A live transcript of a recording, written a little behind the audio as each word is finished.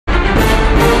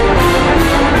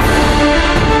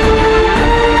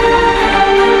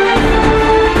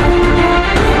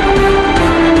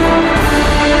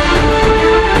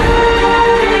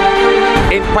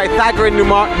in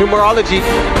numerology,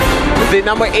 the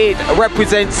number 8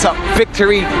 represents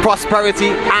victory, prosperity,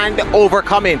 and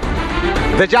overcoming.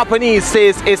 The Japanese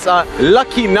says it's a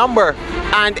lucky number,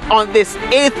 and on this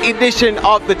 8th edition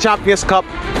of the Champions Cup,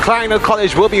 Clarendon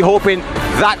College will be hoping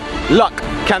that luck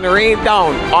can rain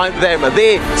down on them.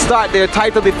 They start their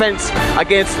title defense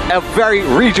against a very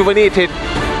rejuvenated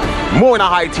Mona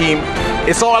High team.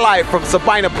 It's all live from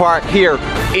Sabina Park here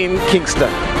in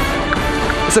Kingston.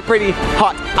 It's a pretty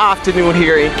hot afternoon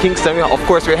here in Kingston. Of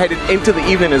course, we're headed into the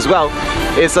evening as well.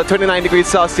 It's 29 degrees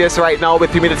Celsius right now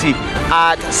with humidity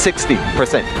at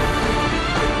 60%.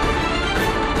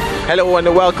 Hello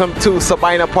and welcome to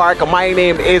Sabina Park. My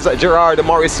name is Gerard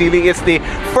Morrisili. It's the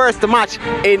first match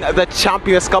in the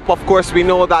Champions Cup. Of course, we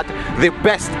know that the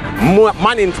best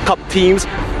Manning Cup teams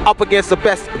up against the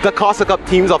best DeCosta Cup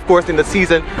teams, of course, in the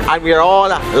season, and we are all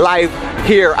live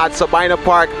here at Sabina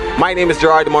Park. My name is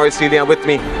Gerard Morrisili, and with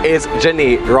me is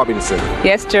Janae Robinson.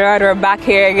 Yes, Gerard, we're back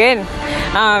here again.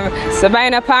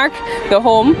 Sabina Park, the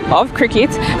home of cricket,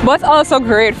 but also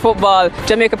great football.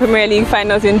 Jamaica Premier League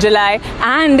finals in July,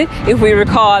 and if we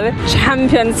recall,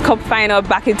 Champions Cup final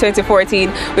back in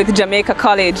 2014 with Jamaica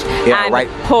College and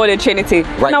Holy Trinity.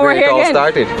 Right, now we're here again.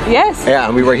 Started. Yes. Yeah,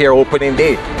 and we were here opening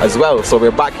day as well. So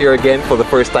we're back here again for the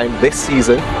first time this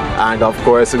season, and of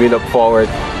course we look forward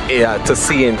to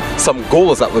seeing some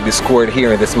goals that will be scored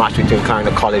here in this match between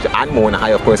Clarendon College and Mona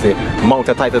High. Of course, the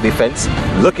mounted title defense,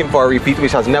 looking for a repeat,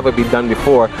 which has never been done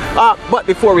before. But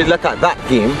before we look at that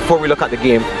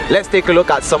game, let's take a look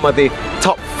at some of the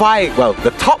top 5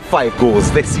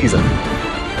 goals this season.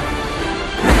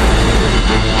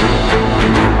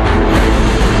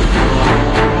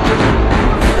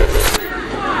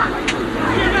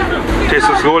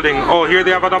 Jesus Golding. Oh, here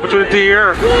they have an opportunity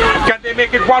here. Can they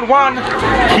make it 1-1?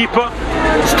 Keeper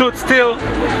stood still.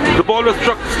 The ball was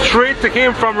struck straight to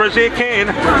him from Roger Kane.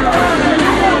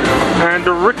 And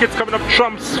the Ricketts coming up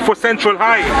trumps for Central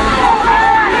High.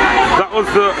 That was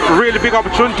the really big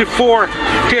opportunity for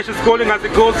Cassius Golding as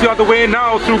it goes the other way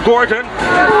now through Gordon.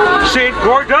 Shane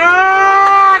Gordon!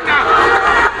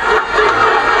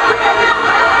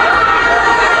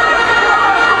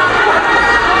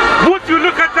 Would you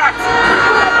look at that?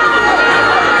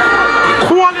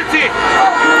 Quality!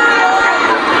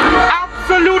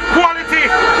 Absolute quality!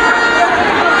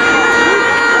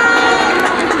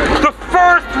 The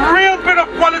first real bit of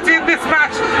quality in this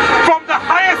match from the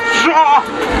highest draw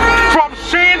from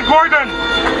Shane Gordon,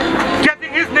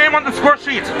 getting his name on the score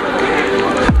sheet.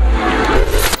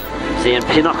 Seeing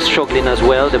Pinnock struggling as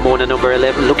well, the Mona number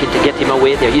 11 looking to get him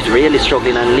away there. He's really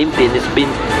struggling and limping. He's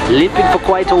been limping for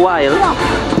quite a while.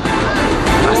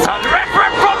 And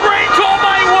referee from range, oh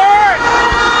my word!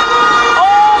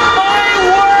 Oh my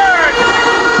word!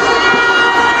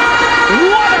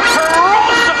 What a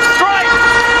ferocious strike!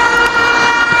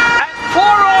 And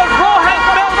poor old Rohan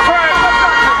Melford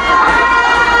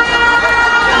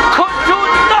could do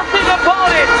nothing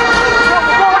about it!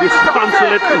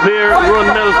 Disconsolate there,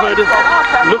 Ron Melford,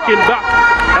 looking back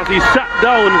as he sat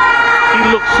down. He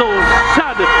looked so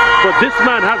sad, but this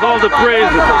man has all the praise.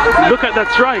 Look at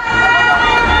that strike.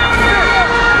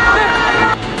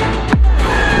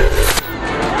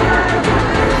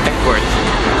 Edwards.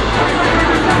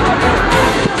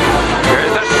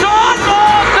 Here's a shot!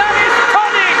 Oh, that is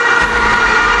stunning!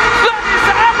 That is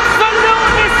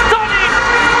absolutely stunning!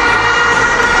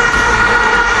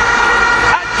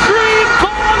 A dream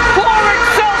goal for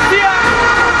Excelsior!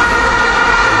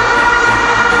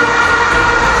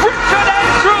 Richard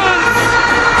Andrews!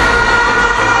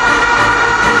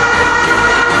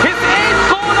 His 8th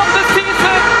goal of the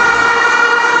season!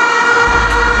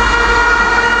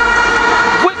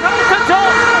 Without a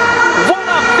doubt, one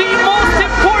of the most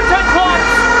important ones!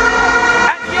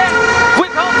 And yet,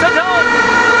 without a doubt,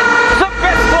 the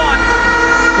best one!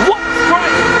 What a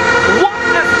strike! What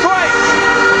a strike!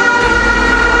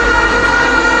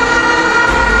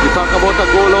 You talk about a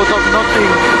goal out of nothing.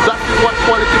 That's what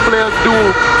quality players do.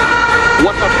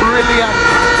 What a brilliant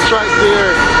strike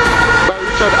there by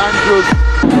Richard Andrews.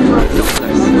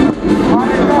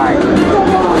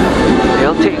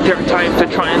 They'll take their time to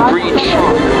try and breach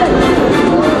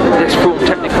this room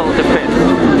technical defense.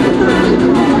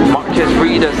 Marquez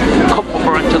Reed has come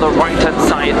over onto the right hand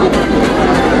side,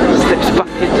 steps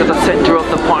back into the center of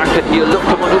the park, and you look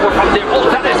to maneuver from there. Oh,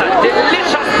 that is a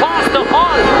delicious pass to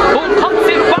Hall, who comes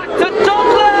it back to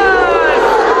Douglas.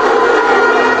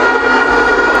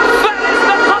 That is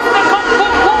the Costa Cup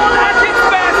football at its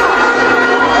best.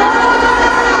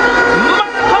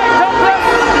 Malachi Douglas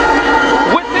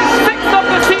with his 6th of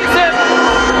the season,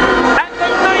 and the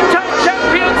 9-time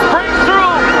champions break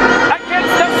through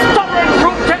against the stubborn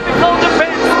room technical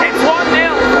defense. It's 1-0.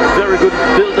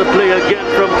 play again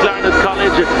from Clarendon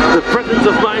College. The presence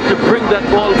of mind to bring that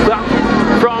ball back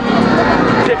from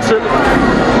Dixon,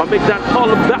 or make that ball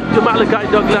back to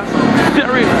Malachi Douglas.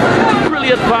 Very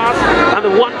brilliant pass, and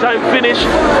the one-time finish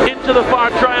into the far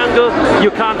triangle.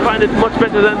 You can't find it much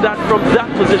better than that from that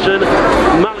position.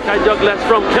 Malachi Douglas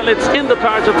from Kellets in the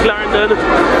parish of Clarendon.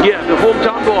 Yeah, the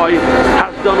hometown boy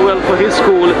has done well for his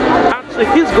school. Actually,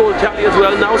 his goal tally as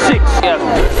well, now 6. Yeah,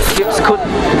 Gibbs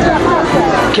couldn't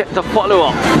get the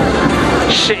follow-up.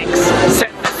 Shakes,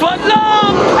 set this one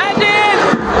long, and in!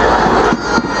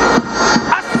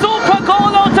 A super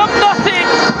goal out of nothing!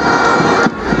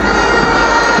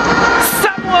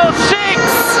 Samuel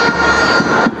Shakes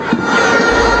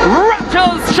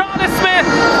rattles Charlie Smith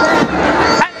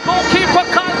and goalkeeper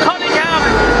Carl Cunningham,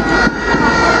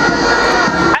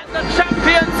 and the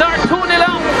champions are 2-0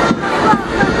 up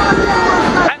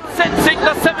and sensing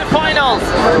the semi-finals.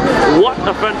 What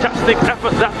a fantastic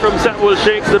effort that from Samuel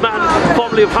Shakes, the man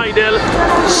formerly of Hydel,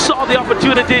 saw the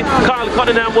opportunity. Carl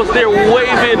Cunningham was there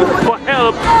waving for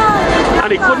help,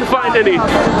 and he couldn't find any.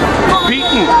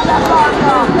 Beaten.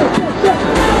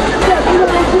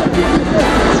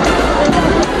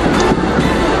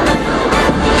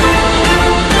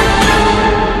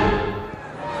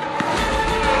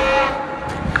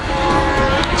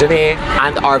 Janae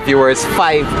and our viewers,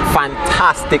 5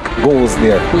 fantastic goals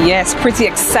there. Yes, pretty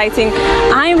exciting.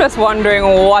 I'm just wondering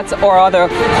what our other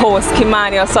host,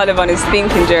 Kimani O'Sullivan, is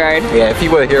thinking, Gerard. Yeah, if he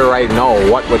were here right now,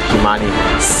 what would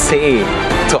Kimani say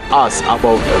to us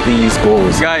about these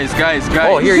goals? Guys.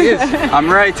 Oh, here he is. I'm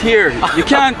right here. You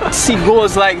can't see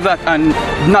goals like that and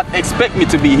not expect me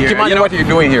to be here. Kimani, what are you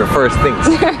doing here, first things?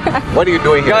 What are you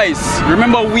doing here? Guys,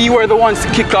 remember we were the ones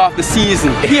to kick off the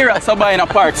season here at Sabina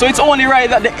Park. So it's only right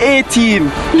that the A team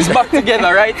is back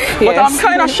together, right? But I'm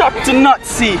kind of shocked to not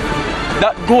see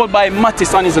that goal by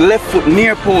Mattis on his left foot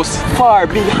near post, far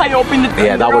big, high up in the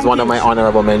Yeah, that was one of my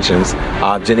honorable mentions.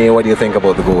 Janae, what do you think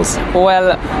about the goals?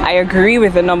 Well, I agree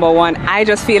with the number one. I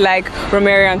just feel like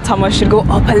Romero and Thomas should go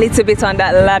up a little bit on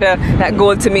that ladder. That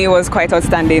goal to me was quite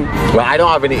outstanding. Well, I don't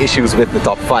have any issues with the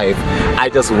top 5. I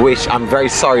just wish, I'm very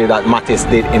sorry that Mattis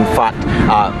did in fact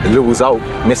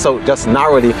miss out just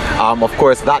narrowly. Of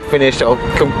course, that finish,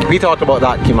 we talked about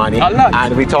that, Kimani. A lot.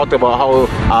 And we talked about how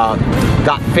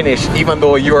that finish, even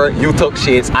though you took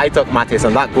Shades, I took Mattis,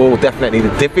 and that goal, definitely the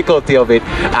difficulty of it,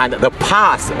 and the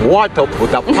pass,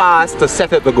 the pass to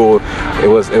set up the goal, it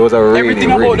was a really,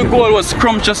 everything about the goal was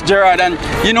scrumptious, Gerard, and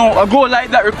you know, a goal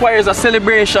like that requires a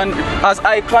celebration as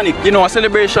iconic, you know, a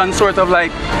celebration sort of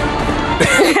like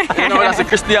you know, that's a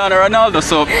Cristiano Ronaldo,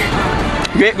 so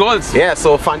great goals. Yeah,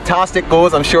 so fantastic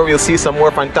goals. I'm sure we'll see some more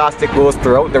fantastic goals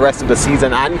throughout the rest of the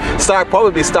season, and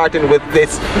probably starting with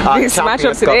this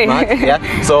matchup today. Match.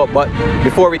 Yeah. So, but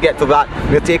before we get to that,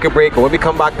 we'll take a break, and when we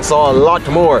come back, it's all a lot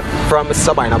more from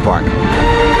Sabina Park.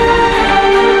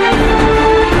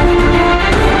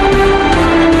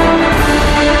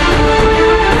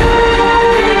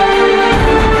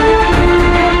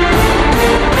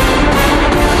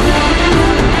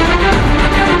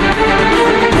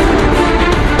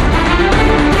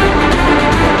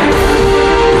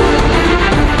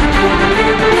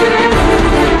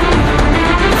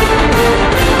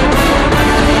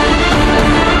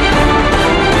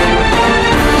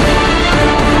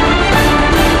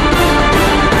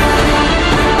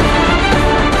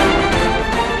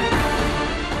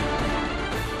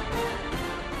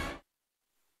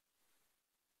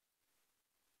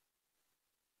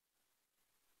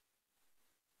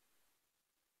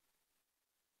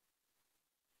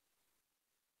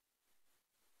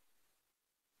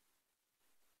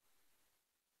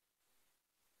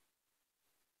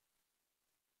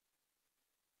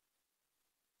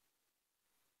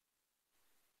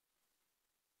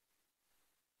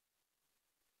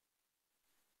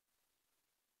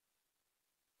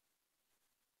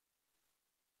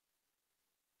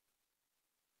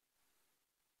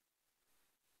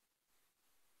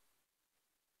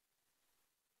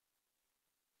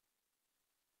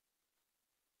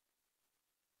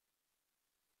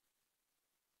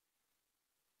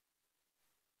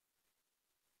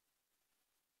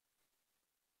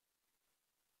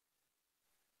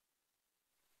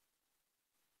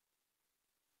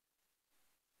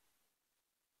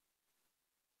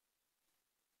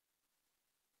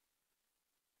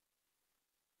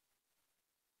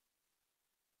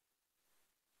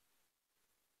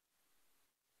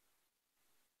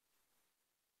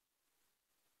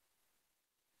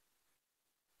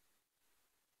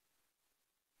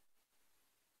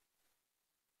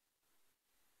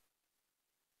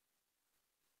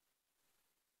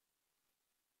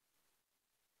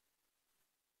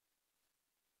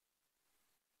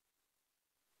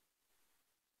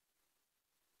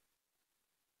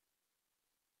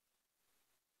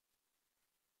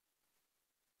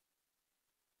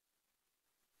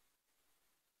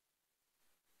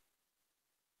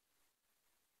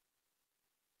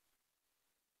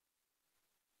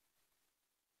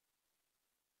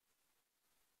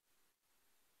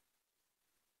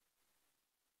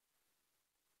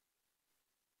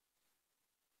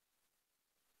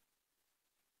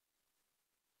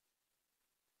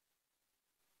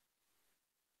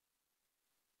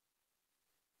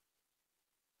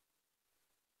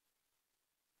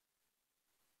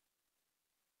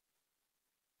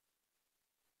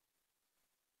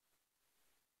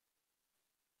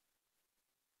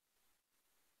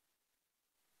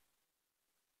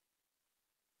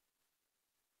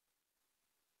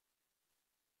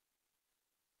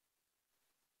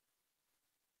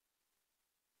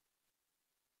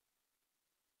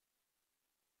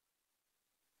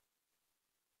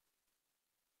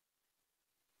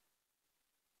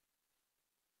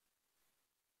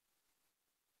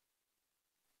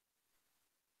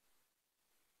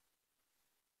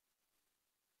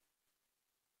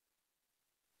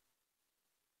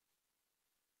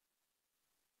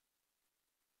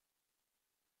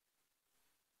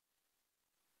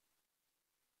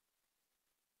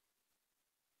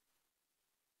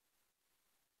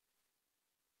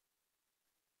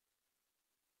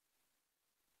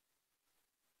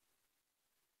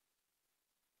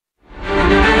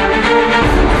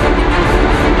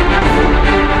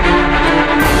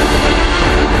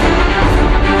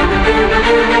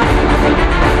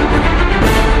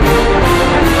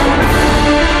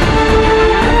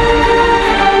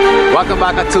 Welcome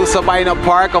back to Sabina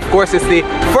Park. Of course, it's the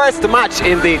first match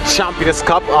in the Champions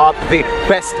Cup of the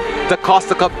best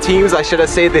DaCosta Cup teams. I should have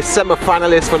said the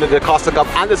semi-finalists from the DaCosta Cup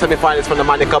and the semi-finalists from the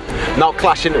Manning Cup now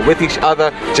clashing with each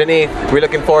other. Janae, we're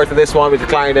looking forward to this one with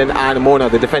Clarendon and Mona,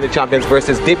 the defending champions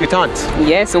versus debutantes.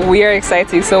 Yes, we are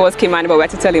excited. So was Kimani, but we had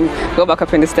to tell him go back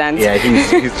up in the stands. Yeah,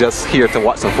 he's just here to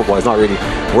watch some football. He's not really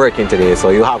working today, so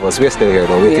you have us. We're still here,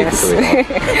 though. We'll take it away.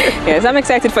 Yes, I'm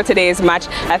excited for today's match.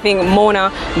 I think Mona,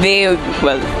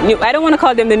 I don't want to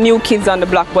call them the new kids on the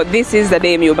block, but this is the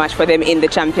debut match for them in the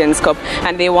Champions Cup,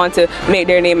 and they want to make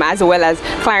their name as well as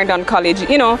Clarendon College.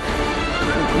 You know,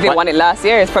 they won it last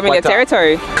year. It's familiar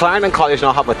territory. Clarendon College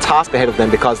now have a task ahead of them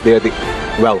because they're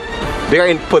they're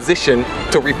in position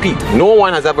to repeat. No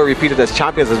one has ever repeated as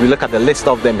champions as we look at the list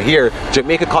of them here.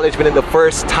 Jamaica College winning the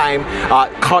first time.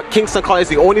 Kingston College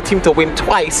the only team to win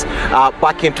twice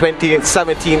back in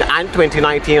 2017 and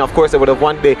 2019. Of course, they would have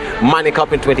won the Manning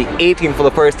Cup in 2018 for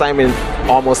the first time in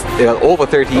almost over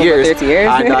 30 years.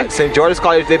 And St. George's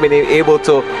College, they've been able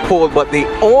to hold, but the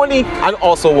only, and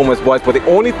also women's boys, but the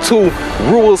only two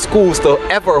rural schools to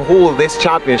ever hold this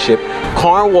championship,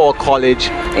 Cornwall College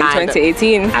in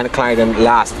 2018 and Clarendon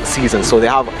last season. So they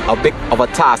have a bit of a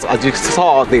task, as you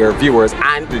saw their viewers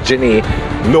and Janae,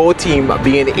 no team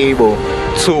being able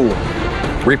to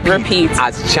repeat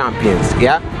as champions.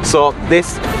 Yeah, so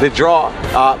the draw,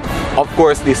 of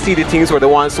course the seeded teams were the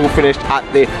ones who finished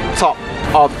at the top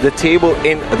of the table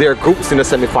in their groups in the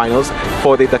semi-finals.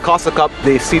 For the DaCosta Cup,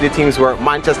 the seeded teams were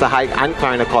Manchester High and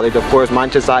Clarendon College. Of course,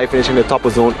 Manchester High finishing the top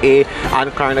of Zone A and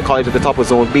Clarendon College at the top of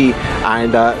Zone B,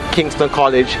 and Kingston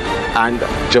College and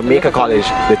Jamaica College,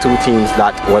 the two teams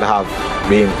that would have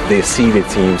been the seeded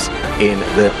teams in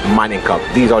the Manning Cup.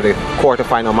 These are the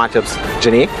quarter-final matchups.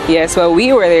 Janae? Yes, well,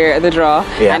 we were there at the draw,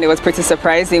 and it was pretty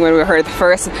surprising when we heard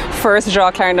the first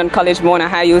draw, Clarendon College, Mona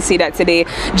High. You'll see that today.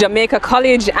 Jamaica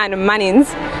College and Mannings,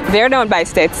 they're down by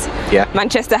Stets. Yeah.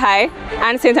 Manchester High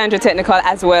and St. Andrew Technical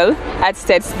as well at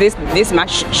Stets. This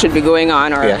match should be going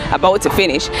on or about to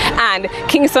finish. And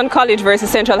Kingston College versus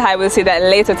Central High, we'll see that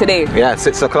later today. Yeah,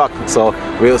 6 o'clock. So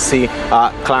we'll see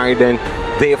Clarendon.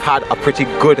 They've had a pretty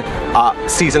good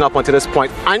season up until this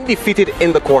point, undefeated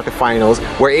in the quarterfinals.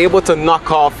 Were able to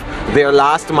knock off their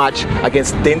last match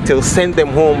against Dintil, send them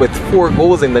home with 4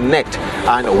 goals in the net,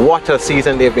 and what a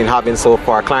season they've been having so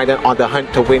far. Clarendon on the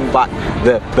hunt to win back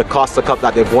the Costa Cup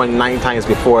that they've won 9 times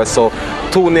before. So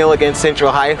 2-0 against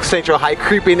Central High. Central High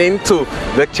creeping into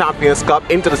the Champions Cup,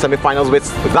 into the semi-finals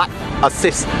with that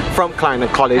assist from Clarendon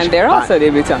College. And they're also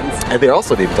debutants. And they're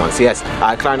also debutants, yes.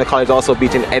 Clarendon College also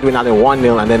beating Edwin Allen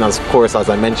 1-0, and then of course, as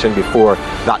I mentioned before,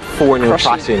 that 4-0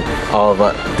 thrashing of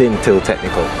Dintil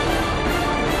Technical.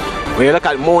 When you look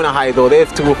at Mona High, though,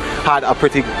 they've too had a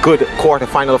pretty good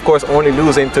quarter-final. Of course, only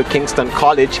losing to Kingston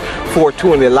College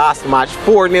 4-2 in the last match,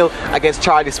 4-0 against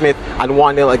Charlie Smith and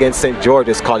 1-0 against St.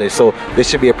 George's College. So this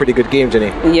should be a pretty good game,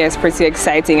 Jenny. Yes, pretty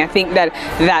exciting. I think that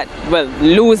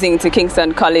losing to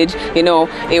Kingston College, you know,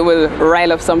 it will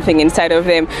rile up something inside of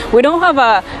them. We don't have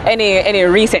any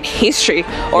recent history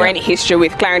or any history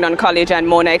with Clarendon College and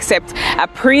Mona, except a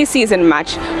pre-season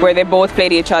match where they both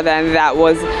played each other, and that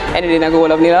was ended in a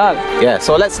goal of 0-0. Yeah,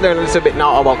 so let's learn a little bit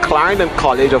now about Clarendon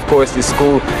College. Of course, the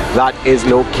school that is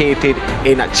located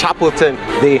in Chapelton,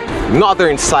 the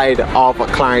northern side of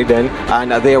Clarendon,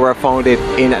 and they were founded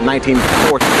in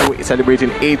 1942,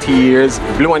 celebrating 80 years.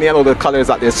 Blue and yellow, the colors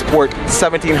that they sport.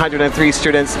 1,703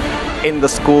 students in the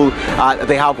school.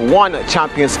 They have 1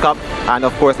 Champions Cup, and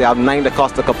of course they have 9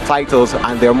 DaCosta Cup titles,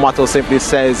 and their motto simply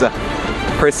says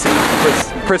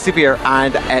persevere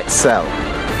and excel.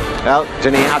 Well,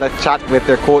 Janae had a chat with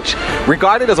their coach,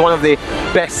 regarded as one of the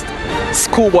best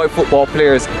schoolboy football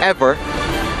players ever,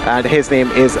 and his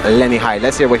name is Lenny Hyde.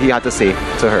 Let's hear what he had to say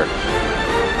to her.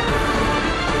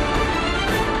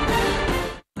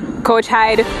 Coach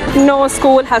Hyde, no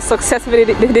school has successfully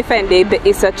defended the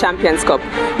ISSA Champions Cup.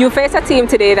 You face a team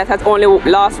today that has only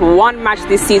lost 1 match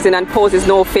this season and poses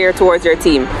no fear towards your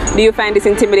team. Do you find this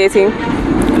intimidating?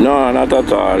 No, not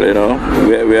at all, you know.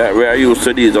 We are used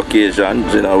to these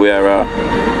occasions, you know. We are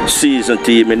a seasoned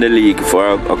team in the league for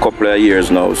a couple of years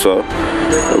now, so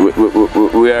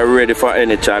we are ready for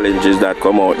any challenges that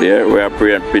come out there. We are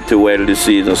playing pretty well this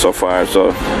season so far,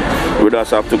 so we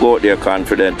just have to go out there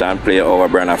confident and play our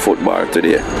brand of football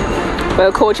today.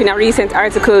 Well, Coach, in a recent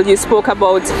article you spoke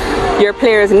about your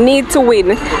players need to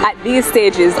win at these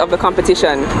stages of the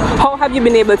competition. How have you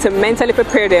been able to mentally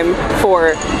prepare them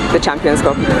for the Champions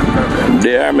Cup?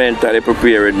 They are mentally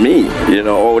preparing me, you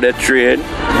know, how they train,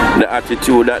 the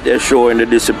attitude that they're showing, the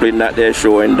discipline that they're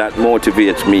showing, that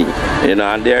motivates me, you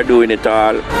know, and they're doing it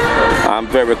all I'm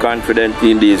very confident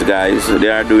in these guys. They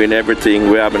are doing everything.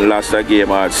 We haven't lost a game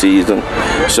all season.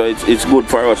 So it's good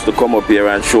for us to come up here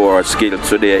and show our skill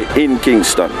today in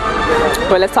Kingston.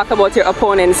 Well, let's talk about your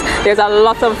opponents. There's a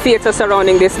lot of theatre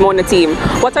surrounding this Mona team.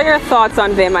 What are your thoughts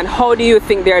on them, and how do you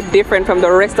think they're different from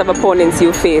the rest of opponents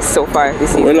you faced so far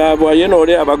this season? Well, you know,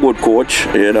 they have a good coach.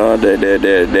 You know,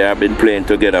 they have been playing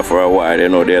together for a while. You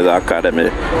know, there's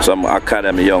some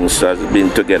academy youngsters been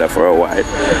together for a while.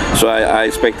 So I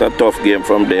expect a tough game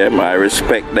from them. I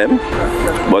respect them.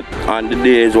 But on the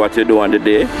day is what you do on the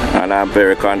day, and I'm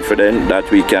very confident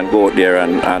that we can go there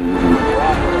and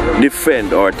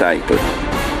defend our title.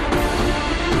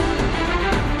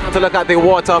 To look at the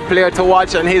water player to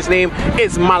watch, and his name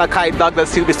is Malachi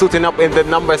Douglas. He'll be suiting up in the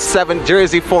number 7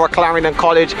 jersey for Clarendon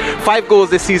College. 5 goals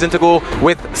this season to go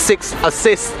with 6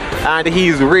 assists, and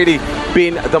he's really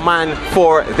been the man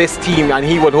for this team, and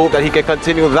he would hope that he can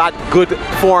continue that good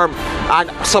form and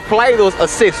supply those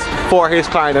assists for his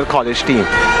Clarendon College team.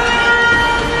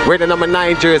 We're the number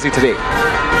 9 jersey today.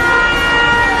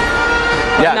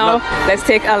 Yeah, now let's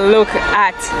take a look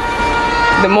at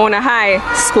the Mona High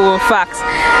School facts.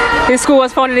 This school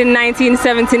was founded in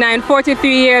 1979,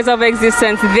 43 years of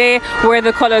existence. They wear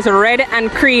the colors red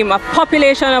and cream, a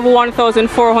population of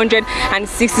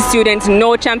 1,460 students,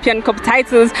 no champion cup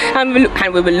titles, and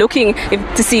we'll be looking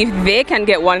to see if they can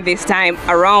get one this time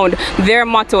around. Their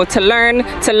motto: to learn,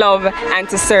 to love, and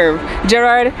to serve.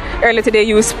 Gerard, earlier today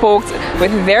you spoke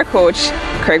with their coach,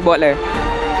 Craig Butler.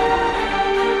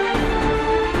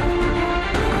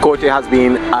 Coach, it has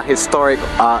been a historic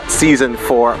season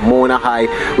for Mona High.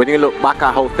 When you look back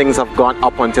at how things have gone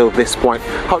up until this point,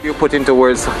 how do you put into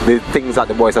words the things that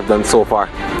the boys have done so far?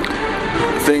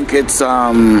 I think it's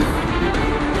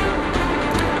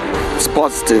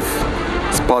positive.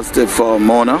 It's positive for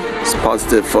Mona, it's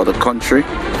positive for the country,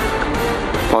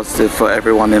 positive for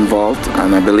everyone involved,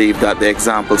 and I believe that the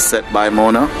example set by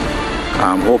Mona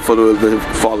hopefully will be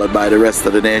followed by the rest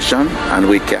of the nation, and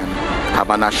we can have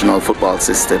a national football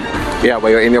system. Yeah, well,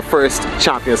 you're in your first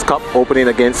Champions Cup, opening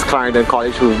against Clarendon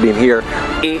College, who's been here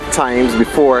 8 times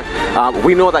before.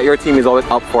 We know that your team is always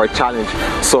up for a challenge.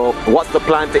 So what's the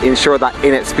plan to ensure that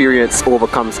inexperience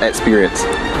overcomes experience?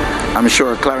 I'm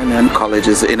sure Clarendon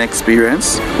College's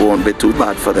inexperience won't be too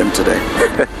bad for them today.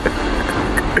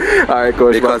 All right,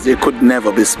 Coach. Because you could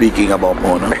never be speaking about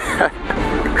Mona.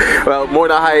 Well,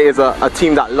 Mona High is a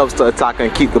team that loves to attack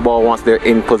and keep the ball once they're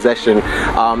in possession.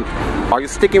 Are you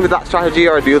sticking with that strategy,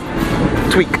 or do you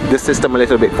tweak the system a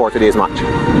little bit for today's match?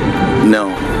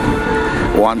 No.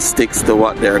 One sticks to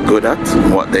what they're good at,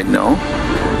 what they know,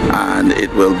 and it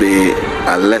will be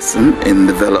a lesson in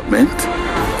development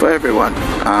for everyone.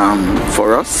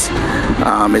 For us,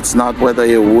 it's not whether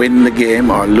you win the game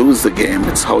or lose the game,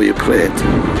 it's how you play it,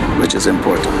 which is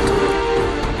important.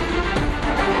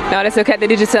 Now let's look at the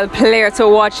digital player to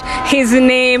watch. His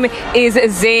name is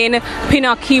Zane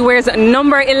Pinnock. He wears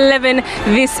number 11.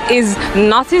 This is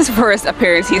not his first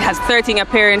appearance. He has 13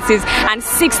 appearances and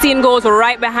 16 goals,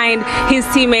 right behind his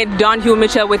teammate Don Hugh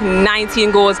Mitchell with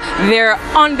 19 goals. They're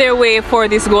on their way for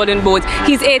this golden boot.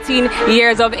 He's 18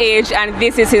 years of age, and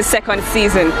this is his 2nd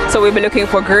season. So we'll be looking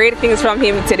for great things from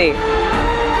him today.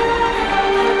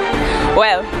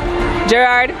 Well,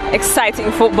 Gerard,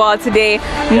 exciting football today.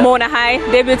 Yeah. Mona High,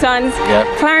 debutants,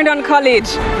 Clarendon College.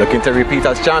 Looking to repeat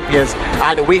as champions.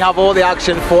 And we have all the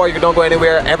action for you. Don't go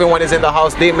anywhere. Everyone is in the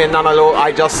house. Damien Nanalo,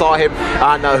 I just saw him.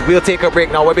 And we'll take a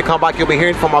break now. When we come back, you'll be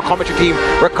hearing from our commentary team.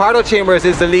 Ricardo Chambers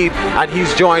is the lead, and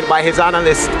he's joined by his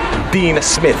analyst, Dean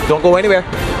Smith. Don't go anywhere.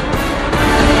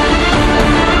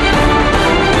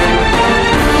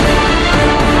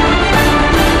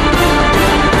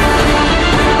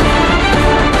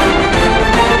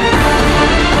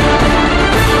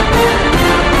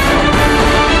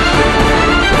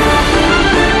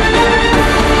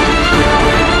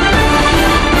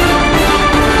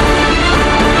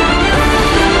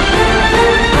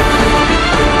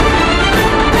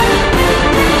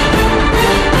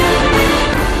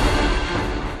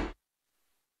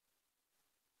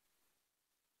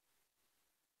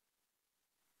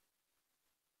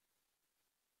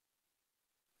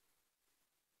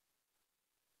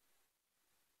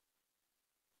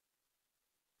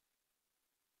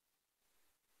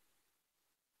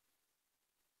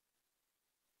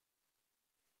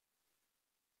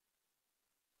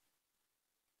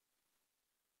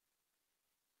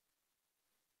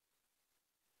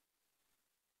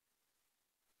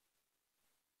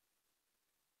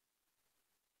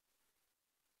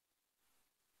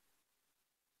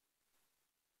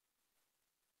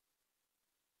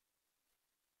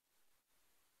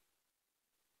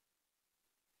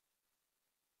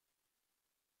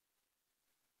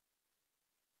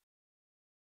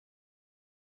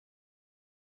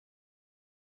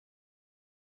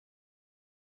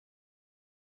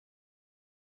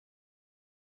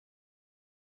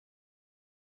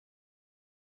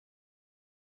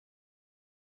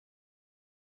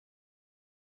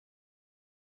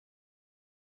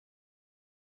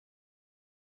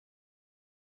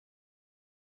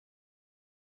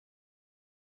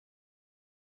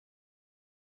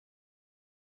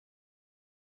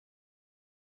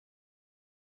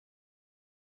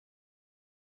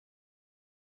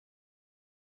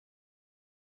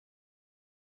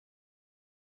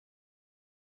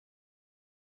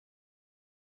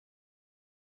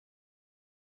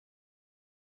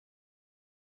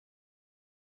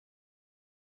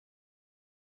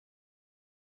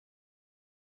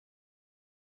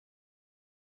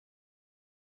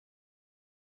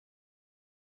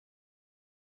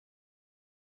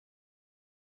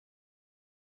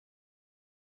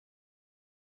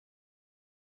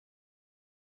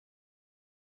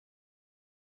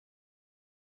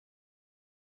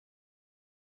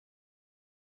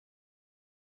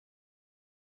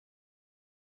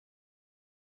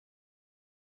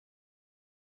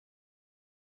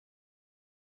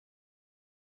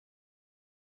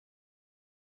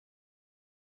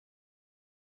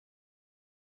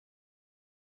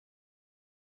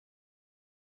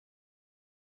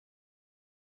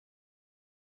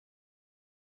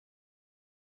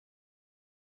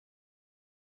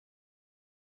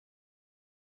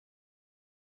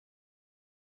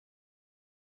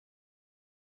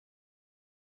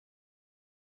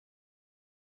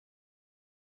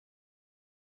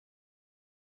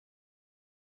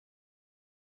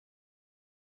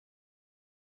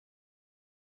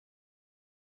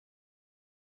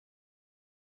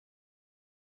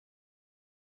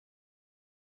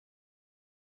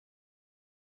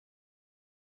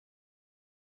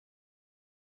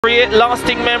 Create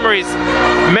lasting memories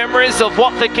of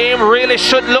what the game really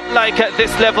should look like at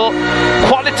this level.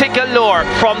 Quality galore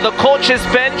from the coach's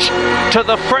bench to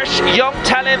the fresh young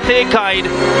talent they guide.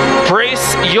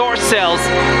 Brace yourselves,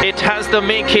 it has the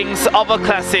makings of a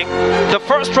classic. The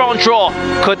first round draw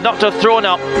could not have thrown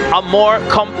up a more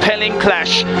compelling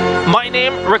clash. My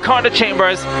name, Ricardo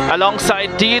Chambers,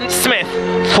 alongside Dean Smith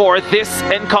for this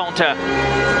encounter.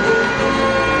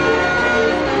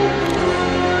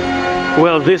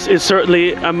 Well, this is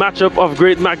certainly a matchup of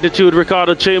great magnitude,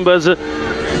 Ricardo Chambers.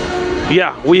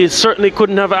 Yeah, we certainly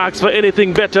couldn't have asked for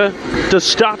anything better to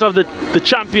start off the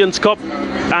Champions Cup.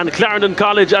 And Clarendon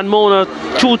College and Mona,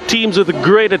 two teams with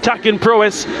great attacking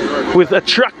prowess, with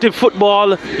attractive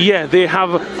football. Yeah, they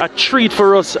have a treat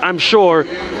for us, I'm sure.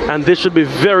 And this should be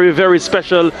very, very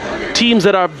special. Teams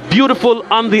that are beautiful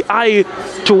on the eye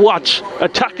to watch.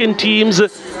 Attacking teams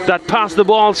that pass the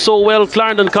ball so well,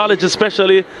 Clarendon College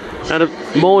especially. And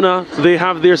Mona, they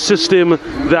have their system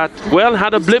that, well,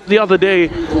 had a blip the other day,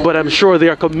 but I'm sure they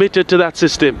are committed to that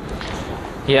system.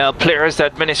 Yeah, players,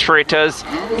 administrators,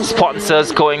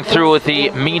 sponsors going through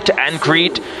the meet and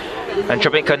greet. And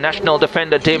Jamaica national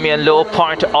defender Damian Lowe,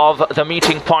 part of the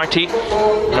meeting party,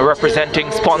 representing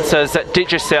sponsors at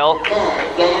Digicel.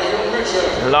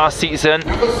 Last season,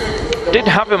 did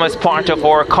have him as part of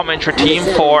our commentary team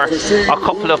for a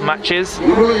couple of matches.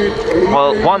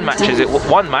 Well, one match,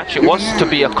 it was to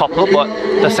be a couple, but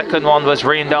the second one was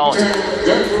rained out.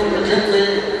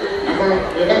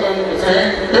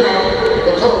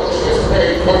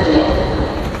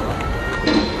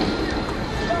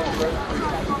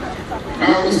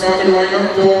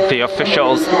 The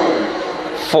officials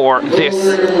for this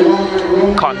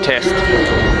contest.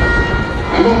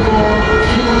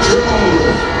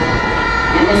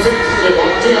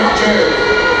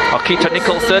 Akita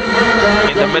Nicholson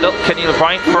in the middle, Kenil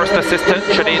Bryant, first assistant,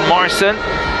 Shadeen Morrison,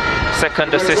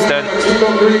 second assistant.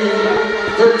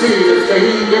 13 is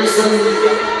Kahim Dixon,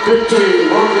 15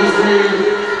 Marcus Green,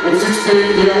 and 16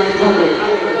 Deion Plunkett.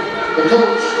 The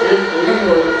coach is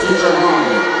Linwood Teacher Hahn.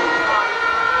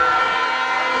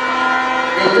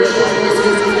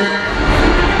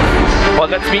 Well,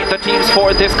 let's meet the teams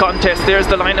for this contest. There's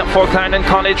the lineup for Clarendon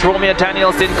College. Romeo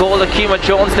Daniels in goal, Akima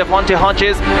Jones, Devontae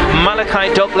Hodges,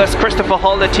 Malachi Douglas, Christopher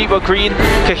Hall, Latiba Green,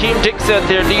 Kahim Dixon,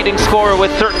 their leading scorer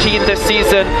with 13 this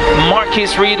season.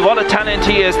 Marquis Reed, what a talent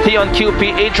he is. Theon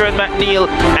Cupie, Adrian McNeil,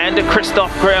 and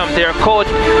Christoph Graham. They're coached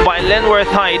by Lenworth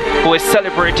Hyde, who is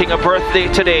celebrating a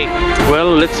birthday today. Well,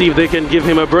 let's see if they can give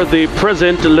him a birthday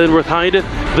present, Lenworth Hyde.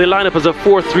 They line up as a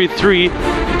 4-3-3.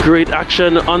 Great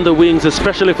action on the wings,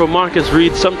 especially for Marcus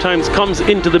Reed. Sometimes comes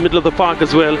into the middle of the park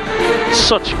as well.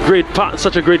 Such a great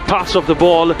pass of the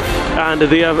ball, and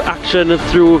they have action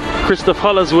through Christoph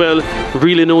Hull as well.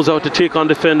 Really knows how to take on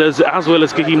defenders, as well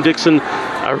as Kahim Dixon.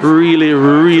 A really,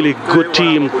 really good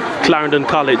team, Clarendon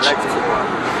College.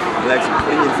 Like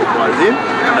Indian football team,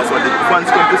 and that's what the fans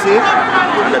come to see,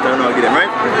 and that's what I'll give them, right?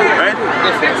 Right?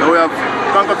 So we have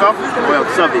Kankakov, we have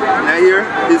Savi. Now here,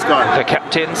 he's gone. The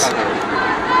captains.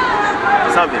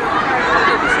 Savi.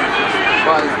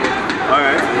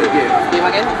 Alright. Game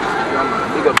again?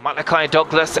 Malachi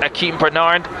Douglas, Akeem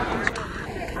Bernard.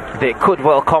 They could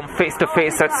well come face to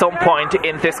face at some point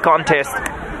in this contest.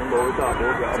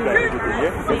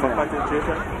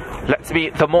 Let's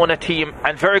meet the Mona team,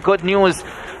 and very good news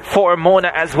for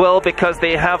Mona as well, because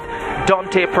they have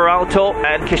Dante Peralto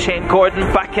and Kishane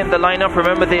Gordon back in the lineup.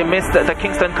 Remember, they missed the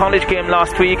Kingston College game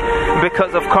last week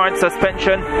because of card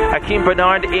suspension. Akeem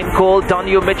Bernard in goal,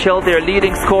 Donio Mitchell, their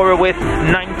leading scorer with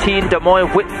 19, Demoy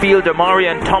Whitfield,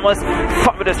 Demarian Thomas,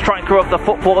 fabulous striker of the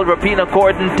football, Rabina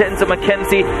Gordon, Denzel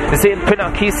McKenzie, Zayn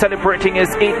Pinnock, celebrating his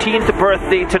 18th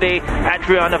birthday today,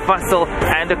 Adriana Vassell,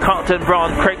 and Carlton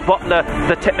Brown. Craig Butler,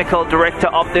 the technical director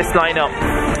of this lineup.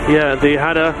 Yeah, they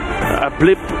had a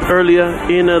blip earlier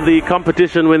in the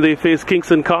competition when they faced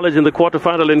Kingston College in the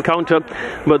quarterfinal encounter,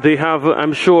 but they have,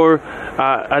 I'm sure,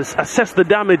 assessed the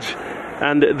damage,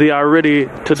 and they are ready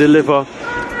to deliver.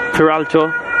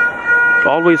 Peralto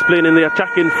always playing in the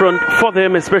attacking front for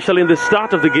them, especially in the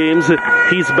start of the games.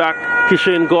 He's back.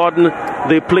 Kishane Gordon,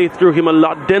 they played through him a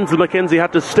lot. Denzel McKenzie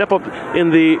had to step up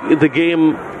in the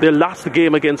game, their last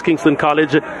game against Kingston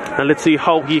College, and let's see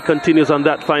how he continues on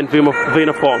that fine vein of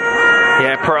form.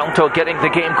 Yeah, Peralto getting the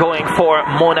game going for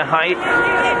Mona High,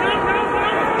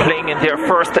 playing in their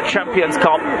first Champions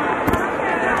Cup.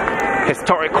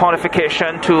 Historic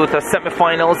qualification to the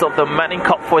semi-finals of the Manning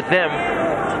Cup for them.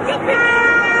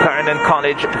 Clarendon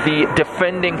College, the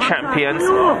defending champions.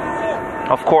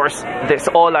 Of course, this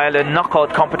All-Ireland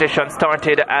knockout competition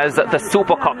started as the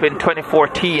Super Cup in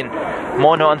 2014.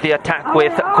 Mona on the attack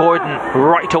with Gordon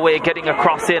right away getting a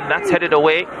cross in. That's headed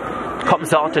away.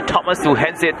 Comes out to Thomas, who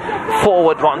heads it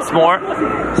forward once more.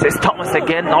 Says Thomas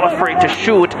again, not afraid to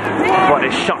shoot, but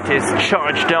his shot is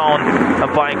charged down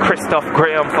by Christoph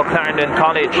Graham for Clarendon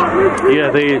College. Yeah,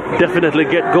 they definitely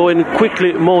get going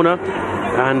quickly, Mona.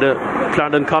 And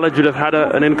Clarendon College would have had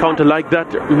an encounter like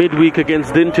that midweek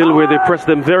against Dintil, where they pressed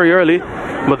them very early,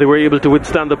 but they were able to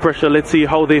withstand the pressure. Let's see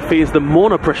how they face the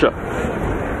Mona pressure.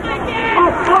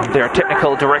 Their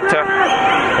technical director,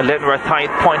 Lenworth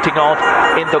Hyde, pointing out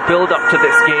in the build-up to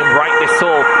this game, rightly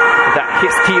so, that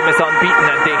his team is unbeaten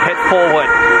and they head forward.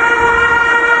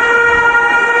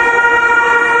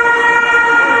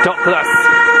 Douglas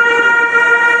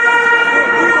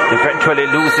eventually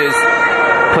loses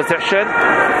possession.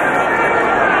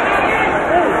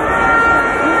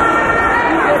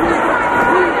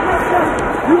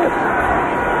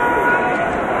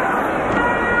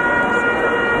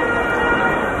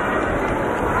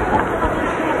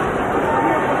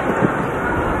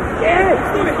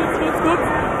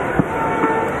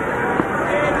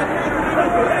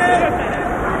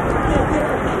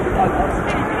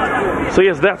 So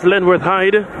yes, that's Lenworth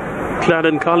Hyde,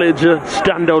 Clarendon College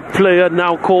standout player,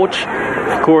 now coach.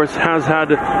 Of course, has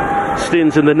had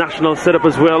stints in the national setup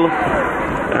as well,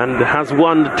 and has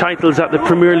won titles at the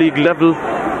Premier League level,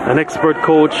 an expert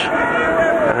coach.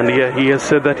 And yeah, he has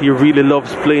said that he really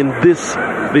loves playing this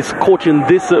coaching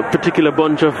this particular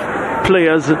bunch of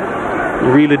players,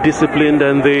 really disciplined,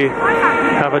 and they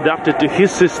have adapted to his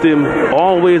system,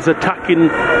 always attacking,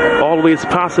 always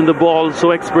passing the ball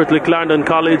so expertly. Clarendon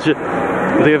College,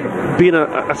 they've been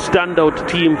a standout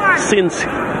team since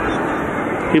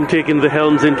him taking the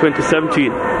helms in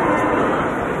 2017.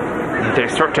 They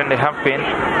certainly have been.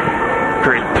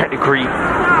 Great pedigree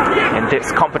in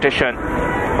this competition.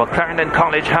 But Clarendon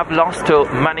College have lost to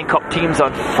Manning Cup teams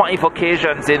on 5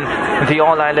 occasions in the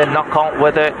All-Ireland knockout,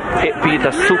 whether it be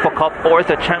the Super Cup or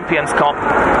the Champions Cup.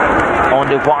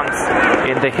 Only once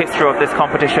in the history of this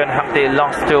competition have they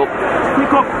lost to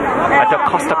the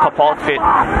Costa Cup outfit.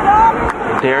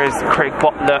 There is Craig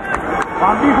Butler,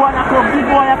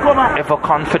 ever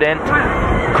confident,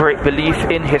 great belief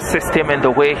in his system and the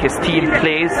way his team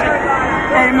plays.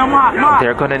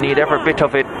 They're going to need every bit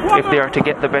of it if they are to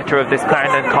get the better of this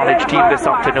Clarendon College team this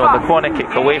afternoon. The corner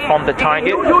kick away from the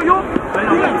target,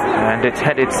 and it's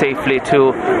headed safely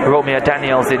to Romeo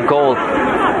Daniels in goal.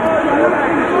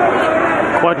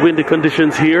 Quite windy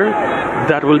conditions here.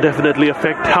 That will definitely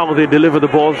affect how they deliver the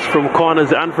balls from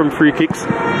corners and from free kicks.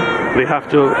 They have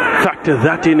to factor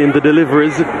that in the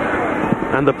deliveries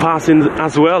and the passing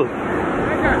as well.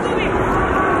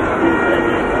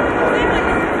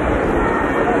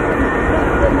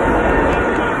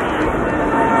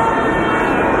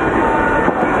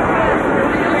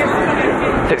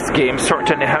 This game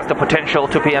certainly has the potential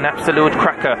to be an absolute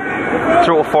cracker.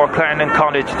 Throw for Clarendon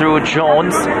College through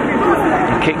Jones.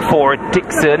 Kick for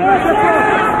Dixon.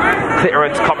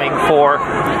 Clearance coming for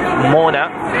Mona.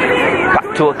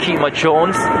 Back to Akima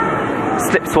Jones.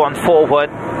 Slips one forward.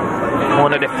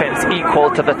 Mona defense equal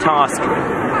to the task.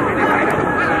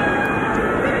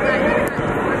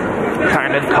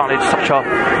 Clarendon College, such a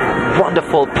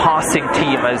wonderful passing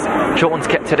team as Jones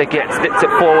gets it again, slips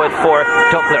it forward for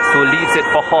Douglas, who leaves it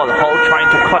for Hull. Hull trying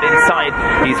to cut inside.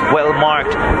 He's well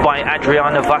marked by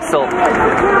Adriana Vassell.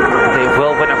 They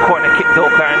will win a corner kick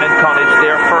though, Clarendon College,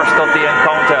 their first of the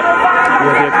encounter.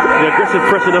 Yeah, the aggressive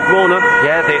pressing of Mona.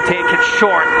 Yeah, they take it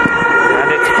short and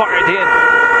it's fired in.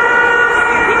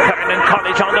 Clarendon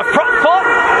College on the front foot.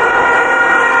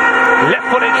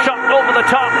 Left-footed shot over the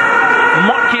top.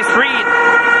 Marquis Reed.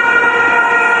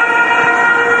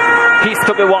 He's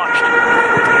to be watched.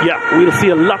 Yeah, we'll see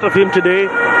a lot of him today,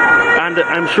 and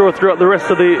I'm sure throughout the rest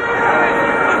of the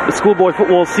schoolboy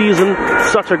football season.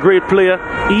 Such a great player,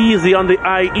 easy on the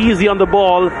eye, easy on the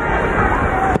ball,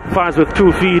 fires with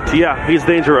 2 feet. Yeah, he's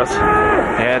dangerous.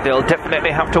 Yeah, they'll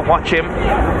definitely have to watch him.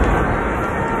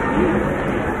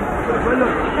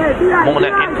 Mona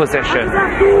in possession.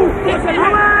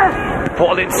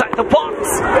 Ball inside the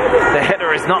box. The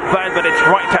header is not bad, but it's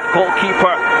right at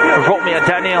goalkeeper Romeo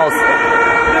Daniels.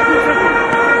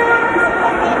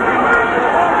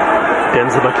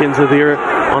 Denzel McKenzie there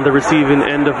on the receiving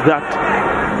end of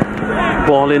that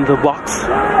ball in the box.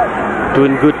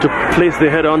 Doing good to place the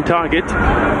header on target.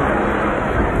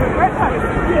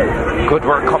 Good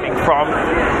work coming from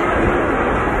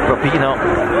Robina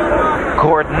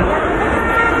Gordon.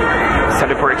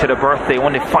 Celebrated a birthday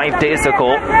only 5 days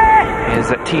ago. His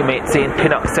teammate Zane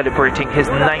Pinnock celebrating his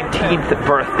 19th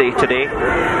birthday today.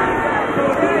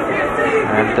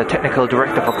 And the technical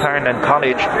director for Clarendon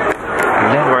College,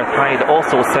 Lenworth Hyde,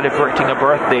 also celebrating a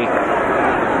birthday.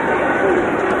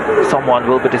 Someone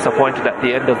will be disappointed at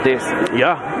the end of this.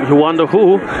 Yeah, you wonder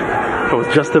who. I was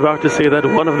just about to say that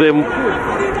one of them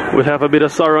will have a bit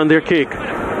of sorrow on their cake.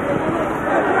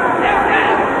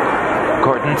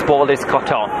 Gordon's ball is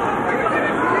cut out.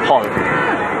 Hull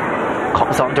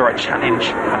comes under a challenge,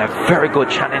 and a very good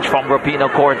challenge from Robina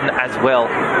Gordon as well.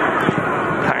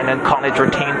 Clarendon College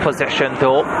retained possession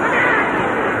though,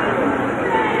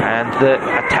 and the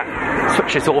attack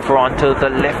switches over onto the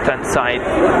left hand side.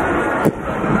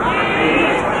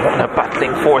 They're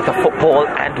battling for the football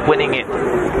and winning it.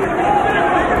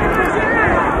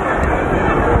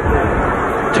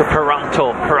 To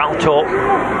Peranto. Peranto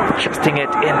adjusting it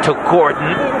into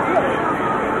Gordon.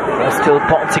 They're still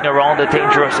bouncing around a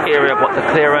dangerous area, but the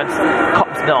clearance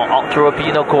comes now out to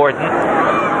Robina Gordon.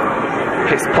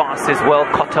 His pass is well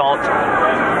cut out.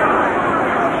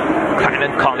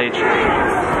 Clarendon College.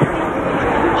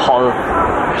 Hull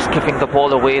just giving the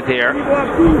ball away there.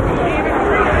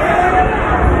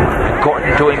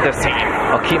 Gordon doing the same.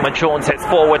 Akima Jones heads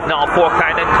forward now for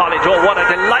Clarendon College. Oh, what a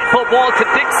delightful ball to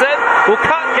Dixon, who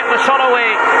can't get the shot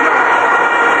away.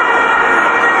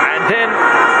 And then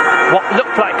what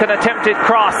looked like an attempted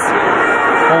cross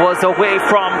was away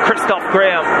from Christoph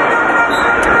Graham.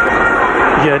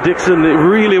 Yeah, Dixon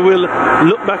really will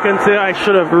look back and say, I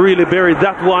should have really buried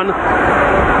that one.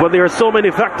 But there are so many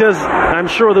factors. I'm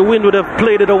sure the wind would have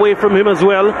played it away from him as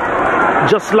well,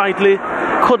 just slightly.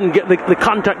 Couldn't get the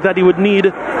contact that he would need.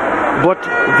 But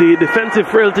the defensive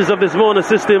frailties of this Mona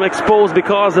system exposed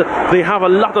because they have a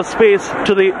lot of space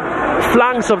to the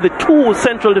flanks of the two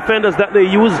central defenders that they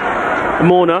use,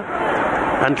 Mona.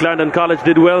 And Clarendon College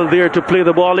did well there to play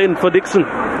the ball in for Dixon.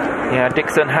 Yeah,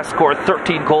 Dixon has scored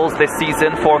 13 goals this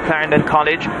season for Clarendon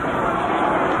College.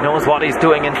 Knows what he's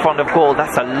doing in front of goal.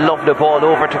 That's a lovely ball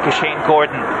over to Kishane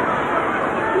Gordon.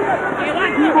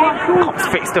 Comes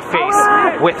face to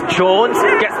face with Jones.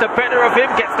 Gets the better of him.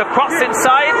 Gets the cross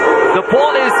inside. The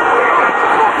ball is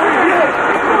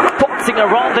bouncing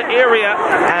around the area,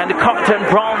 and Compton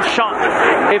Brown's shot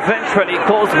eventually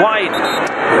goes wide.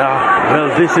 Yeah,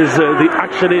 well, this is the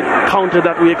action counter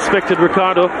that we expected,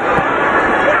 Ricardo.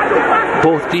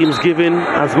 Both teams giving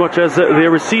as much as they're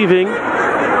receiving.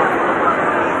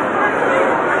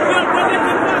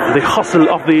 The hustle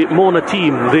of the Mona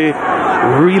team, they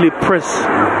really press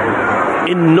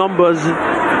in numbers.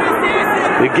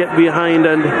 They get behind,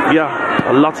 and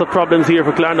yeah, lots of problems here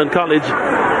for Clarendon College.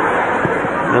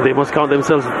 And they must count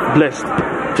themselves blessed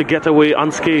to get away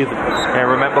unscathed. And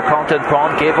remember, Compton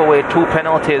Brown gave away 2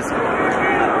 penalties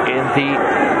in the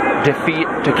defeat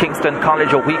to Kingston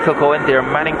College a week ago in their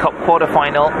Manning Cup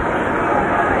quarterfinal.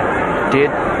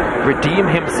 Did redeem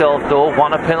himself though,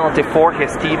 won a penalty for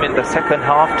his team in the second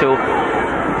half too,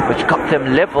 which got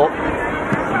them level.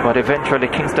 But eventually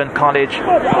Kingston College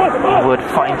would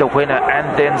find the winner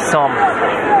and then some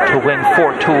to win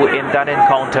 4-2 in that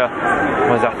encounter. It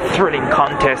was a thrilling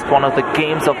contest, one of the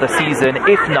games of the season,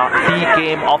 if not the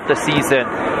game of the season.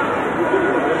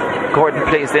 Gordon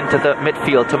plays into the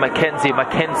midfield to Mackenzie.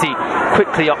 Mackenzie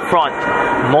quickly up front.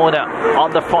 Mona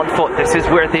on the front foot. This is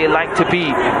where they like to be.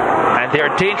 And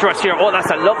they're dangerous here. Oh, that's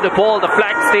a lovely ball. The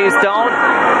flag stays down.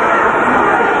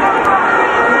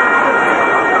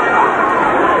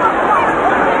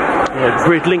 Yeah,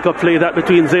 great link-up play that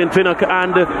between Zane Pinnock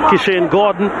and Kishane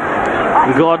Gordon.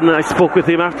 Gordon, I spoke with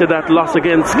him after that loss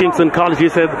against Kingston College. He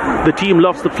said the team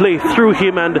loves to play through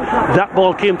him, and that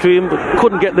ball came to him, but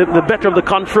couldn't get the better of the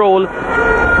control,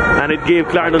 and it gave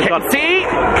Clarendon College.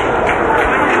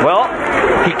 Well,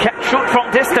 he can't shoot from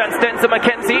distance, then to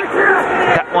Mackenzie.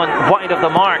 That one wide of the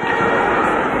mark.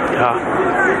 Yeah,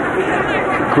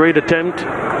 great attempt.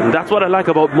 And that's what I like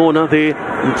about Mona. They're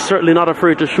certainly not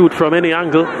afraid to shoot from any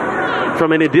angle,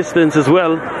 from any distance as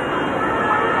well.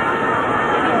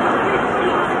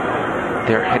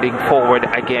 They're heading forward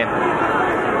again.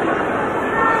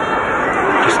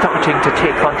 Just starting to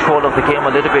take control of the game a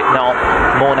little bit now,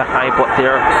 Mona High, but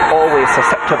they're always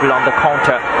susceptible on the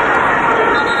counter.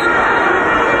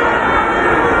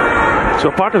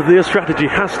 So part of their strategy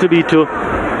has to be to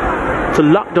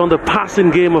lock down the passing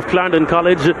game of Clarendon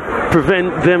College,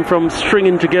 prevent them from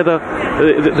stringing together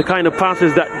the kind of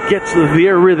passes that gets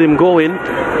their rhythm going,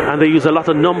 and they use a lot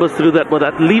of numbers to do that, but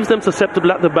that leaves them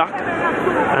susceptible at the back.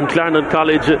 And Clarendon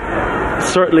College,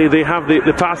 certainly they have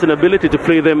the passing ability to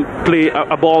play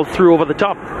a ball through over the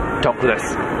top. Douglas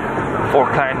for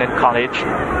Clarendon College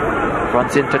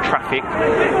runs into traffic.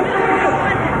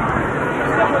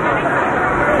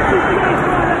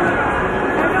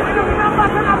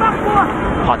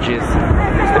 Hodges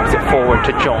steps Flicks it forward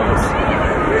to Jones.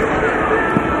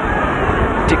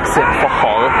 Dixon for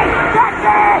Hull.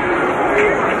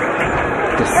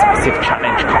 Decisive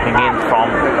challenge coming in from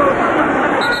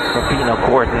Robina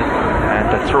Gordon, and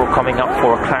the throw coming up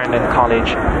for Clarendon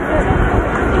College.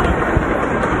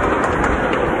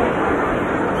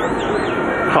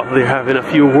 They're having a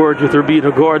few words with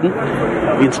Robina Gordon,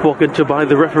 being spoken to by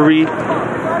the referee.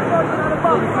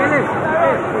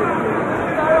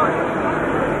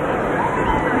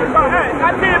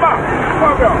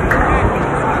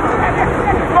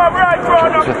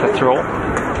 With the throw.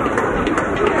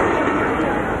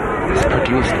 He's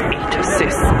produced 8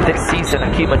 assists this season.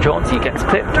 Akima Jones, he gets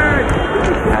clipped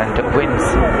and wins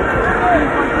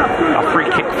a free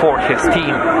kick for his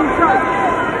team.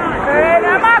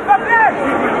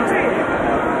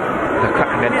 The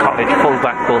Clarendon College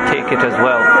fullback will take it as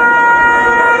well.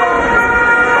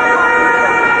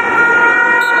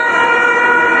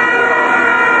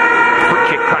 Free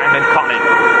kick, Clarendon College.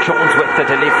 Jones with the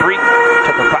delivery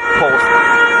to the back post.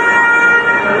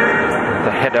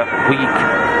 The header weak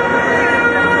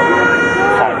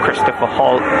from Christopher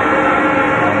Hull,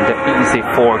 and easy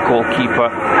for goalkeeper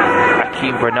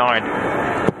Akeem Bernard.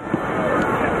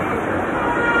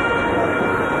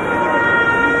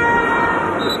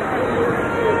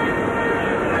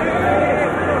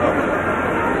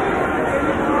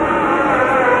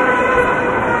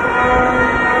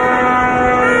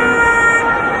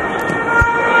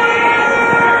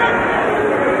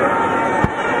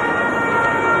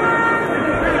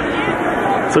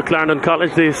 So Clarendon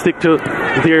College, they stick to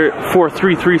their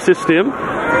 4-3-3 system.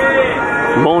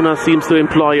 Mona seems to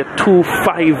employ a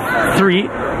 2-5-3.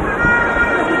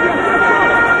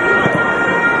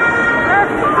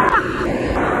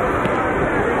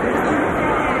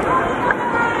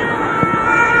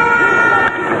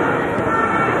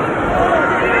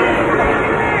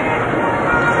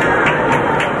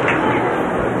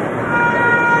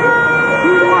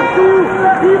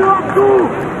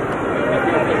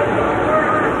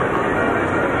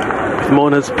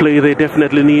 Mona's play, they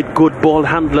definitely need good ball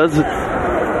handlers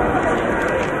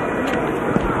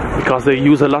because they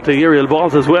use a lot of aerial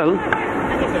balls as well,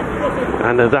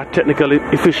 and that technical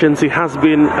efficiency has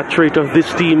been a trait of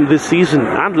this team this season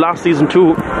and last season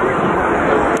too,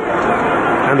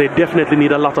 and they definitely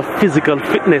need a lot of physical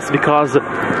fitness because of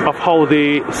how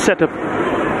they set up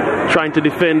trying to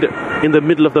defend in the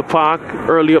middle of the park,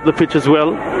 early up the pitch as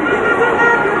well.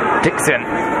 Dixon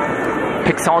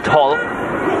picks out Hull.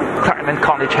 Clarendon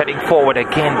College heading forward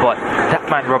again, but that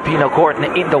man Robina Gordon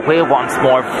in the way once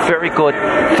more. Very good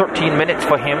 13 minutes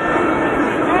for him.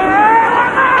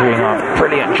 Doing a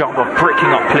brilliant job of breaking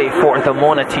up play for the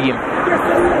Mona team.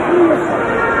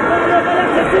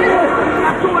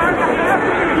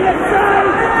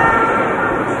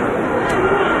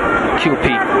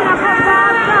 QP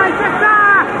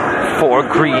for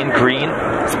Green.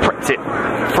 Spreads it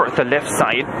for the left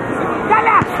side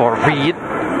for Reed.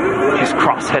 He's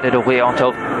cross-headed away out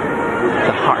of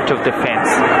the heart of defence.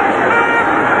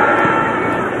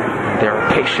 They're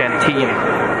a patient team,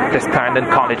 this Clarendon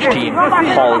College team.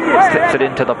 Hall slips it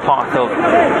into the path of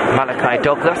Malachi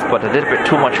Douglas, but a little bit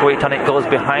too much weight on it, goes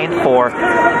behind for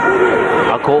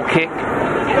a goal kick.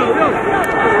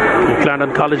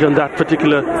 Clarendon College on that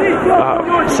particular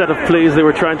set of plays, they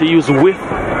were trying to use width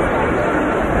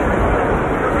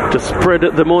to spread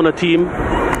the Mona team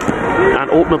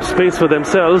and open up space for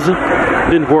themselves.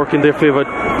 Didn't work in their favor,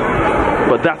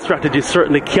 but that strategy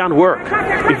certainly can work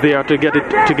if they are to get it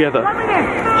together.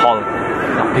 Hull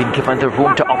not being given the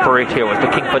room to operate here, was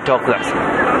looking for Douglas.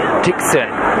 Dixon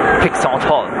picks out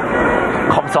Hull,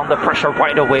 comes under pressure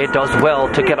right away, does well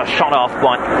to get a shot off,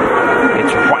 but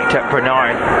it's right at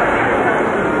Bernard.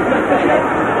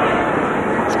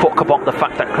 Spoke about the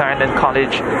fact that Clarendon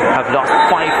College have lost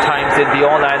 5 times in the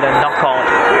All-Ireland knockout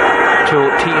to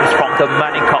teams from the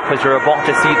Manning Cup. As you're about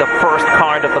to see the first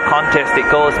card of the contest, it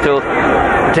goes to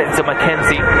Denzel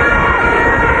McKenzie.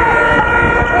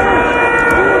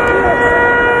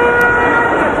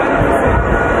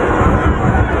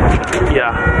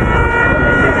 Yeah,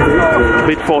 a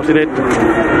bit fortunate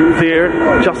there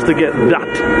just to get that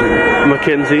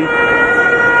McKenzie.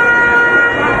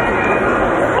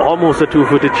 Almost a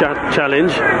 2-footed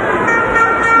challenge.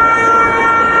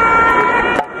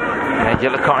 And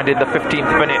yellow card in the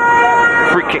 15th minute.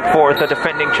 Free kick for the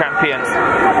defending champions.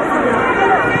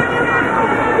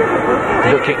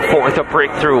 Looking for the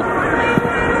breakthrough.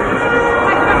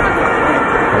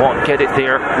 Won't get it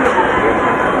there.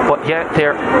 But yet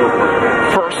their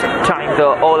first time the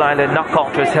All-Ireland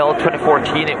knockout was held,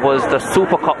 2014, it was the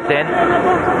Super Cup then.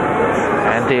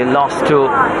 And they lost to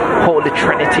Holy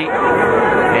Trinity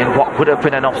in what would have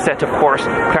been an upset. Of course,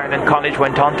 Clarendon College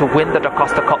went on to win the Da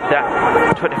Costa Cup that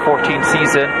 2014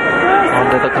 season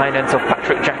under the guidance of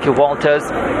Patrick Jackie Walters,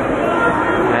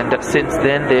 and since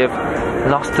then they've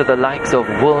lost to the likes of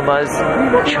Wolmer's,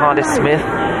 Charlie Smith,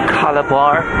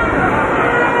 Calabar.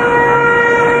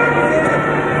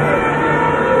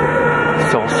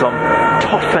 So some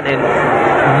toughening,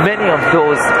 many of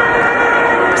those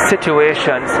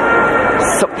situations,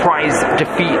 surprise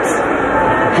defeats.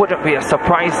 Wouldn't be a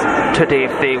surprise today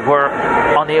if they were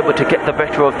unable to get the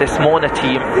better of this Mona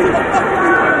team.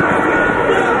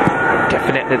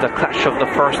 Definitely the clash of the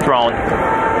first round.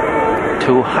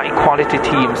 Two high quality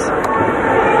teams.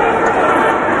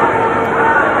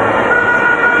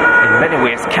 In many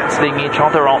ways cancelling each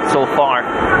other out so far.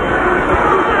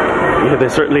 Yeah, they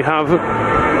certainly have.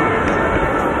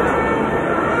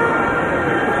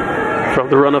 From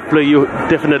the run of play, you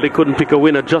definitely couldn't pick a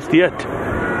winner just yet.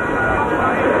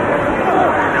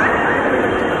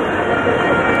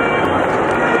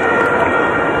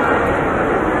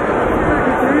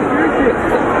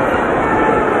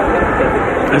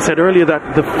 I said earlier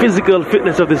that the physical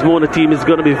fitness of this Mona team is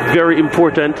going to be very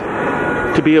important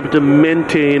to be able to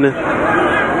maintain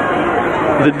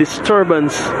the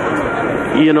disturbance,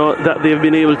 you know, that they've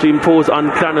been able to impose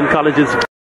on Clarendon College's.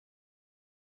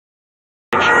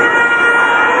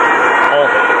 Oh,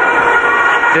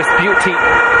 this beauty,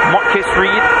 Marcus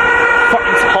Reed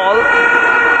finds Hall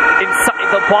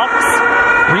inside the box.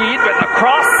 Reed with a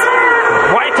cross,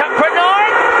 right at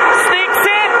Bernard, sneaks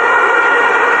in.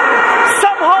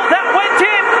 Somehow that went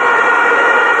in.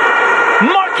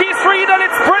 Marquis Reed at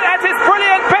his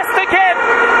brilliant best again.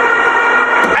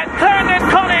 And Clarendon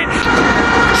College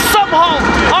somehow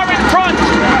are in front.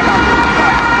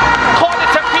 Call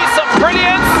it a piece of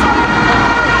brilliance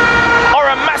or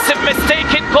a massive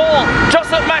mistaken goal.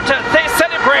 Doesn't matter. They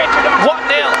celebrate 1-0.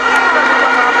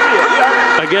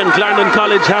 Again, Clarendon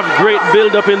College have great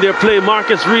build-up in their play.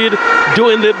 Marcus Reed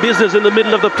doing the business in the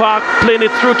middle of the park, playing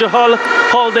it through to Hull.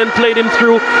 Hull then played him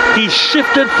through. He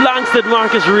shifted flanks, did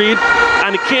Marcus Reed,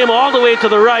 and came all the way to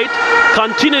the right,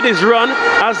 continued his run,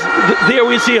 as there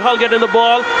we see Hull getting the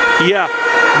ball. Yeah,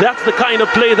 that's the kind of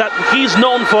play that he's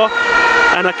known for.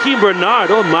 And Akeem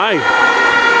Bernard, oh my,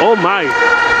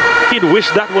 he'd wish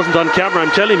that wasn't on camera,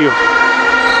 I'm telling you.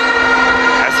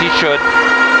 As he should.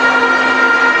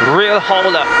 Real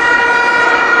howler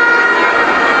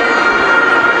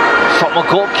from a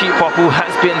goalkeeper who has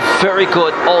been very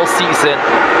good all season.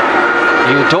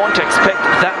 You don't expect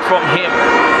that from him.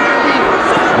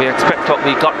 We expect what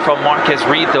we got from Marcus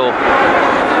Reed though.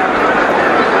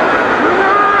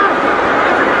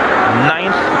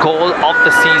 9th goal of the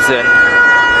season.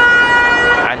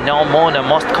 And now Mona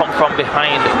must come from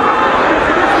behind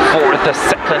for the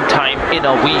second time in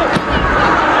a week.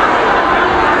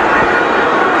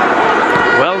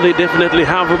 Well, they definitely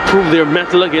have proved their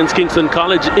mettle against Kingston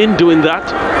College in doing that.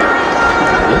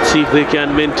 Let's see if they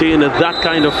can maintain that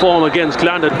kind of form against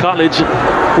Clarendon College,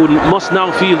 who must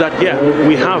now feel that, yeah,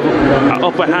 we have an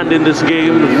upper hand in this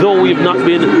game. Though we've not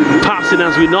been passing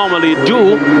as we normally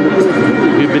do,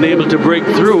 we've been able to break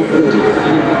through.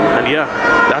 And yeah,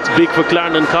 that's big for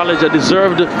Clarendon College. A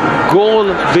deserved goal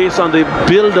based on the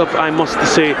build-up, I must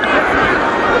say.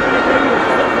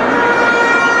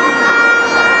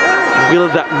 Will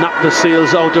that knock the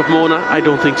sails out of Mona? I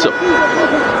don't think so.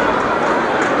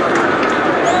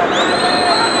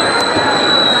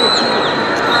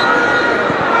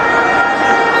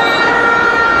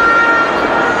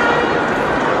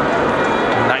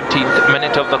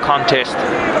 Of the contest.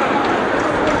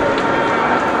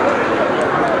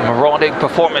 Marauding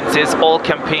performances all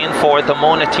campaign for the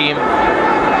Mona team.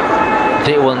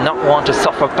 They will not want to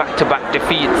suffer back-to-back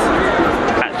defeats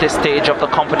at this stage of the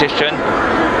competition,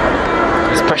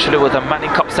 especially with the Manning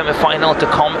Cup semi-final to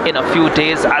come in a few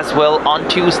days as well on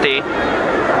Tuesday.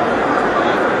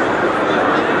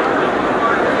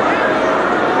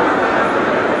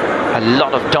 A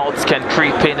lot of doubts can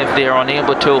creep in if they are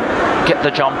unable to get the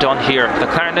job done here. The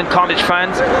Clarendon College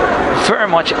fans very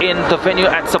much in the venue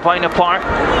at Sabina Park,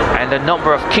 and a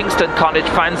number of Kingston College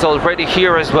fans already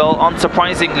here as well,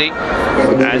 unsurprisingly,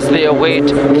 as they await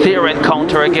their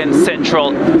encounter against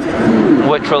Central,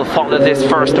 which will follow this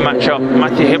first matchup.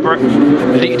 Matthew Hibbert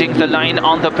leading the line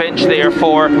on the bench there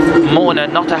for Mona.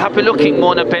 Not a happy looking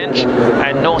Mona bench,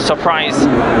 and no surprise,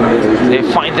 they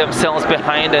find themselves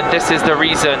behind, and this is the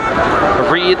reason.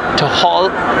 Reed to Hall,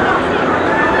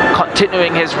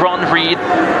 continuing his run, Reed,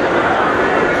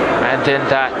 and then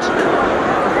that,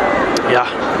 yeah.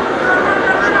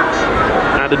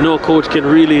 And no coach can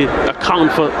really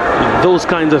account for those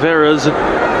kinds of errors.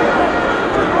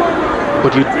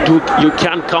 But you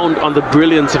can't count on the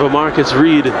brilliance of a Marcus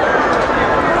Reed.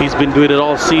 He's been doing it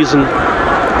all season.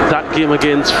 That game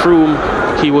against Froome,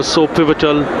 he was so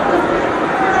pivotal,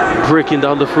 breaking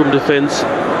down the Froome defense.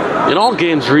 In all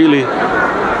games, really.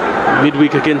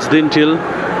 Midweek against Dintil,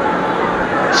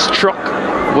 struck,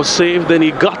 was saved, then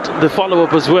he got the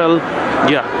follow-up as well.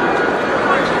 Yeah,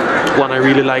 one I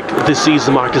really like this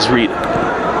season, Marcus Reed.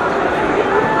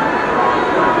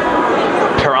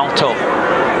 Peralta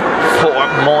for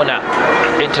Mona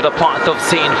into the path of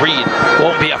St. Reed.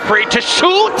 Won't be afraid to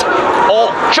shoot.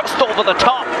 Oh, just over the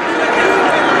top.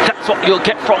 That's what you'll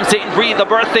get from St. Reed, the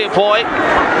birthday boy,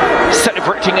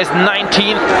 celebrating his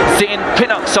 19th. Zane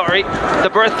Pinnock, sorry, the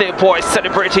birthday boy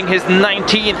celebrating his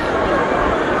 19th.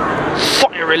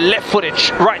 Fiery left-footed,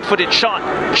 right-footed shot,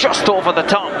 just over the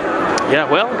top. Yeah,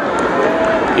 well,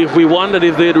 if we wondered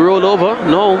if they'd roll over,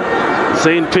 no.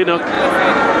 Zane Pinnock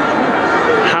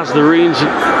has the range of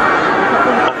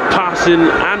passing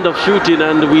and of shooting,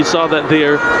 and we saw that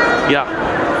there. Yeah.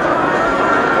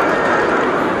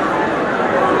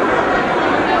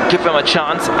 Give him a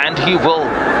chance and he will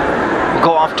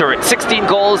go after it. 16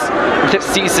 goals this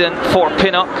season for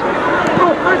Pinnock.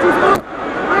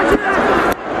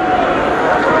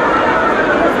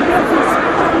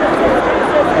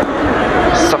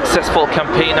 Successful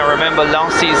campaign. I remember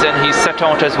last season he set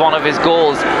out as one of his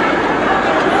goals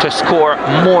to score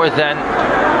more than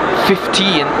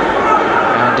 15,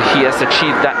 and he has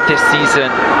achieved that this season.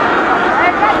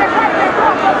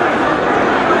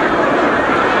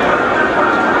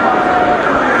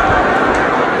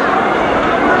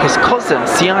 His cousin,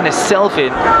 Sianis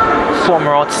Selvin,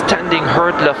 former outstanding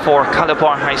hurdler for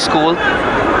Calabar High School.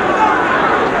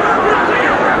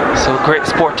 So great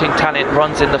sporting talent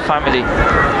runs in the family.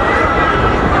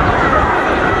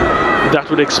 That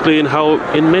would explain how,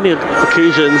 in many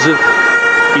occasions,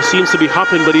 he seems to be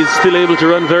hopping, but he's still able to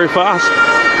run very fast.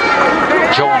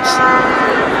 Jones.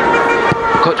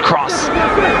 Good cross.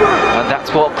 And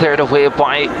that's well cleared away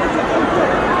by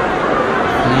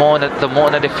Mona, the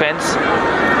Mona defense.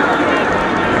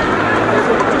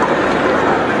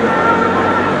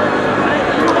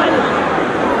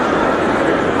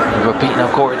 Rabina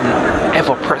Gordon,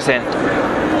 ever present.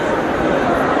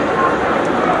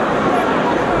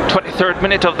 23rd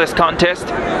minute of this contest.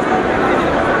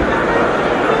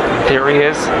 There he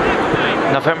is.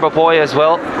 November boy as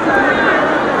well.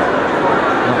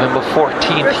 November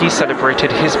 14th, he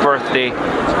celebrated his birthday.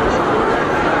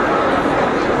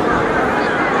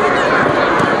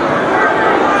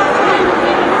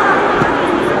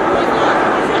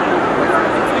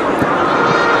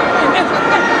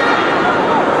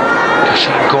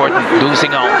 Gordon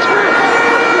losing out.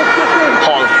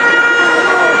 Hall.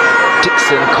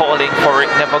 Dixon calling for it,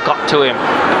 never got to him.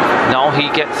 Now he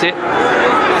gets it.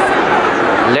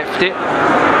 Left it.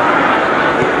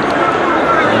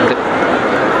 And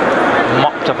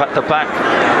mopped up at the back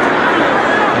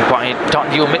by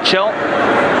Donahue Mitchell.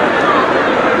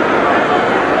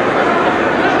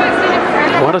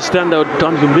 What a standout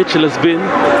Donahue Mitchell has been.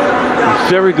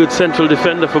 Very good central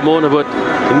defender for Mona, but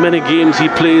in many games he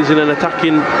plays in an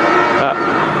attacking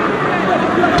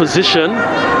position,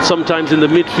 sometimes in the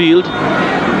midfield.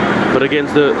 But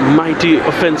against the mighty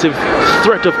offensive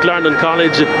threat of Clarendon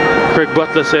College, Craig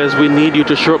Butler says we need you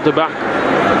to shore up the back.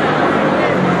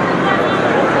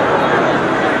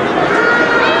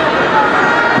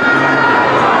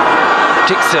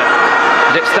 Dixon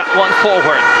lifts that one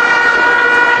forward.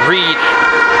 Reed.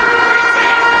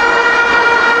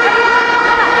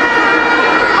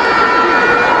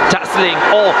 Dazzling.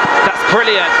 Oh, that's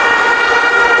brilliant.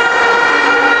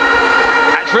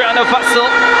 Adriana Vassell.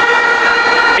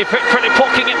 Pretty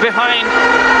poking it behind.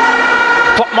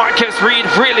 But Marcus Reed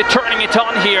really turning it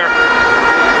on here.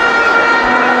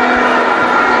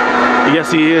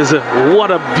 Yes, he is. What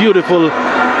a beautiful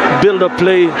build-up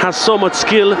play. Has so much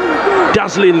skill.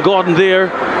 Dazzling Gordon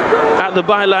there at the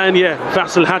byline. Yeah,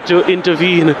 Vassell had to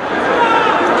intervene.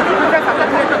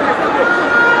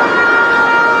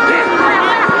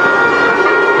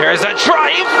 Here's a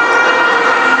drive.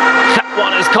 That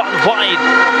one has gone wide.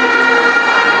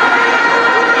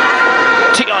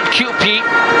 Tion QP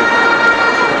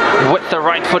with the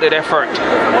right-footed effort.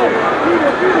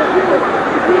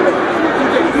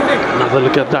 Another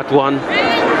look at that one.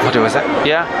 What was that?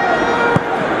 Yeah.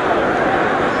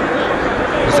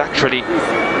 It's actually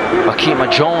Akima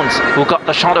Jones who got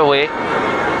the shot away.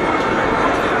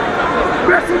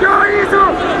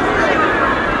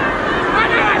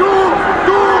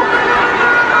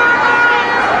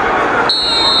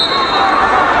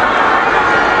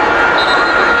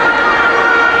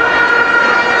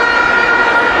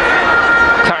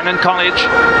 Clarendon College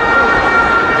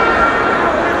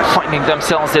finding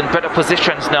themselves in better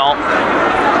positions now,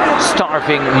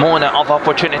 starving Mona of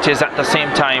opportunities at the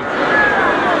same time.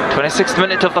 26th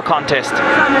minute of the contest.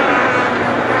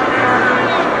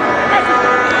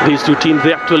 These two teams,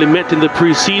 they actually met in the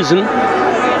pre-season.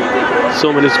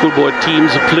 So many schoolboy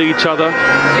teams play each other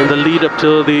in the lead up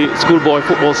to the schoolboy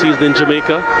football season in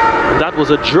Jamaica. That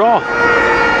was a draw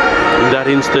in that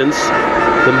instance.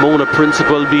 The Mona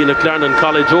principal, being a Clarendon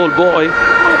College old boy,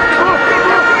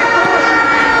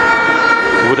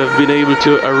 would have been able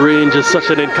to arrange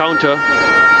such an encounter.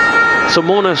 So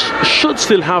Mona should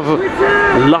still have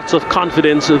lots of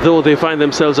confidence, though they find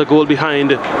themselves a goal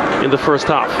behind in the first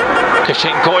half.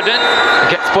 Shane Gordon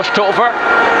gets pushed over,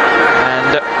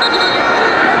 and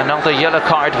another yellow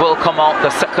card will come out, the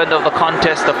second of the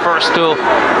contest, the first to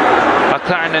a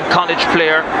Clarendon College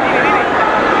player,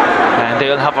 and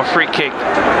they'll have a free kick.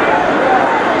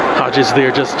 Hodges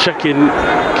there just checking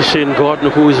Shane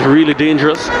Gordon, who is really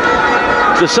dangerous.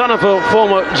 The son of a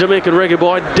former Jamaican reggae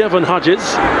boy, Devon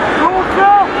Hodges.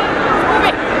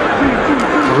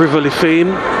 Rivoli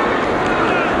fame.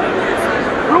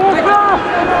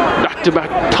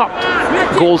 Back-to-back top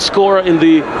goal scorer in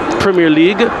the Premier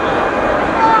League.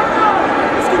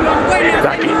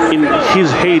 Back in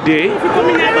his heyday,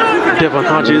 Devon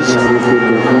Hodges.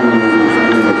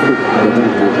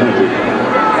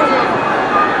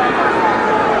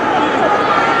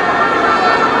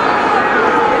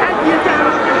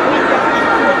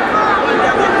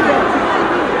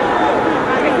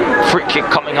 Free kick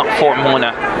coming up for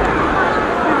Mona.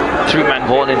 Three-man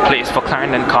ball in place for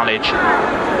Clarendon College.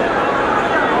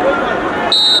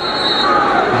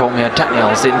 Romeo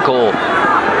Daniels in goal.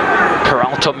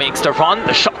 Peralta makes the run,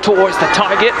 the shot towards the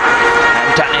target,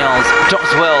 and Daniels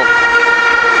does well.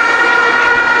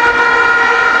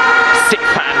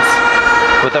 Safe hands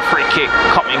with a free kick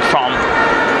coming from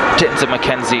Denzel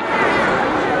McKenzie.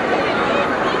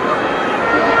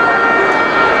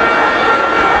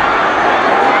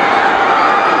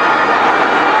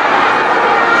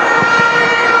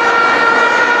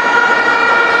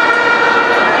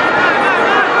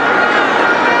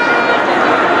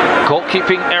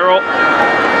 Goalkeeping error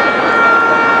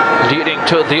leading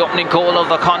to the opening goal of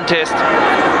the contest.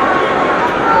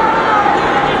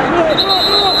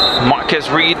 Marcus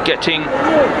Reed getting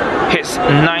his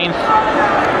 9th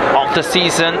of the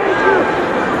season.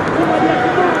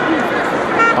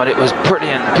 But it was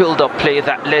brilliant build-up play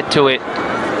that led to it.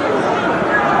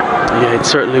 Yeah, it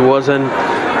certainly was, and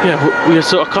yeah, we are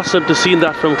so accustomed to seeing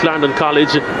that from Clarendon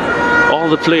College. All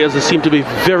the players, they seem to be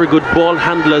very good ball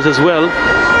handlers as well.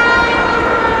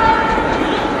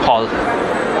 Hall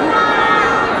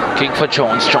looking for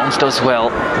Jones. Jones does well.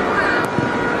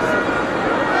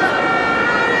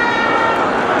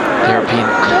 They're being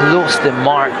closely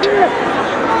marked,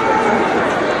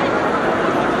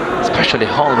 especially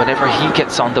Hall whenever he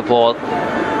gets on the ball.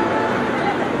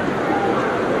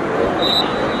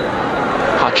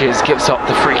 Hodges gives up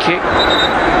the free kick.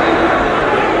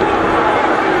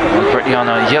 Already on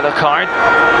a yellow card.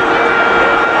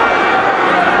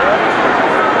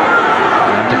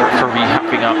 Referee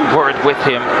having a word with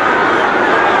him.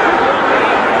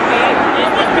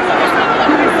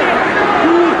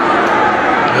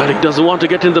 Well, he doesn't want to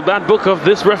get in the bad book of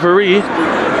this referee.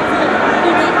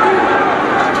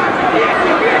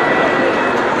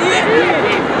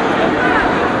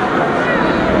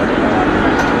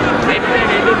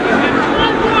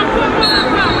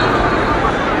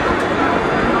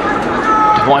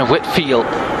 Dwight Whitfield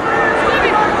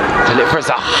delivers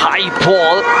a high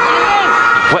ball.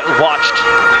 Well watched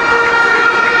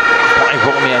by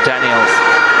Romeo Daniels.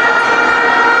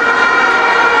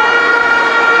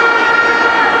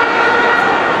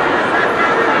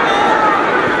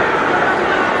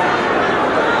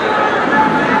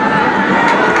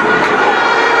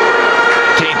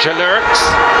 Danger lurks.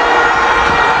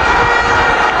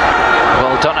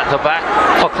 Well done at the back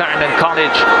for Clarendon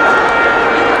College.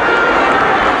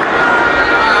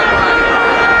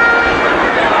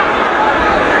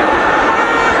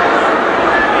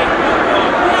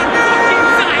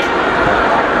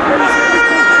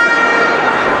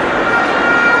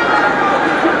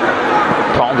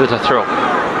 With a throw.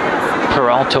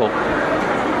 Peralta.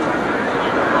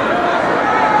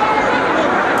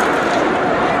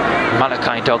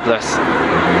 Malachi Douglas.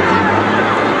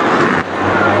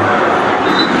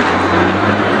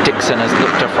 Dixon has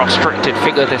looked a frustrated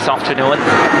figure this afternoon.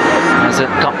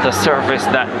 Hasn't got the service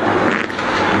that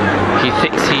he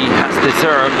thinks he has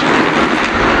deserved.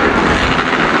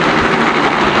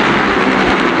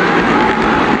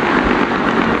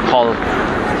 Hall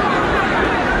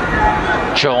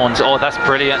Jones, oh, that's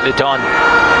brilliantly done.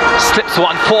 Slips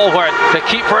one forward. The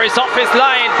keeper is off his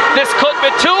line. This could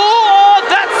be two. Oh,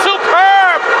 that's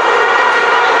superb!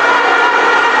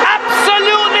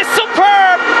 Absolutely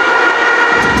superb!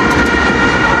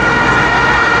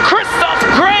 Christoph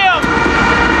Graham!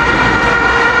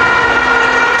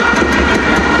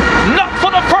 Not for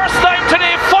the first time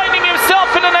today, finding himself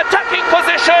in an attacking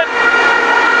position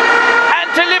and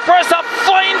delivers a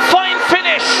fine, fine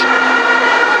finish.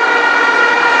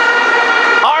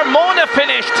 Mona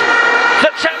finished.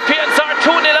 The champions are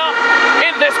 2-0 up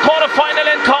in this quarter-final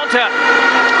encounter.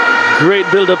 Great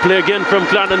build-up play again from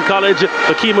Clarendon College.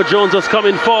 Akima Jones was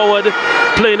coming forward,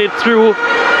 playing it through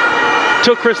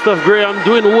to Christoph Graham,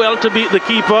 doing well to beat the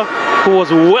keeper, who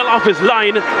was well off his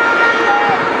line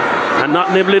and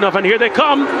not nimble enough. And here they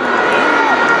come.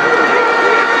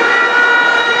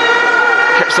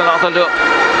 Here's another look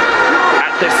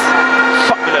at this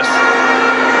fabulous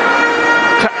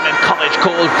Clarendon College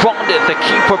goal. Rounded the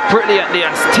keeper brilliantly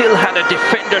and still had a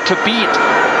defender to beat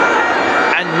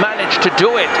and managed to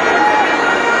do it.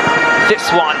 This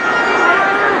one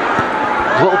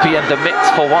will be in the mix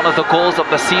for one of the goals of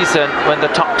the season when the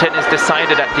top 10 is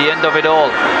decided at the end of it all.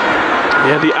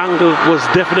 Yeah, the angle was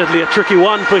definitely a tricky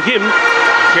one for him.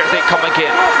 Here they come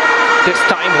again. This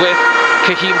time with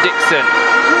Kaheem Dixon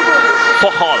for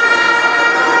Hull.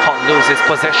 Hull loses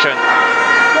possession.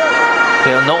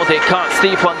 They'll know they can't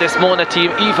sleep on this Mona team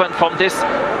even from this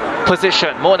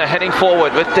position. Mona heading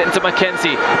forward with Denzel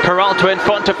McKenzie. Peralta in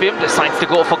front of him, decides to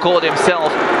go for goal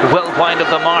himself. Well wide of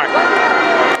the mark.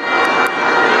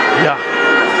 Yeah.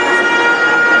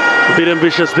 A bit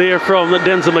ambitious there from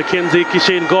Denzel McKenzie.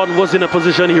 Kishane Gordon was in a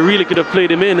position he really could have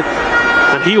played him in.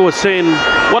 And he was saying,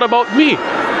 what about me?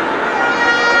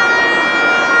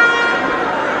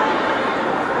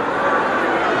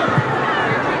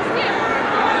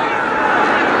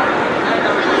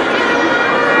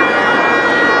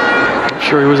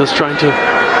 Sure, he was just trying to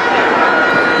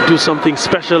do something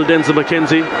special, Denzel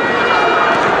McKenzie.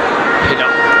 You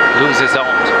know, loses out.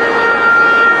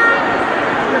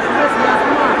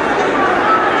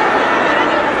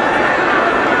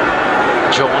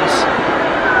 Jones.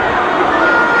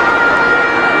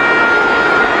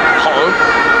 Hull.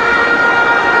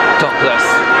 Douglas.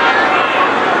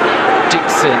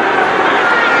 Dixon.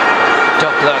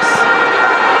 Douglas.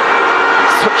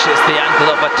 Switches the angle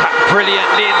of attack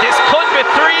brilliantly. This could be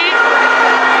three.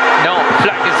 No,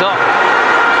 flag is up.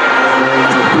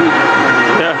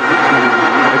 Yeah,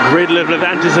 a great level of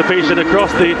anticipation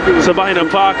across the Sabina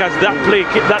Park as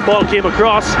that ball came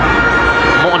across.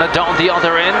 Mona down the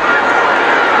other end.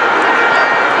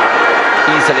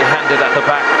 Easily handed at the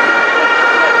back.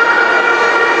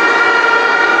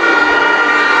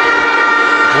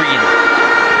 Green.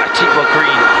 Atiba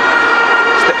Green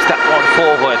slips that one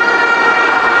forward.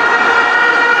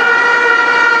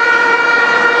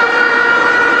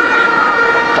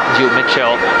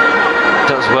 Mitchell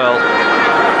does well.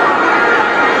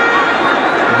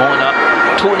 Mona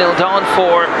 2-0 down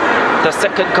for the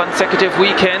second consecutive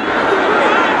weekend.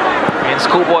 In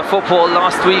schoolboy football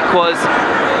last week was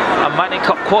a Manning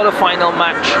Cup quarter-final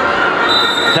match.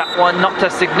 That one not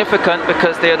as significant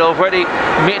because they had already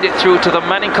made it through to the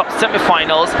Manning Cup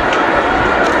semi-finals.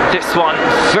 This one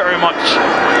very much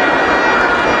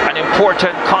an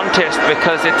important contest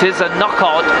because it is a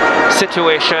knockout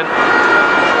situation.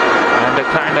 And the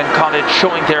Clarendon College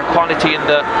showing their quality in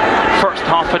the first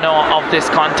half an hour of this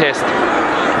contest.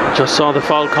 Just saw the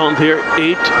foul count here,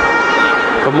 8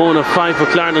 for Mona, 5 for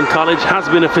Clarendon College. Has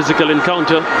been a physical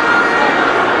encounter.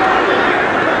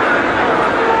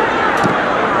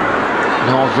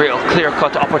 No real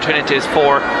clear-cut opportunities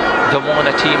for the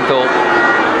Mona team though.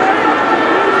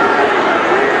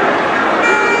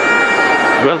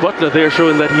 Well, Butler there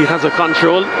showing that he has a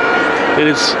control in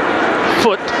his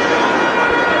foot.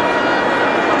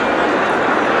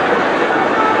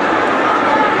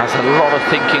 A lot of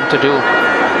thinking to do.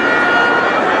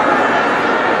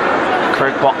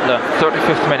 Craig Butler,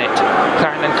 35th minute.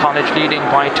 Clarendon College leading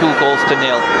by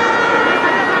 2-0.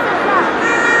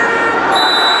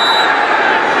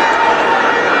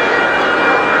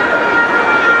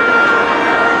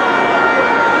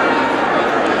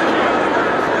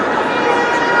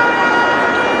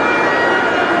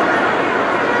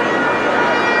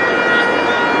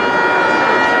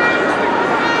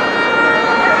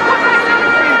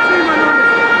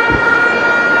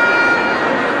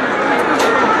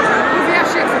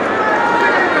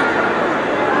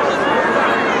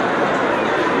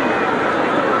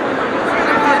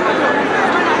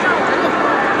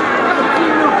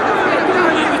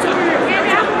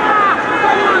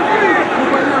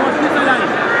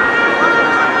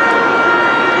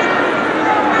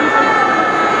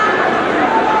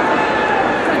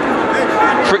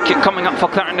 kick coming up for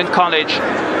Clarendon College.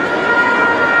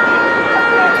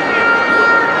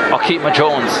 Akima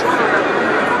Jones.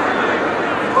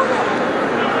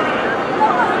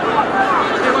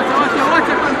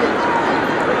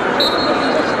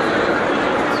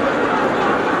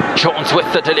 Jones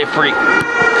with the delivery.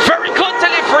 Very good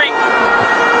delivery.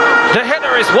 The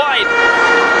header is wide.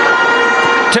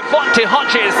 Devontae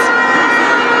Hodges.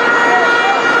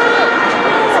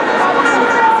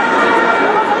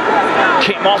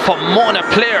 Came off a Mona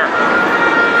player.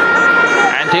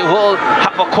 And they will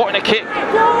have a corner kick.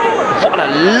 What a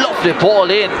lovely ball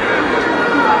in.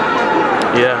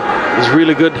 Yeah, it's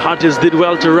really good. Hodges did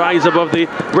well to rise above the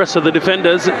rest of the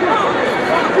defenders.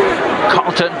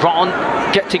 Carlton Brown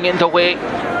getting in the way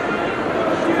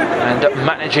and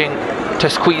managing to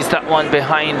squeeze that one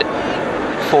behind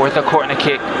for the corner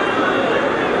kick.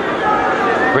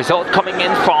 Result coming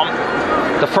in from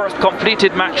the first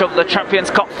completed match of the Champions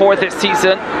Cup for this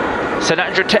season. St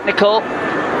Andrew Technical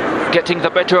getting the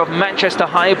better of Manchester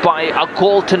High by a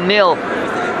 0-0.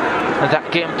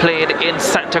 That game played in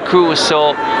Santa Cruz,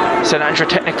 so St Andrew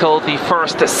Technical the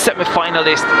first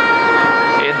semi-finalist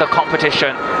in the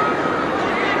competition.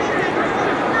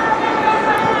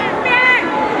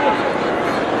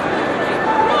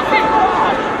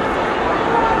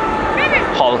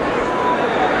 Hull.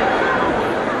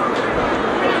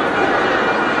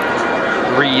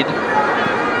 Reed.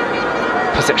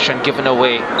 Possession given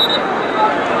away.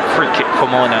 Free kick for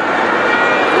Mona.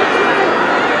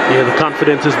 Yeah, the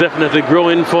confidence is definitely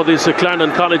growing for this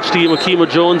Clarendon College team. Akima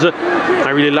Jones, I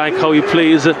really like how he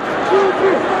plays. Good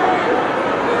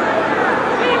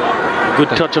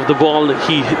touch of the ball,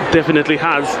 he definitely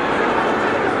has.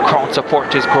 Crowd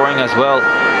support is growing as well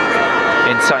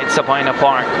inside Sabina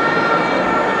Park.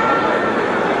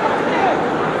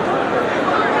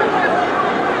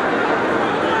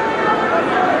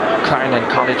 Clarendon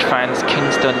College fans,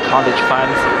 Kingston College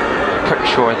fans. Pretty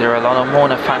sure there are a lot of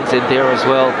Mona fans in there as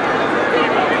well.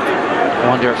 I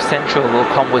wonder if Central will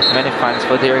come with many fans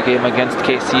for their game against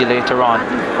KC later on.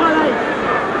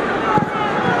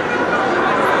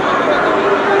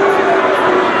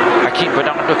 Akeem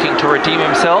Bernard looking to redeem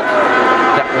himself.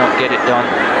 That won't get it done.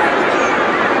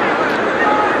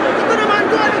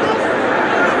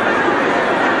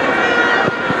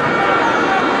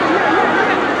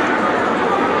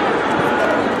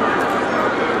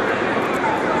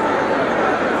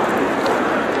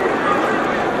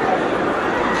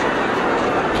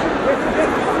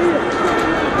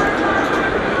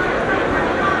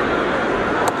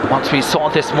 Once we saw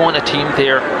this Mona team,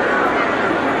 there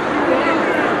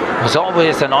was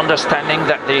always an understanding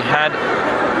that they had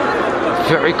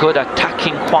very good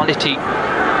attacking quality,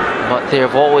 but there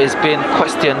have always been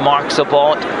question marks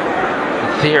about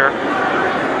their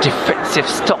defensive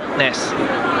stoutness.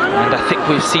 And I think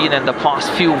we've seen in the past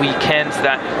few weekends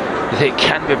that they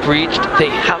can be breached. They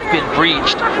have been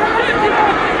breached.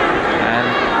 And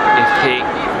if they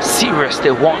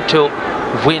seriously want to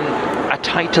win a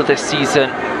title this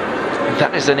season,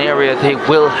 that is an area they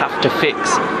will have to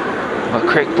fix. But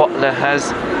Craig Butler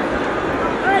has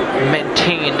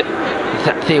maintained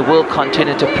that they will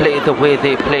continue to play the way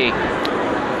they play.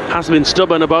 Has been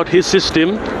stubborn about his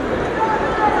system.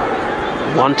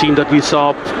 One team that we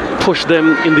saw push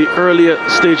them in the earlier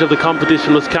stage of the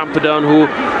competition was Camperdown, who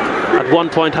at one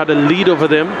point had a lead over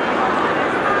them.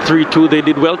 3-2, they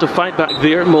did well to fight back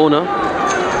there, Mona.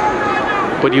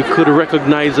 But you could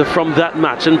recognize from that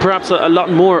match, and perhaps a lot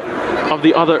more of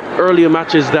the other earlier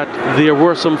matches, that there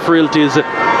were some frailties.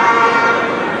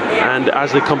 And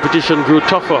as the competition grew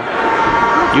tougher,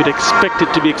 you'd expect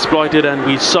it to be exploited, and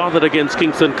we saw that against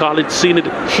Kingston College, seen it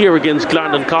here against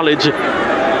Clarendon College.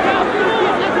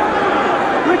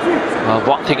 Well,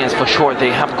 one thing is for sure,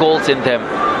 they have goals in them.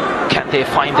 Can they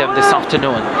find them this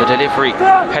afternoon? The delivery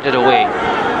headed away.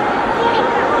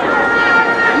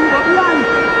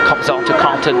 Comes on to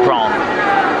Carlton Brown.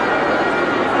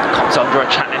 Comes under a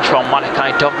challenge from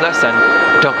Malachi Douglas, and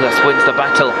Douglas wins the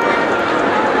battle.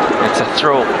 It's a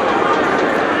throw.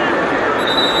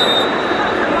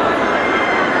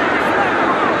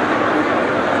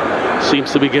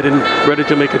 Seems to be getting ready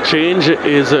to make a change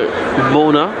is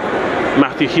Mona.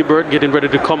 Matthew Hibbert getting ready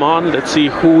to come on. Let's see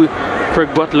who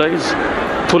Craig Butler is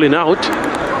pulling out.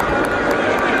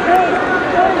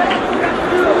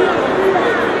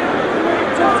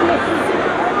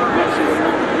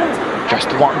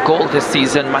 Just one goal this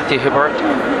season, Matthew Hibbert.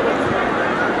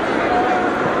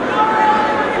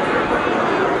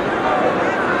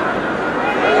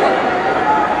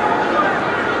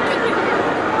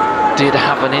 Did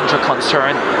have an injury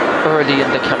concern early in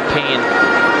the campaign,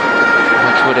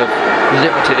 which would have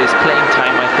limited his playing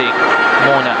time, I think.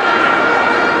 Mona.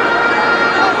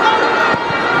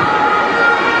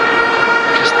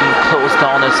 Just being closed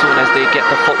down as soon as they get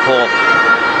the football.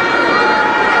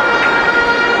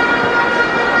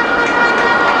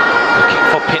 Looking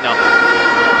for Pinner.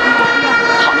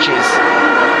 Hodges.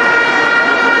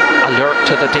 Alert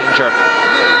to the danger.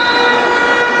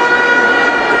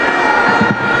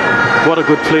 What a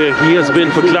good player he has been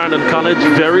for Clarendon College.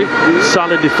 Very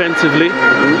solid defensively.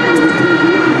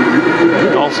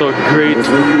 Also a great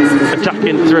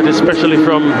attacking threat, especially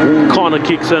from corner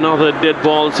kicks and other dead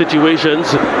ball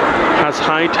situations. Has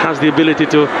height, has the ability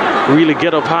to really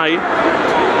get up high.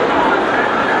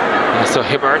 And so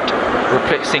Hibbert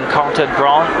replacing Carlton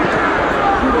Brown.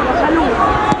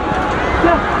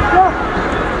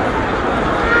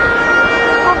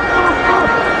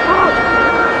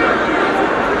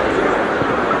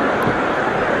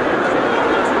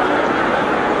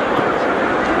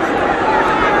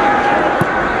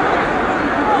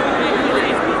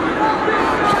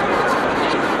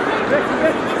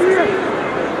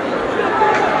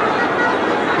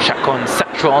 Shotgun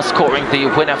Central scoring the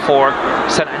winner for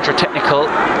St Andrew Technical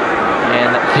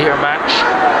in their match.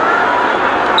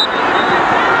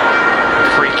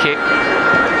 Free kick.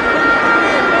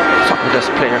 Fabulous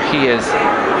player he is.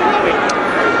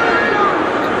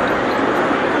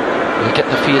 You get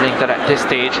the feeling that at this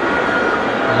stage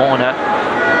Mona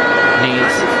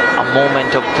needs a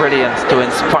moment of brilliance to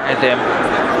inspire them.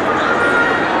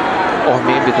 Or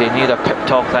maybe they need a pep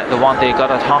talk like the one they got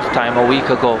at halftime a week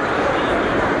ago.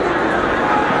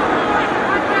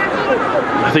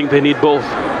 I think they need both.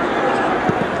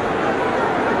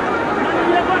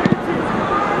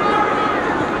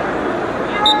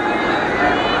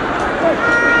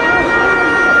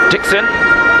 Dixon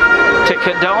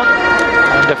taken down,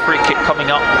 and a free kick coming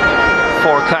up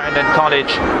for Clarendon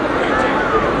College.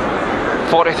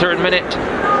 43rd minute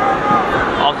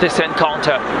of this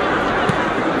encounter.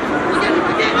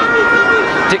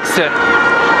 Dixon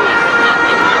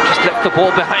just left the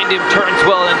ball behind him, turns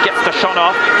well and gets the shot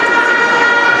off.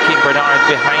 Bernard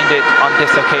behind it on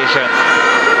this occasion.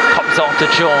 Comes on to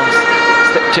Jones,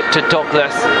 slipped it to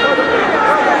Douglas.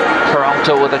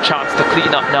 Peralta with a chance to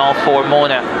clean up now for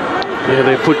Mona. Yeah,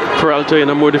 they put Peralta in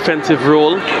a more defensive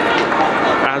role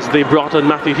as they brought on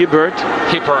Matthew Hibbert.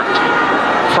 Hibbert,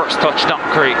 first touch not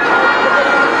great.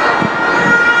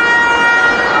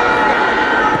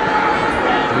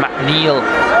 McNeil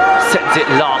sends it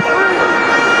long.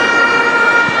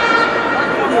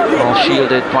 All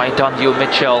shielded by Dondio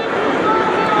Mitchell.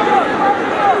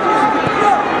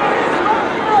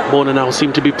 Mona now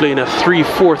seem to be playing a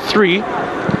 3-4-3.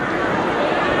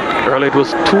 Earlier it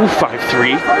was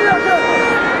 2-5-3.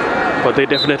 But they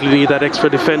definitely need that extra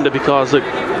defender because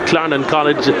Clarendon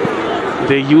College,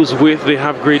 they use width, they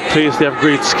have great pace, they have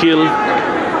great skill.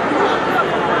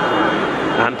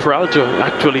 And Peralta,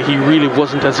 actually, he really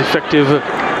wasn't as effective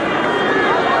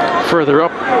further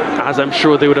up as I'm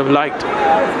sure they would have liked.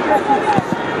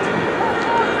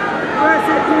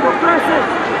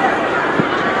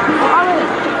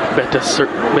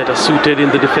 Better suited in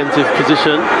the defensive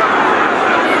position.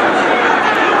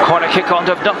 Corner kick out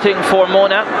of nothing for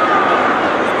Mona.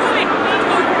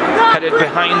 Headed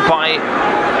behind by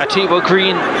Atiba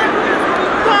Green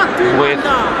with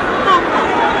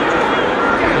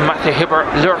Matthew Hibbert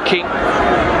lurking.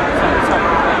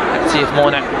 Let's see if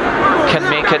Mona can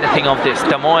make anything of this.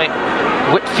 Damoy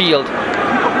Whitfield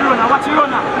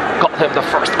got them the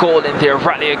first goal in their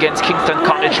rally against Kingston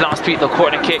College last week. The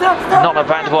corner kick, not a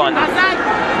bad one.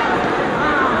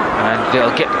 And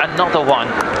they'll get another one.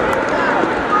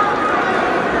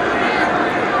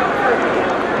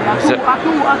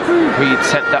 Reed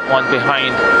sent that one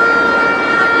behind.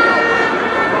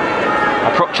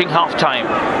 Approaching half-time.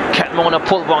 Can Mona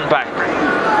pull one back?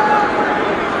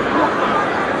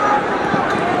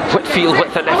 Whitfield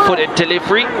with the left-footed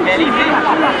delivery.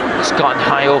 It's gone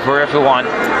high over everyone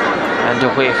and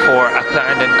away for a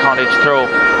Clarendon College throw.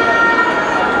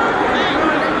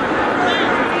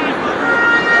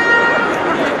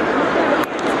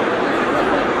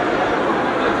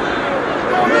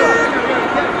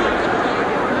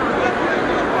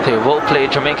 They will play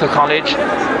Jamaica College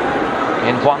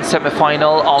in one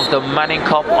semi-final of the Manning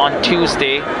Cup on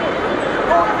Tuesday.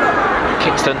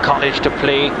 Kingston College to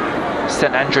play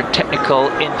St Andrew Technical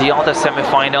in the other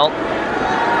semi-final.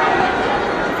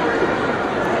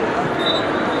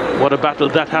 What a battle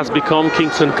that has become,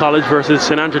 Kingston College versus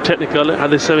St Andrew Technical at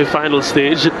the semi-final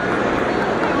stage.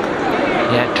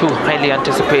 Yeah, two highly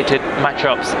anticipated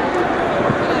matchups.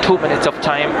 2 minutes of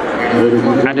time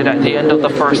added at the end of the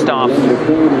first half.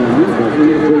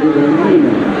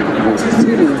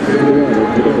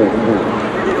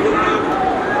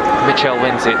 NHL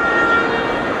wins it.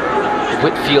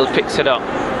 Whitfield picks it up.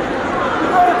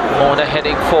 Mona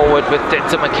heading forward with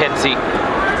Denzel McKenzie.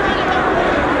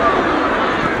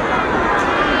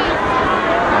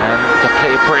 And the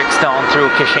play breaks down through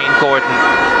Kishane Gordon.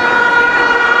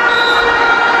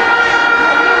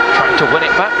 Trying to win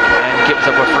it back and gives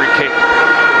up a free kick.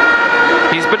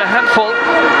 He's been a handful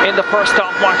in the first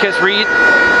half, Marcus Reed.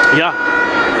 Yeah,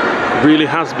 really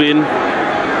has been.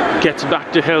 Gets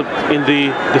back to help in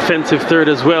the defensive third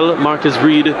as well, Marcus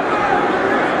Reed. A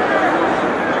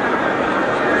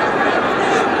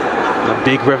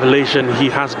big revelation he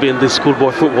has been this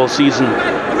schoolboy football season.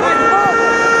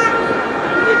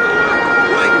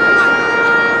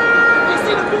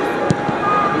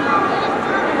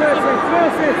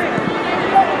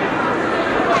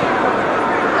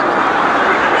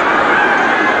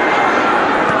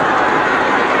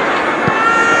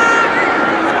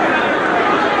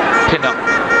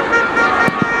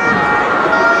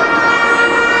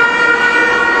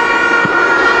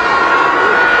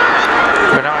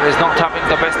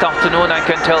 The best afternoon, I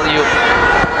can tell you.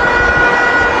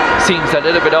 Seems a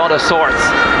little bit out of sorts.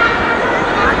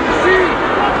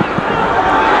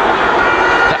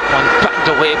 That one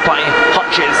backed away by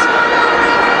Hodges,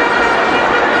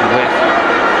 with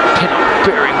Pinnock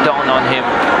bearing down on him.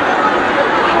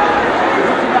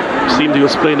 Seemed he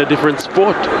was playing a different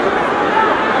sport.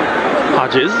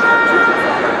 Hodges.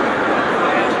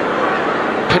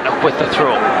 Pinnock with the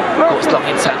throw. Goes long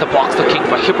inside the box, looking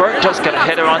for Hibbert. Just got a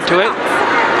header onto it.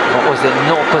 But was in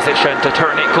no position to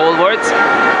turn it goalwards.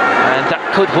 And that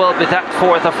could well be that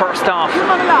for the first half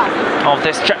of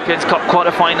this Champions Cup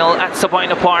quarter-final at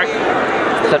Sabina Park.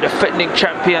 The defending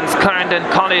champions, Clarendon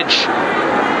College,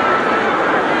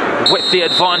 with the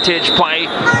advantage by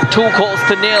 2 goals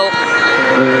to nil.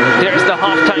 There's the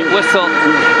half-time whistle.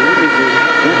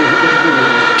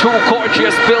 2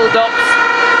 gorgeous build-ups.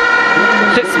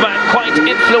 This man quite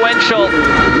influential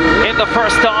in the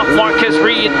first half, Marcus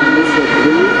Reed.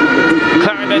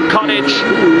 Clarendon College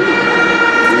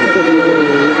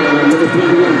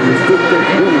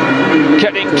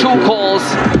getting 2 goals.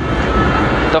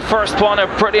 The first one a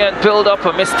brilliant build-up,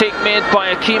 a mistake made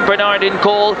by Akeem Bernard in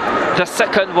goal. The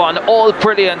second one, all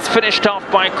brilliance, finished off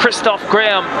by Christoph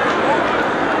Graham.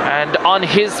 And on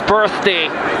his birthday,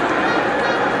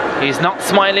 he's not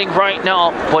smiling right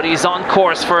now, but he's on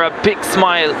course for a big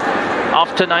smile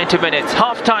after 90 minutes.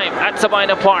 Half-time at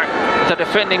Sabina Park. The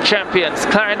defending champions,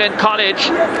 Clarendon College,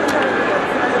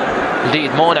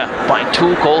 lead Mona by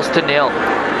 2 goals to nil.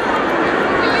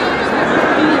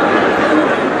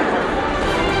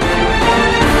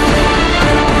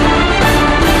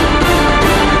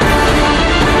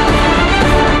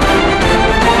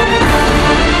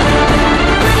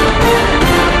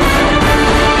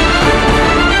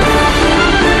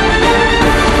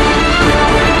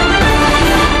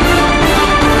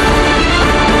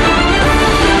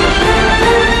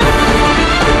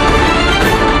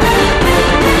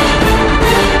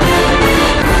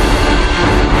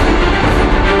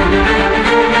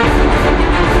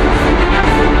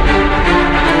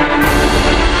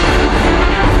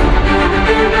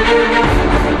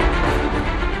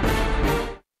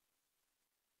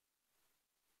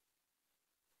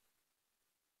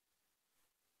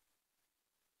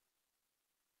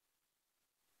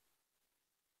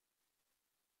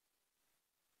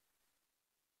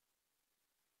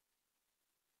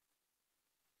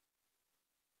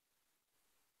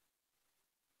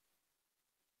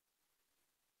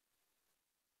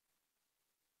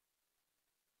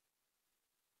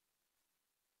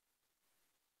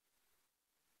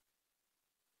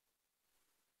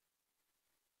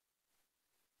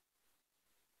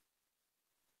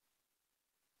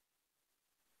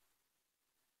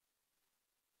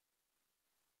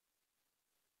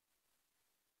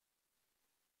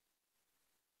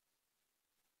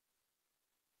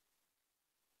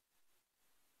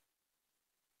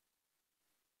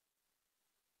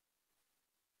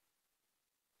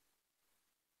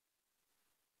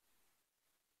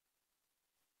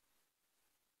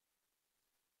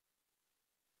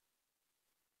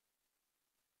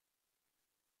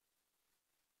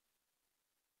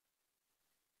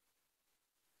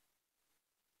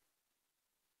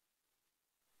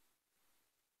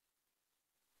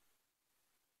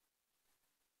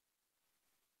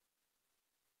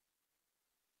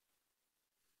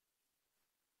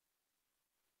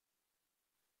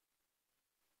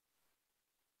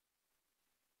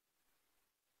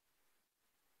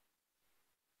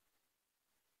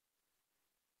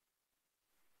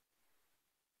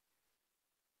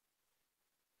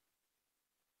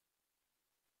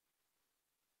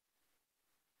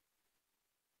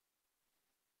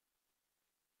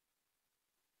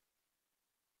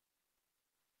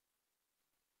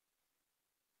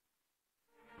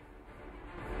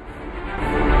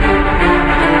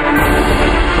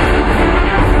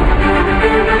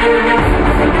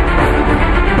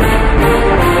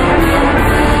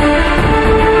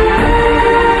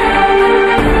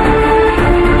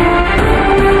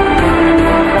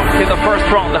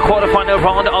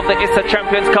 ISSA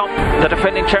Champions Cup. The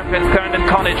defending champions Clarendon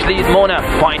College lead Mona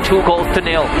by 2-0.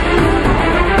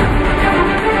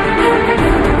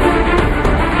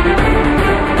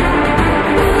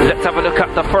 Let's have a look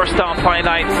at the first half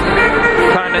highlights.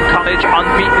 Clarendon College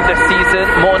unbeaten this season.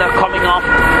 Mona coming off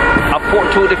a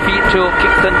 4-2 defeat to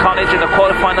Kingston College in the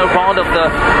quarterfinal round of the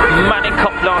Manning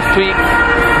Cup last week.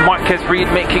 Marcus Reed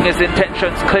making his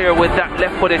intentions clear with that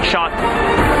left-footed shot.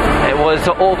 It was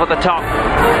over the top.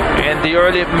 In the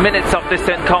early minutes of this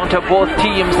encounter, both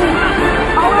teams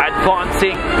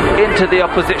advancing into the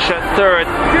opposition third,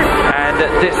 and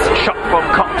this shot from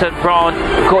Compton Brown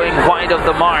going wide of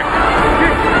the mark.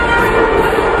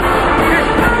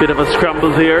 Bit of a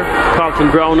scramble here. Carlton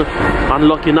Brown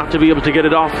unlucky not to be able to get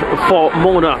it off for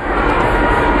Mona.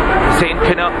 St.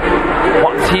 Pinner,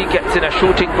 once he gets in a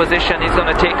shooting position, he's going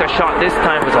to take a shot. This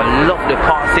time was a lovely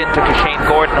pass into Shane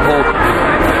Gordon, who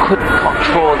couldn't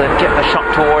control and get the shot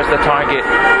towards the target.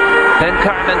 Then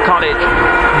Clarendon College,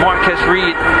 Marcus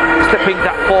Reed slipping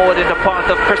that forward in the path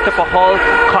of Christopher Hull,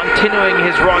 continuing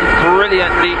his run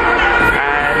brilliantly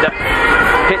and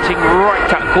hitting right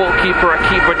at goalkeeper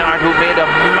Akeem Bernard, who made a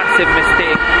massive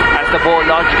mistake as the ball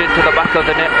lodged into the back of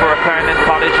the net for a Clarendon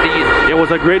College lead. It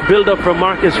was a great build-up from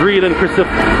Marcus Reed and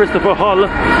Christopher Hull,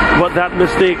 but that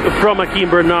mistake from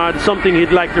Akeem Bernard, something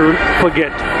he'd like to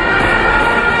forget.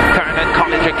 Clarendon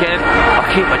College again.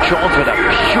 Akeem Jones with a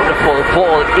beautiful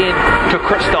ball in to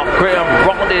Christoph Graham,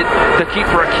 rounded the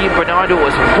keeper Akeem Bernard, who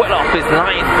was well off his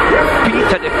line,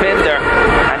 beat a defender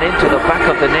and into the back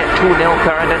of the net. 2-0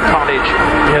 Clarendon College.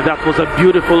 Yeah, that was a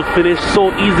beautiful finish.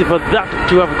 So easy for that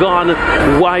to have gone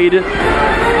wide.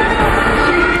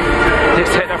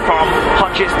 This header from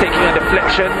Hodges taking a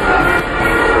deflection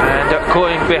and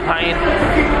going behind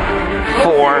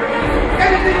for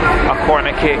a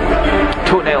corner kick.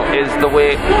 2-0 is the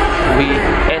way we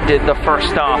ended the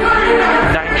first half.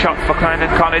 9 shots for Clarendon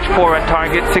College, 4 on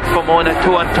target, 6 for Mona,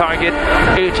 2 on target,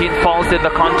 18 fouls in the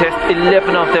contest,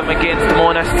 11 of them against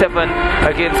Mona, 7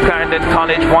 against Clarendon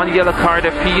College, 1 yellow card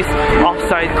apiece,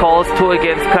 offside calls, 2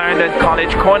 against Clarendon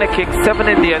College, corner kicks, 7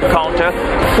 in the encounter,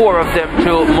 4 of them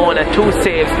to Mona, 2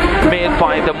 saves made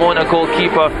by the Mona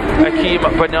goalkeeper Akeem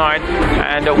Bernard,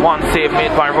 and 1 save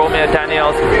made by Romeo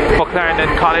Daniels for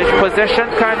Clarendon College. Possession,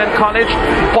 Clarendon College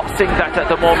bossing that at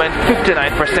the moment,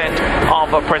 59%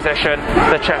 of possession.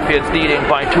 The champions leading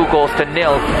by 2-0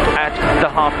 at the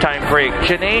halftime break.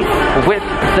 Janae with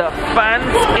the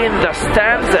fans in the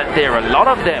stands, and there are a lot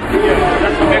of them.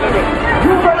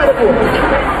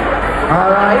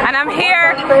 And I'm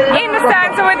here in the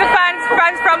stands with the fans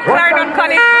from Clarendon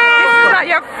College. This is not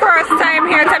your first time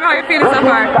here. Tell me how you feel so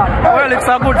far. Well, it's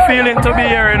a good feeling to be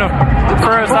here, you know.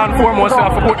 First and foremost, we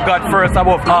have to put God first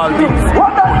above all things.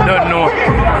 Don't know.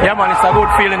 Yeah, man, it's a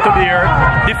good feeling to be here.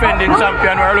 Defending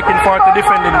champion, we're looking forward to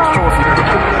defending this trophy.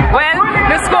 Well,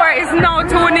 the score is now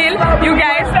 2-0. You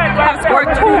guys have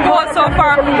scored 2 goals so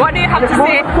far. What do you have to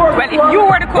say? Well, if you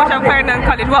were the coach of Clarendon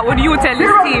College, what would you tell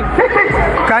this team?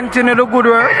 Continue the good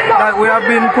work that we have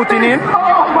been putting in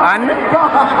and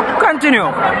continue.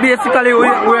 Basically,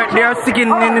 they are sticking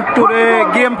into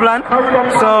the game plan,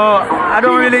 so I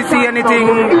don't really see anything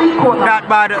that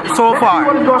bad so far.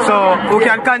 So we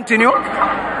can continue.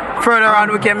 Further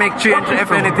on, we can make change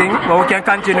if anything, but we can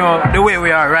continue the way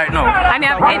we are right now. And you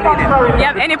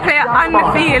have any player on the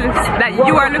field that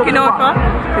you are looking out for?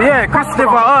 Yeah,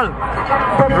 Christopher Hull,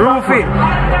 Rufy,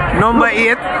 number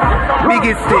 8,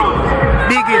 biggest thing.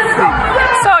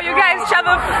 So you guys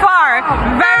travel far,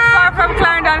 very far from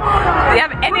Clarendon. Do you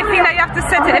have anything that you have to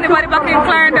say to anybody back in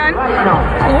Clarendon?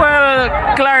 Well,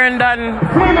 Clarendon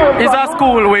is a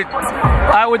school with,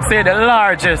 I would say, the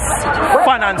largest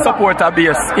fan and supporter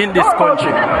base in this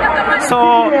country.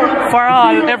 So for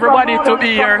everybody to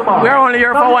be here, we're only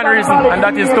here for one reason, and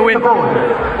that is to win.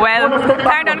 Well,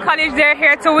 Clarendon College, they're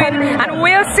here to win, and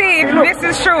we'll see if this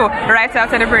is true right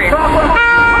after the break.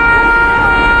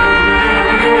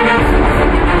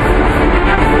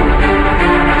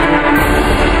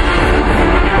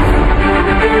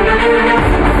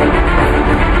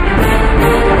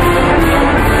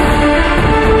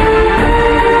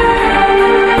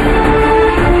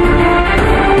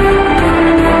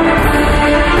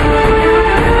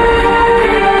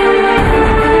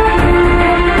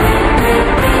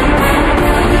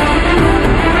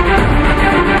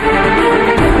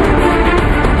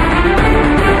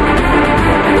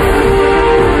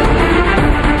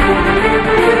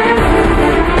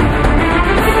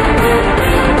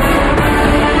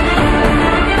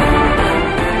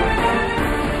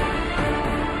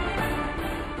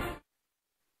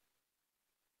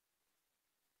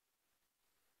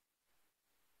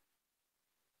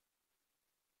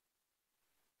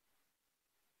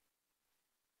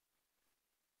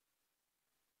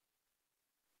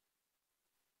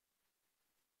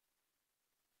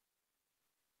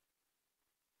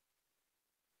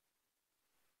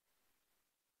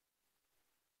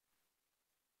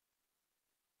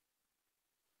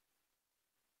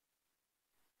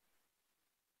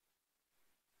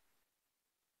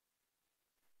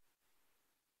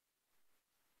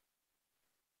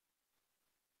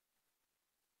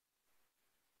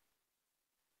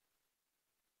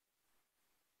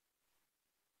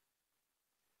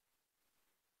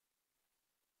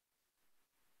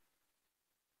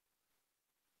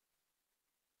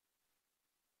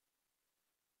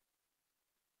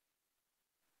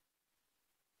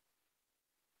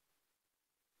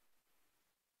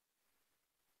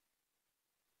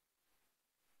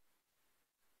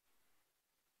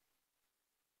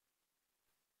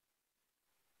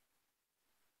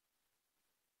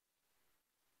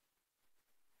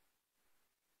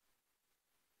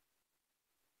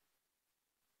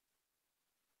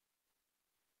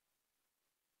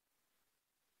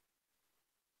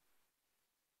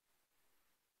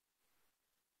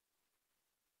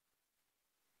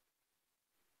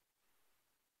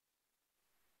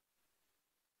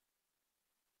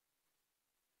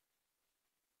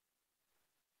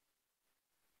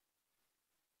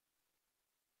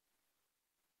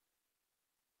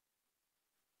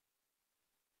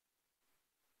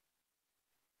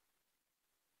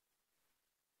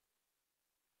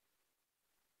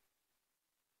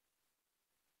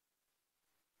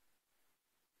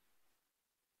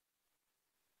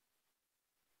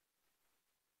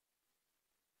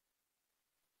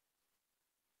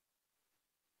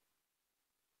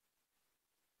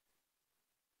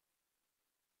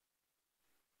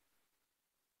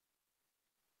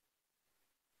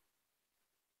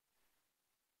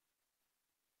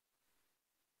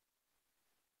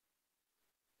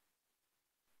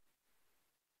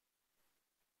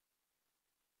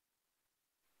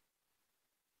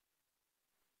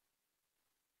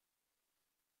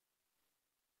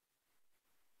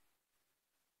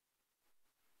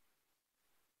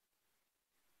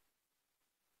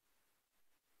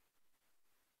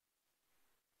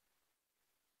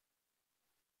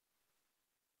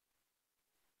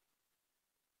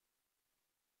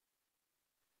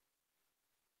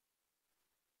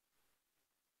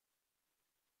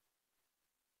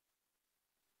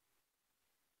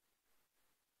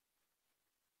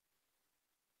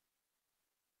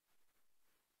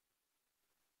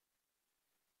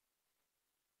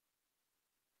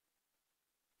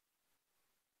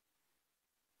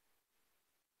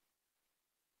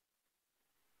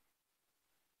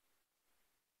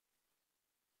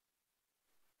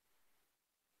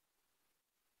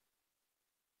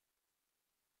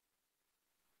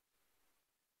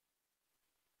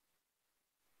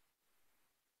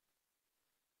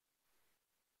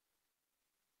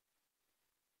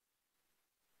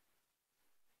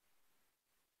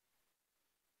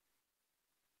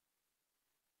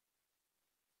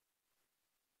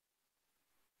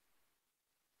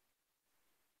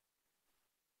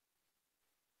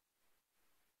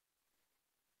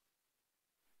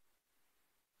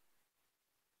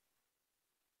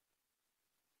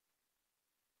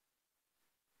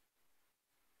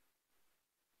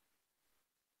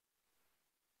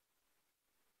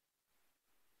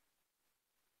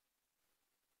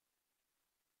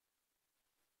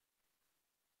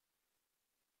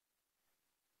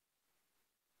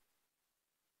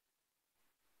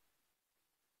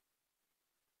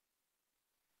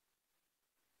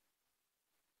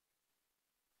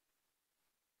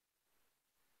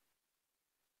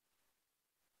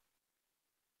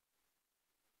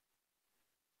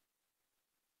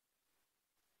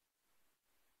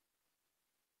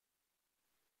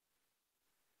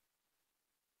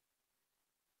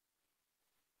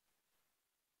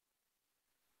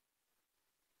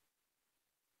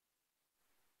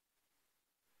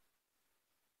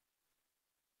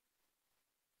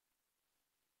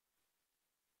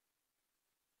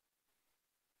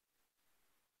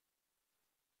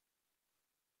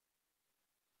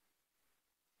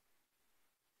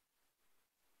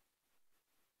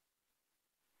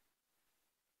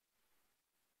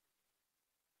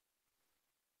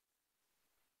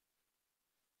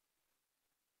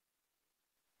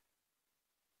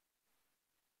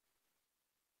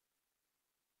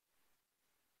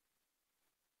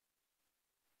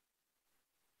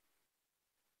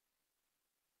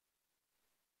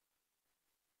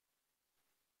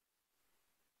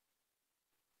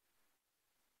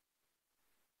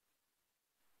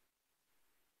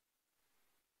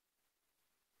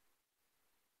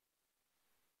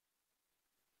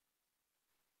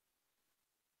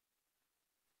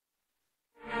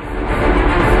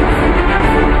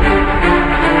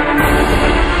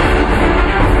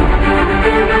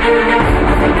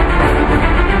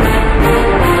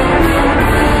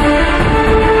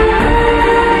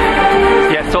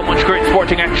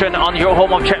 sporting action on your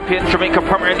home of champions, Jamaica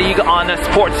Premier League on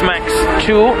Sportsmax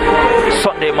 2.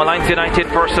 Sunday, Malines United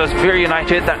versus Veer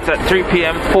United. That's at 3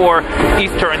 p.m. for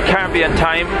Eastern Caribbean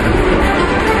time.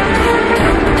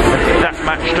 That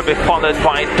match to be followed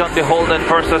by Dundee Holden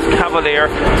versus Cavalier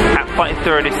at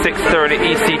 5:30, 6:30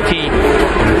 ECT.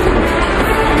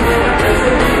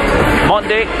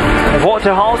 Monday,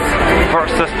 Waterhouse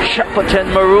versus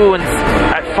Chapelton Maroons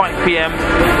at 5 p.m.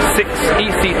 6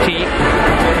 ECT.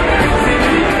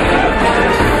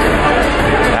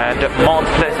 And Mount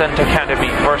Pleasant Academy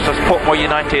versus Portmore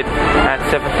United at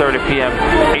 7:30 p.m.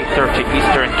 8:30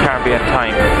 Eastern Caribbean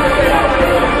time.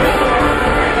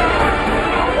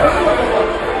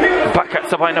 Back at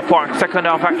Sabina Park, second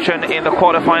half action in the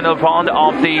quarter-final round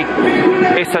of the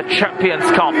ISSA Champions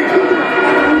Cup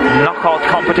knockout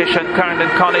competition. Clarendon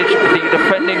College, the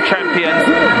defending champions,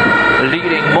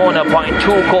 leading Mona by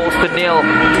 2-0.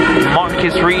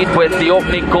 Marcus Reed with the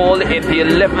opening goal in the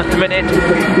 11th minute,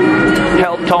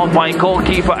 helped out by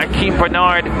goalkeeper Akeem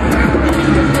Bernard.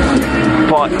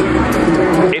 But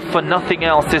if for nothing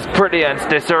else, his brilliance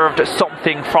deserved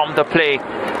something from the play.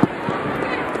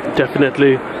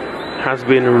 Definitely has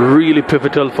been really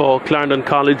pivotal for Clarendon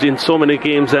College in so many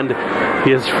games, and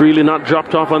he has really not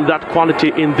dropped off on that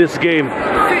quality in this game.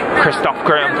 Christoph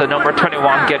Graham, the number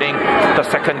 21, getting the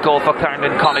second goal for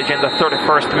Clarendon College in the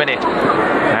 31st minute.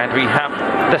 And we have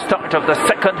the start of the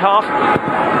second half.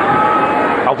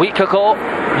 A week ago,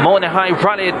 Mona High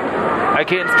rallied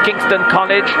against Kingston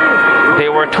College. They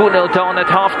were 2-0 down at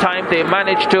halftime. They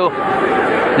managed to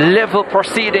level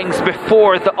proceedings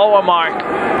before the hour mark.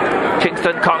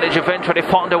 Kingston College eventually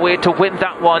found a way to win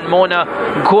that one. Mona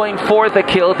going for the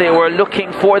kill. They were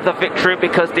looking for the victory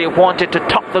because they wanted to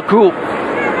top the group.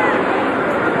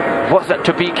 Wasn't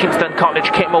to be. Kingston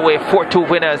College came away 4-2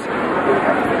 winners.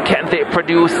 Can they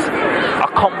produce a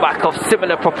comeback of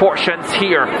similar proportions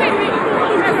here?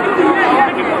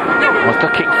 Was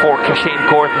looking for Kashane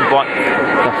Gordon, but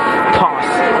the pass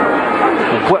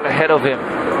well ahead of him.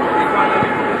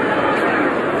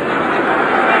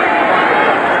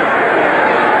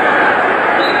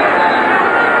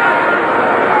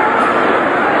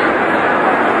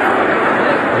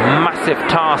 Massive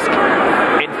task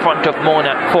in front of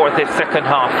Mona for this second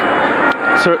half.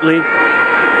 Certainly,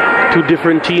 two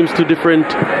different teams, two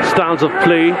different styles of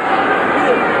play.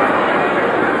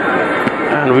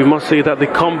 And we must say that the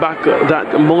comeback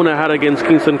that Mona had against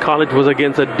Kingston College was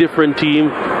against a different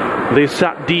team. They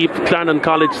sat deep. Clarendon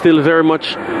College still very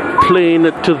much playing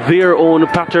to their own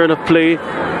pattern of play.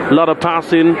 A lot of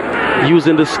passing,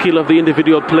 using the skill of the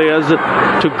individual players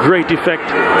to great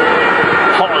effect.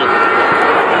 Hall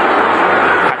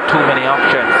had too many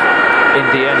options. In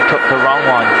the end, took the wrong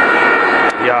one.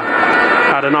 Yeah,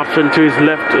 had an option to his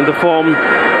left in the form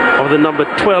of the number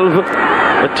 12.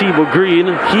 Atibo Green,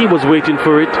 he was waiting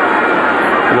for it,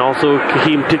 and also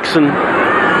Kaheem Dixon,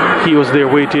 he was there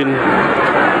waiting.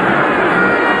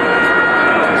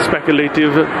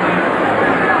 Speculative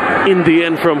in the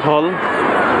end from Hull,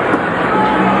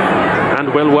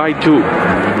 and well wide too.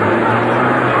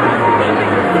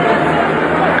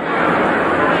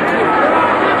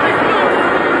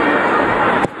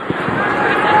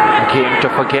 A game to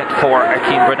forget for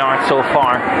Akeem Bernard so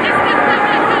far.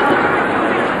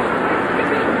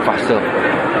 Vassell.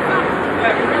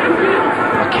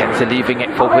 Mackenzie leaving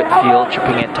it for Whitfield,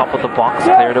 chipping it top of the box,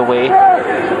 cleared away.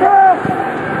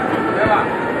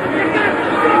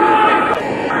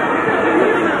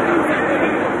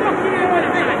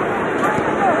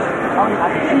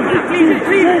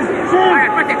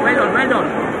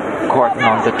 Gordon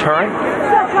on the turn,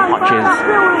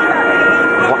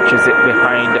 watches it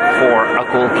behind for a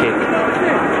goal kick.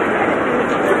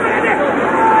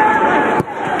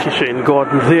 Kishane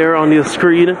Gordon there on your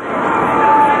screen.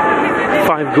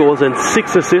 5 goals and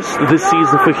 6 assists this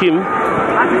season for him.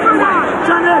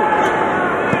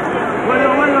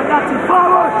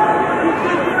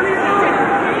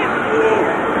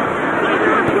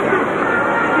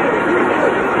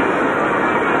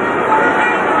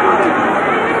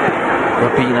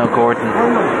 Rabina Gordon.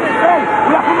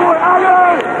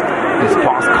 This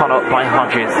pass cut out by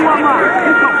Hodges.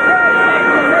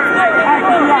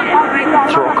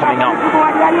 Throw coming up.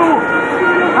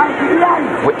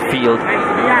 Whitfield.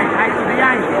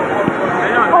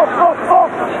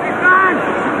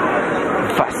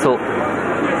 Vassell.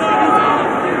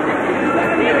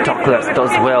 Douglas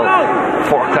does well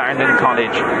for Clarendon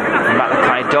College.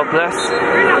 Malachi Douglas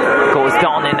goes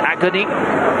down in agony.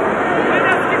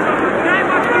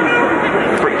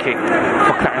 Free kick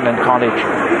for Clarendon College.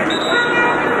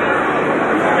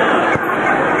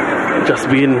 Just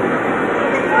been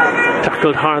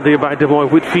Tackled hard there by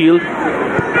DeMoy Whitfield.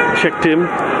 Checked him.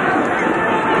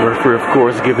 Referee, of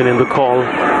course, giving him the call.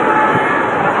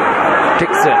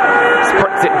 Dixon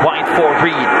spreads it wide for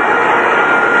Reed.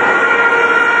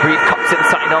 Reed cuts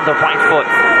inside on the right foot.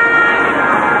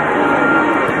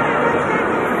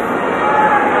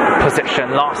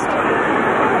 Possession lost.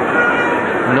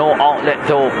 No outlet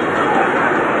though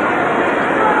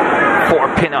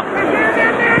for Pinnock.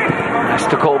 Has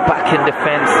to go back in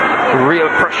defense. Real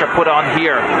pressure put on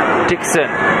here. Dixon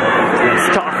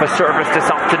start for service this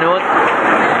afternoon,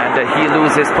 and he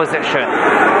loses possession.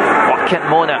 What can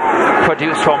Mona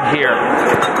produce from here?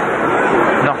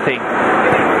 Nothing.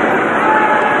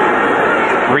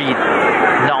 Reed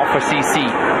now for CC.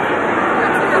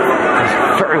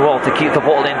 Does very well to keep the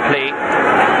ball in play.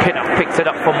 Pinnock picks it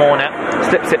up for Mona,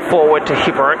 slips it forward to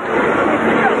Hibbert.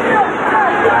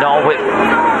 Now with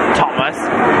Thomas.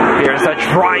 Here's a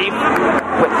drive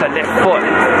with the left foot.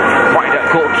 Right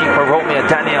at goalkeeper Romeo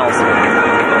Daniels.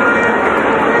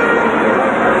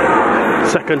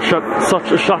 Second shot,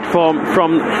 such a shot from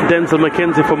Denzel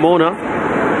McKenzie for Mona.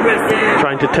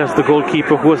 Trying to test the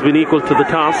goalkeeper, who has been equal to the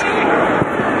task.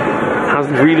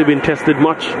 Hasn't really been tested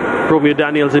much. Romeo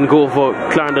Daniels in goal for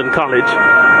Clarendon College.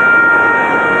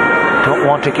 Don't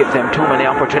want to give them too many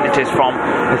opportunities from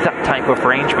that type of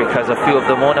range, because a few of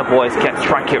the Mona boys can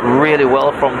strike it really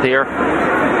well from there.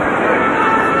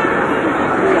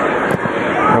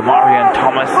 Romarian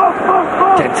Thomas,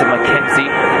 Denton McKenzie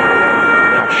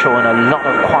have shown a lot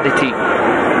of quality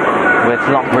with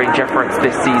long-range efforts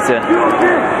this season.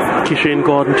 Kishane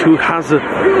Gordon too has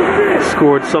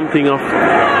scored something of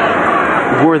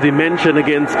worthy mention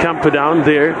against Camperdown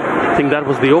there. I think that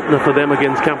was the opener for them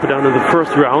against Camperdown in the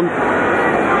first round.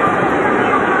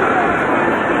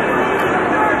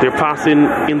 Their passing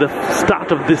in the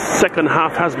start of this second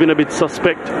half has been a bit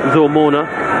suspect, though Mona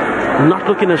not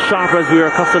looking as sharp as we are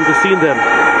accustomed to seeing them.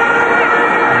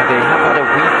 And they have had a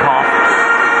week off,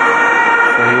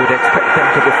 so you would expect them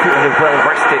to be fairly well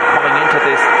rested coming into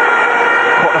this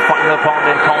quarter-final round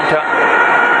encounter.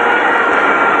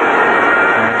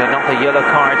 And another yellow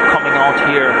card coming out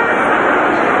here.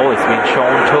 Oh, it's been shown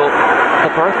to the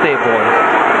birthday boy,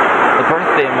 the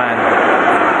birthday man.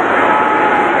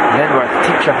 Lenworth,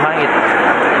 Teacher Hyde,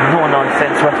 no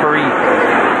nonsense referee.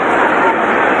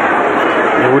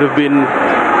 He would have been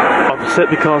upset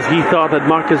because he thought that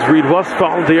Marcus Reed was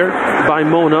fouled there by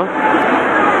Mona,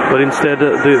 but instead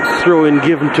the throw-in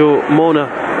given to Mona.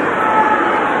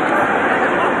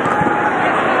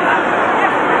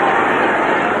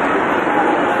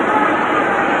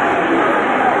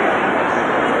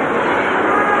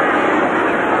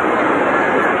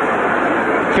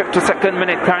 Second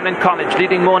minute, Clarendon College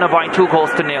leading Mona by 2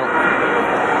 goals to 0.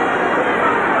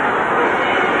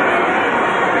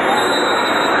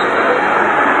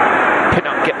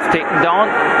 Pinnock gets taken down.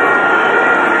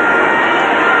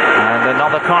 And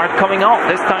another card coming out,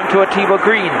 this time to Atiba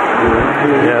Green.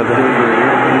 Yeah,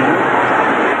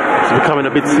 it's becoming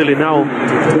a bit silly now.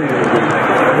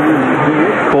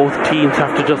 Both teams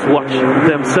have to just watch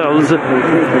themselves.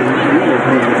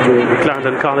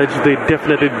 Clarendon College, they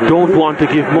definitely don't want to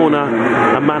give Mona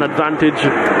a man advantage.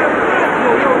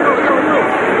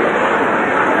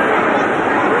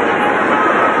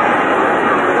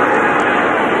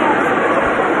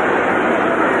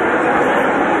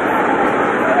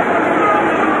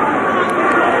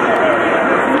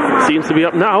 Seems to be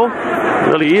up now.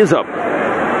 Well, he is up.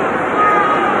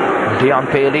 Dion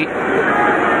Paley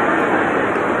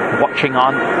watching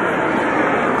on.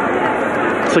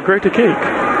 It's a greater cake.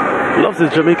 Loves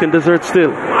his Jamaican dessert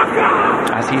still.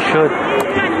 As he should.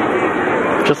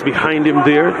 Just behind him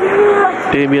there,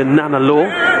 Damien Nanalo.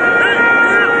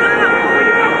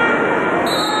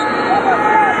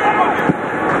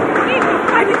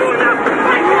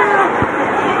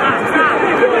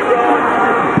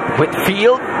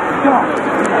 Whitfield.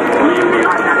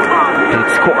 Did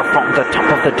score from the top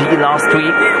of the D last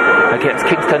week against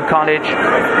Kingston College.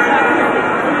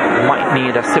 Might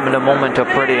need a similar moment of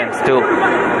brilliance to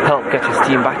help get his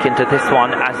team back into this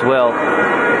one as well.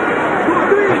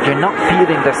 But you're not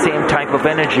feeling the same type of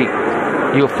energy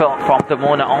you felt from the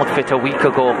Mona outfit a week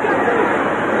ago.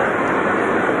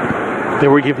 They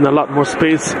were given a lot more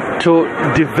space to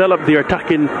develop the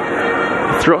attacking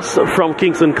thrust from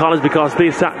Kingston College because they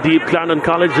sat deep. Clarendon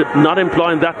College not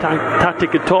employing that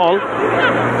tactic at all.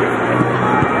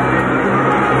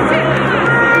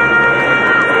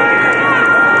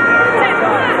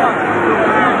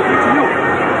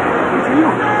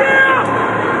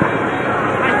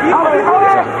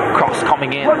 Cross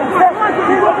coming in.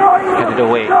 Get it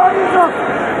away.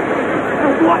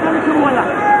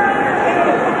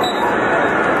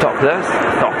 Douglas.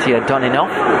 Thought he had done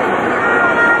enough.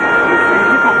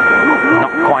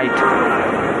 Not quite.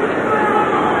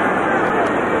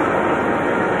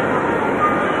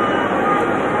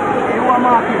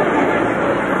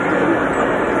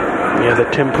 Yeah, the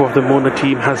tempo of the Mona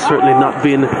team has certainly not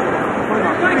been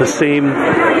the same.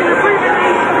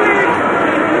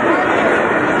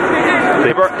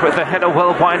 Hibbert with the header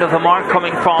well wide of the mark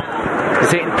coming from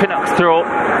Zane Pinnock's throw.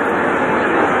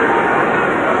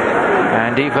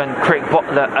 And even Craig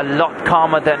Butler a lot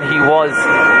calmer than he was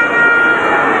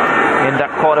in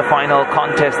that quarter-final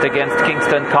contest against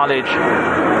Kingston College.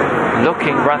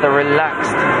 Looking rather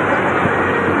relaxed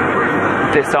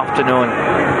this afternoon.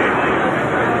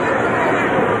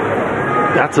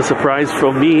 That's a surprise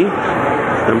from me.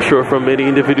 I'm sure from many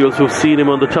individuals who've seen him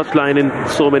on the touchline in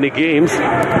so many games.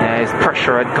 Yeah, his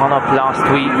pressure had gone up last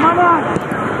week.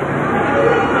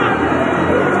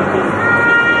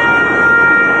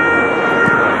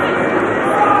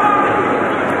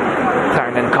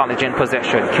 Clarendon College in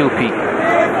possession. QP.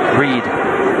 Reed.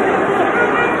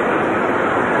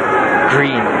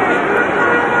 Green.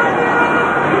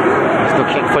 He's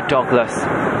looking for Douglas.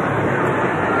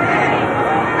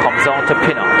 Comes on to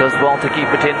Pinnock. Does well to keep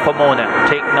it in for Mona.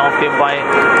 Taken off him by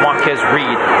Marquez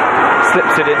Reed.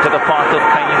 Slips it into the path of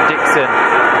Kaim Dixon.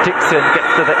 Dixon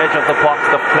gets to the edge of the box.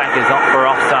 The flag is up for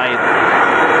offside.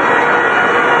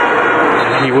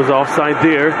 He was offside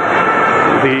there.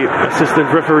 The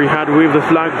assistant referee had waved the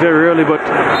flag very early, but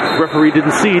referee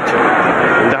didn't see it.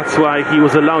 And that's why he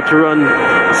was allowed to run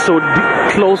so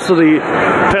close to the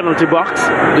penalty box,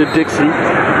 did Dixon.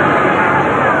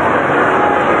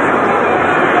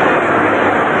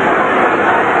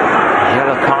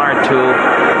 To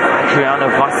Adriana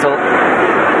Vassell.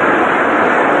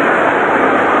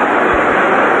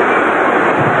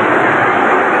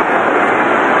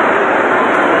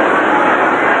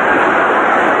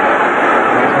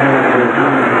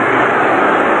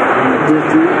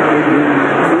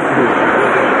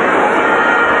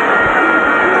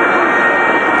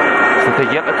 So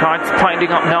the yellow card's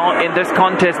piling up now in this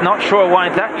contest. Not sure why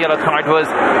that yellow card was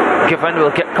given.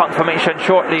 We'll get confirmation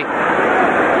shortly.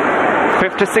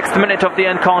 56th minute of the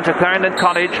encounter. Clarendon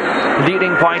College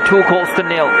leading by 2-0.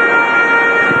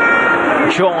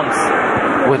 Jones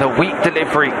with a weak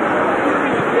delivery.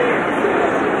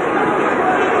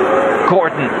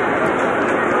 Gordon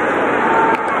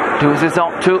doozes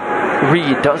out to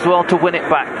Reed. Does well to win it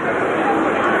back.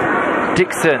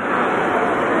 Dixon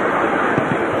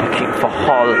looking for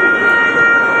Hall.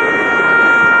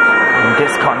 In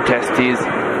this contest, he's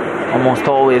almost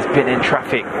always been in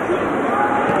traffic.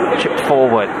 Chipped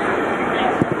forward.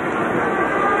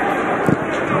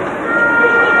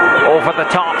 Over the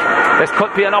top. This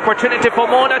could be an opportunity for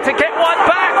Mona to get one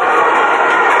back.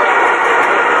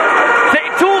 They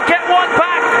do get one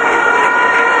back.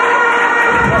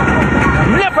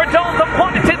 Never down the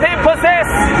quantity they possess.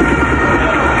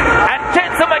 And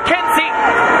Denzel McKenzie,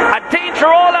 a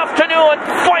danger all afternoon,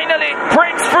 finally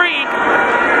breaks free.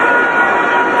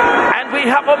 And we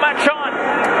have a match on.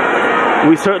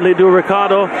 We certainly do,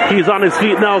 Ricardo. He's on his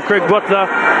feet now, Craig Butler.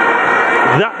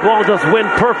 That ball just went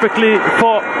perfectly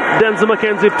for Denzel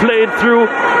McKenzie. Played through.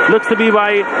 Looks to be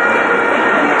by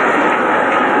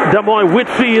Damoy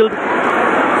Whitfield.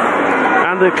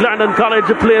 And the Clarendon College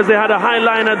players, they had a high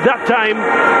line at that time.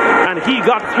 And he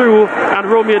got through. And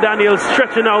Romeo Daniels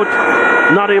stretching out.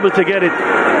 Not able to get it.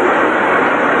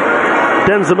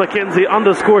 Denzel McKenzie on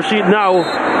the score sheet now.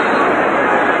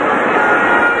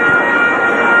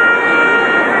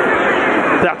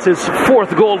 That's his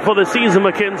 4th goal for the season,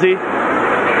 McKenzie.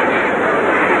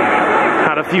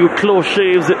 Had a few close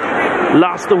shaves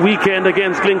last weekend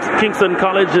against Kingston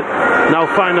College. Now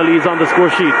finally he's on the score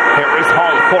sheet. Here is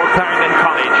Hall for Clarendon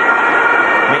College.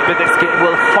 Maybe this game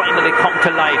will finally come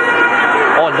to life.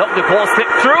 Oh, lovely ball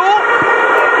slipped through.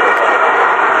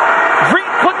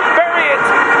 Reed couldn't bury it.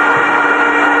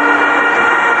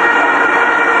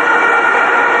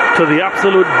 To the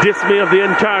absolute dismay of the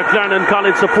entire Clarendon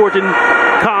College supporting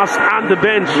cast and the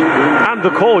bench and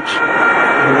the coach.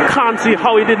 Can't see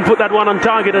how he didn't put that one on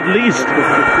target at least.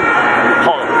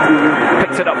 Hull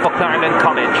picks it up for Clarendon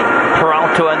College.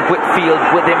 Peralta and Whitfield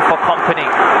with him for company.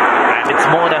 And it's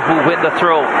Mona who win the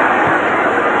throw.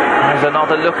 There's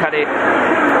another look at it.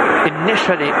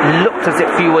 Initially looked as if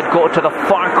he would go to the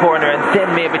far corner and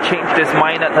then maybe changed his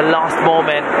mind at the last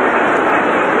moment.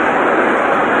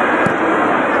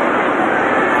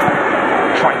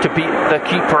 Trying to beat the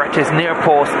keeper at his near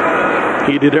post.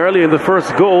 He did early in the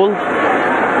first goal.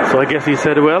 So I guess he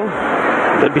said, well,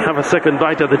 let me have a second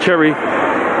bite at the cherry.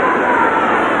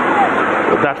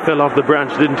 But that fell off the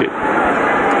branch, didn't it?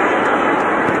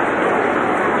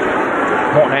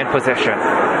 Mona in possession.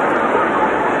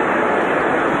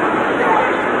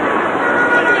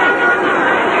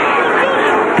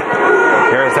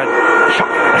 Here's a shot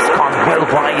that's gone well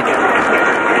wide.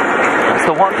 That's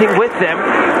the one thing with them.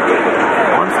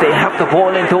 Once they have the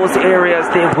ball in those areas,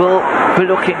 they will be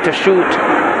looking to shoot.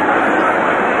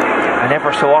 And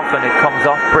ever so often it comes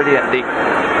off brilliantly.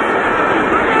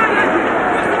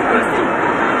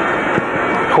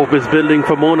 Hope is building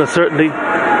for Mona, certainly.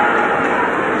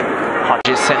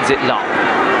 Hodges sends it long.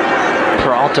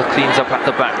 Peralta cleans up at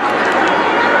the back.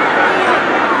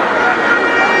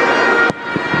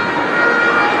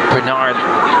 Bernard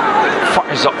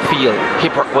fires upfield.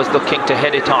 Hibbert was looking to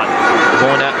head it on.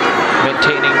 Mona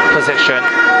maintaining possession.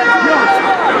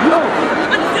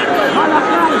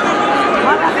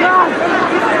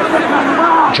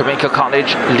 Jamaica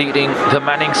College leading the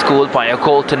Manning School by a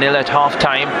goal to nil at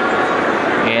half-time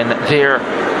in their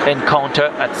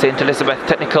encounter at St. Elizabeth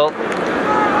Technical.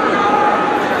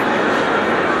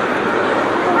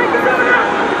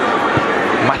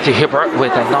 Matthew Hibbert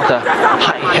with another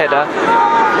high header.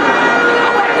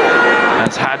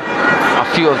 Has had a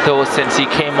few of those since he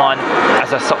came on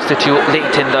as a substitute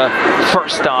late in the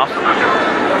first half.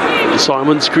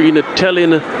 Simon Screen at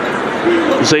telling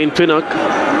Zane Pinnock,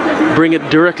 bring it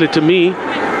directly to me.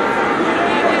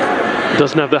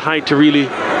 Doesn't have the height to really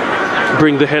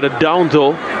bring the header down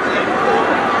though.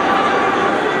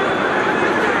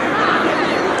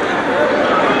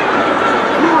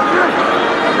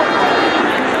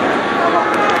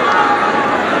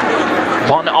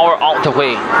 One hour out the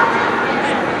way.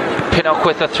 Pinnock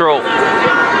with a throw.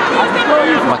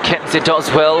 Mackenzie does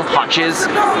well. Hodges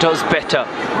does better.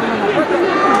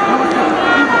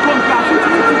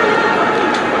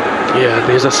 Yeah,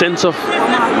 there's a sense of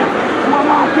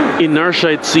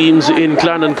inertia, it seems, in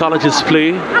Clarendon College's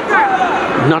play.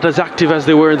 Not as active as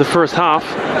they were in the first half.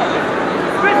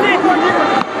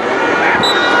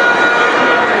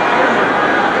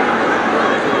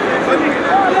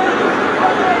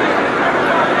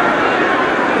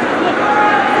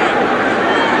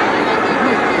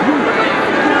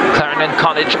 Clarendon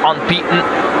College unbeaten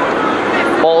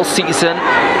all season.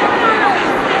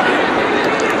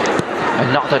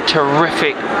 Another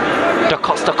terrific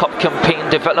DaCosta Cup campaign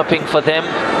developing for them.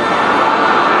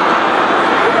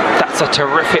 That's a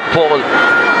terrific ball.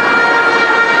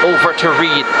 Over to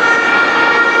Reed.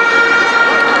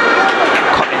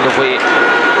 Cutting the way.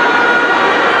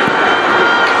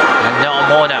 And now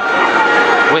Mona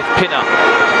with Pinnock.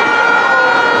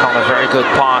 Not a very good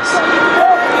pass.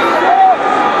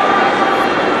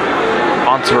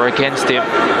 Onto her against him.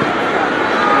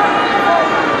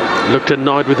 Looked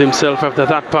annoyed with himself after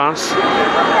that pass.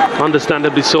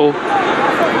 Understandably so.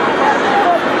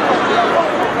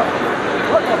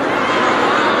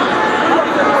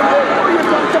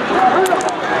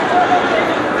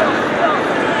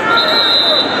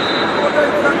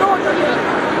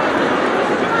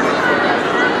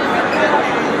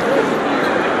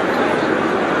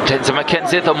 Denzel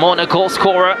Mackenzie, the Mona goal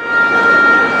scorer,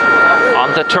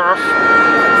 on the turf.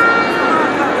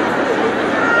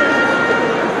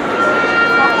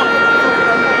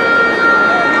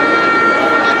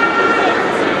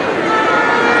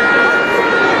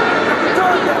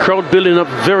 Crowd building up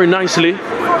very nicely.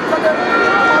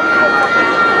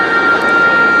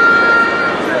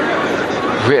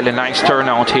 Really nice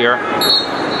turnout here.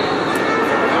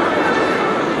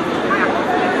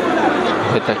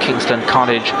 With the Kingston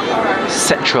College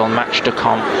Central match to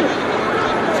come.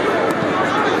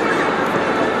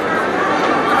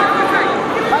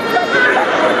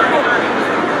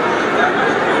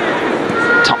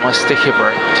 Thomas to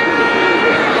Hibbert.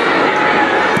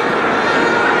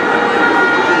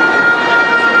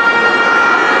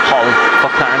 For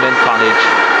Clarendon College.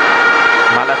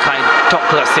 Malachi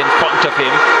Douglas in front of him,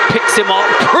 picks him up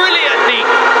brilliantly.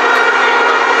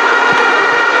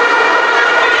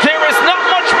 There is not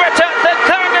much better than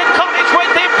Clarendon College when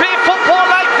they play football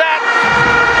like that.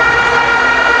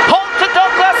 Hull to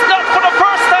Douglas, not for the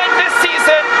first time this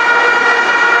season.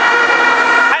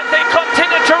 And they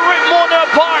continue to rip Mona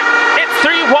apart. It's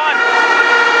 3-1.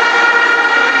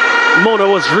 Mona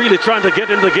was really trying to get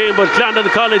in the game, but Clarendon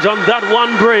College on that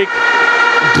one break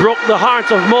broke the hearts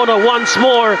of Mona once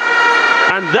more.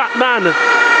 And that man,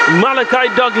 Malachi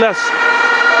Douglas,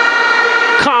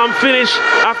 calm finish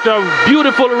after a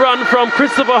beautiful run from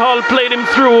Christopher Hull, played him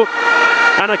through,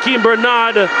 and Akeem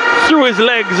Bernard through his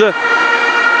legs.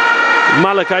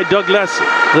 Malachi Douglas,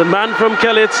 the man from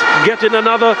Kellett, getting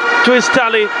another to his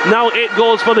tally, now 8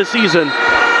 goals for the season.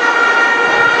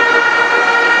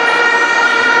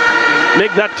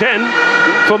 Make that 10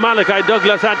 for Malachi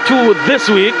Douglas, at 2 this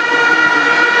week.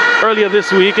 earlier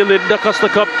this week in the Augusta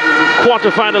Cup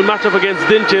quarter-final matchup against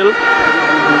Dinchill.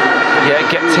 Yeah,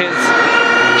 gets his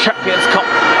Champions Cup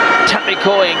tally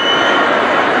going.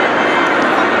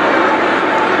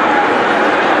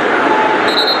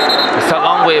 It's a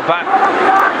long way back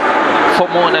for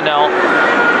Mona now.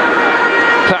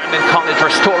 Clarendon College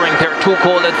restoring their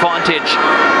 2-goal advantage.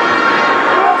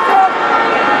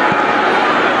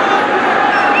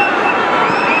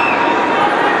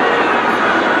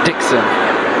 Dixon,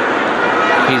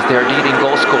 he's their leading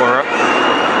goal scorer.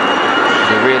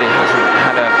 He really hasn't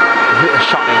had a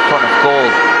shot in front of goal.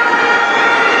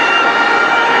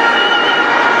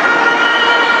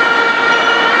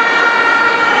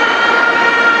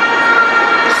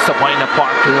 Sabina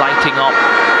Park lighting up.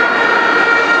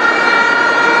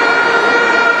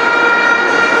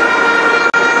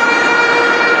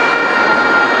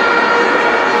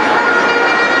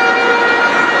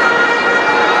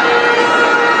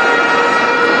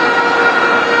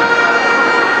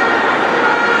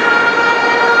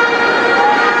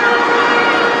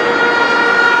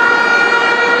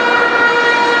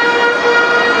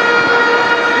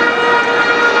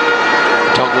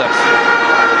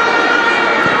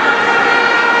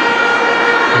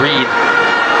 Reed.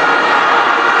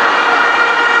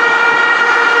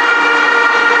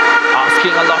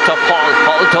 Asking a lot of Paul.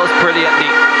 Paul does brilliantly.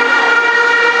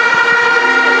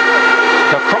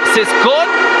 The cross is good.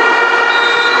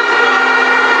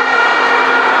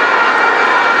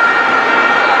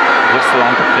 Whistle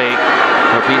on the play.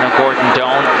 Robina Gordon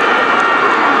down.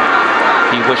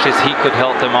 He wishes he could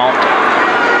help them out.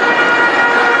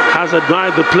 Has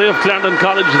admired the play of Clarendon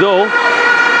College though.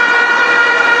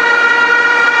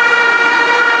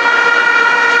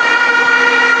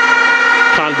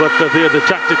 Butler there, the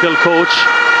tactical coach.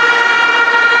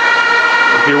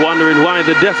 If you're wondering why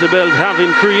the decibels have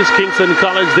increased, Kingston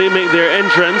College, they make their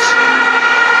entrance.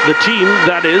 The team,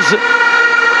 that is,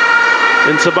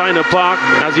 in Sabina Park,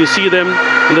 as you see them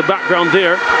in the background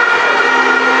there.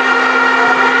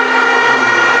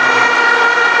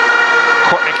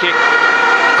 Corner kick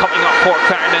coming up for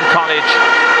Clarendon College.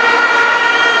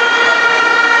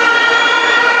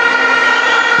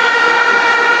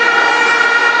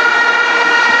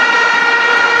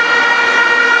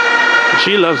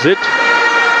 She loves it.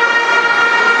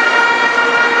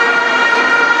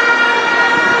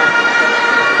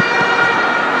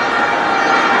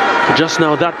 Just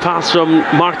now that pass from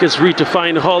Marcus Reed to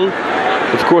find Hull.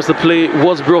 Of course the play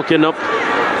was broken up.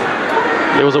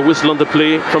 There was a whistle on the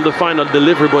play from the final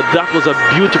delivery, but that was a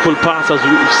beautiful pass, as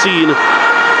we've seen.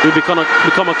 We've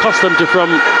become accustomed to from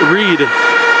Reed.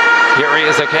 Here he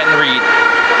is again, Reed.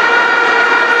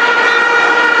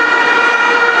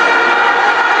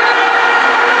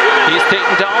 He's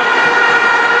taken down,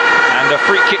 and a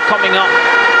free kick coming up.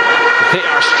 They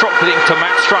are struggling to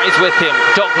match strides with him.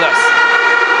 Douglas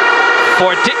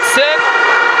for Dixon.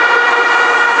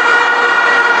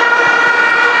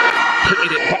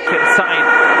 Played it back inside.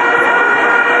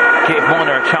 Gave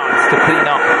Mona a chance to clean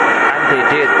up, and they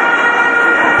did.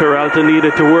 Peralta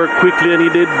needed to work quickly, and he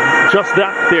did just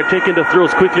that. They're taking the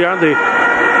throws quickly, aren't they?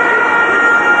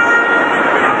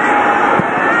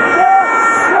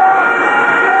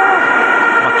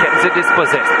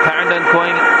 Dispossessed. Clarendon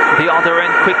going the other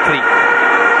end quickly.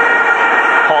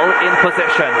 Hull in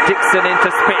possession. Dixon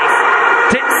into space.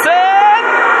 Dixon!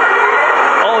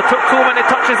 Oh, took too many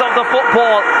touches of the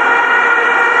football.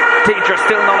 Danger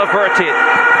still not averted.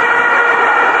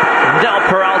 Now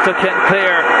Peralta can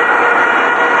clear.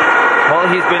 Well,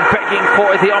 he's been begging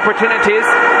for the opportunities.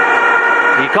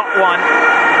 He got one,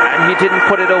 and he didn't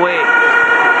put it away.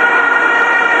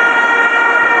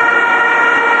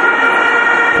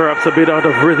 Perhaps a bit out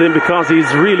of rhythm because he's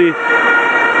really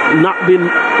not been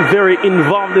very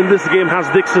involved in this game, has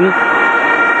Dixon.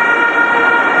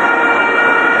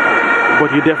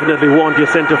 But you definitely want your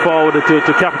centre forward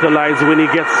to capitalize when he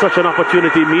gets such an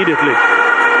opportunity immediately.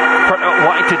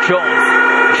 Wide to Jones.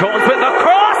 Jones with the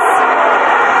cross!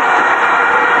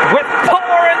 With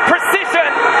power and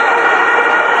precision!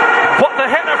 But the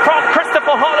header from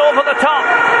Christopher Hull over the top.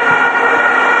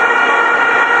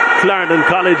 Clarendon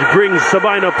College brings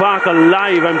Sabina Park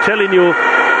alive, I'm telling you.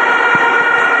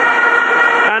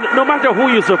 And no matter who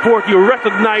you support, you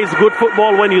recognize good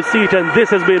football when you see it, and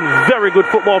this has been very good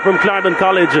football from Clarendon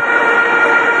College.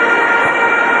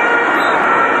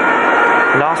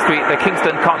 Last week, the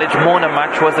Kingston College Mona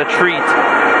match was a treat.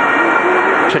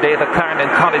 Today, the Clarendon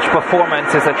College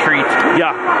performance is a treat.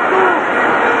 Yeah,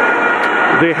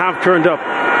 they have turned up.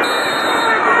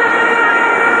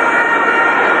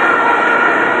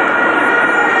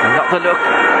 Another look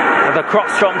at the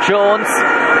cross from Jones.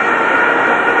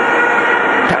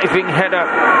 Diving header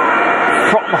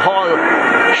from Hull,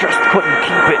 just couldn't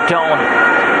keep it down.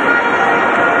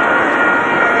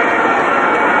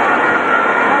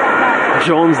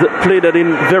 Jones played that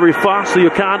in very fast, so you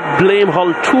can't blame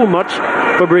Hull too much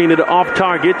for bringing it off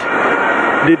target.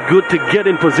 Did good to get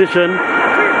in position,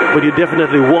 but you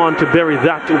definitely want to bury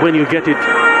that when you get it.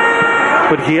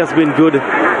 But he has been good,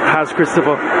 has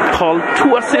Christopher Hull.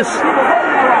 2 assists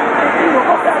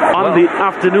on the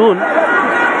afternoon.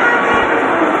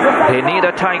 They need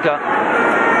a tiger.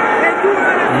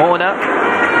 Mona.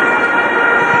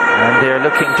 And they're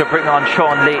looking to bring on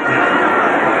Sean Layton.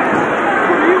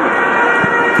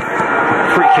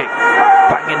 Free kick.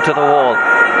 Bang into the wall.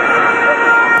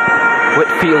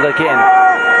 Whitfield again.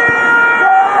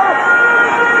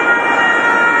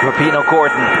 Rabino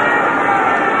Gordon.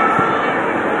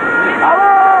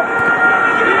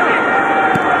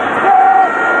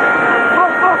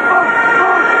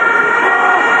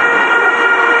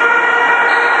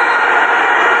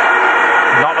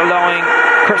 Not allowing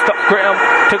Christoph Graham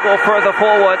to go further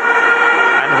forward,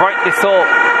 and rightly so.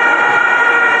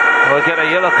 We'll get a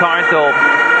yellow card though.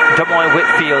 Des Moines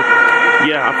Whitfield.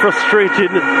 Yeah, a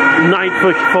frustrated night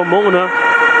for Mona.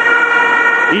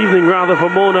 Evening rather for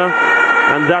Mona.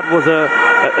 And that was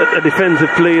a defensive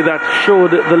play that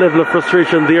showed the level of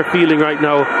frustration they're feeling right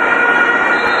now.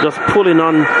 Just pulling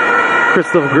on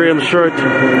Christoph Graham's shirt.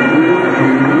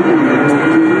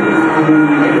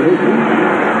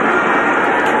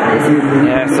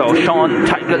 Yeah, so Sean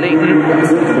Tiger Layton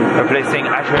replacing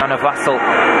Adriana Vassal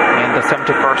in the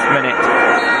 71st minute.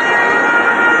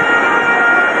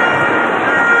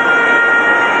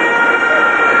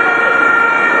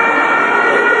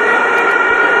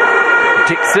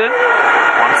 Dixon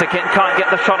once again can't get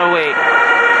the shot away.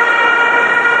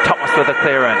 Thomas with the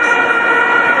clearance.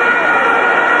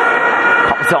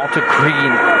 Comes out to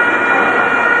Green.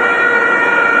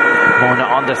 Mona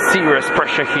under serious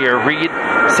pressure here. Reed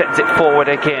sends it forward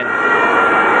again.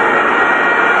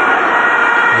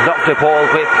 Lovely ball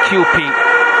with Cupie.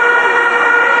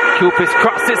 Cupie's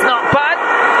cross is not bad.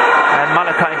 And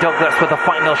Malachi Douglas with the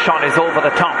final shot is over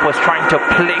the top. Was trying to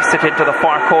place it into the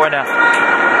far corner.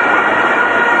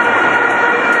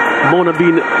 Mona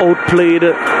being outplayed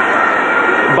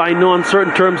by no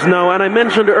uncertain terms now. And I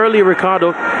mentioned earlier,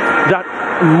 Ricardo, that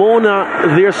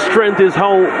Mona, their strength is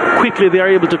how quickly they are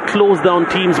able to close down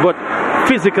teams, but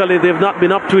physically they've not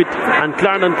been up to it. And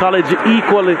Clarendon College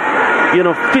equally,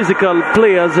 physical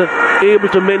players able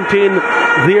to maintain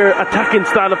their attacking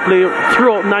style of play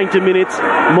throughout 90 minutes.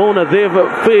 Mona, they've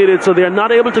faded, so they're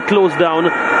not able to close down,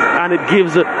 and it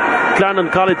gives Clarendon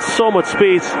College so much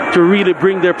space to really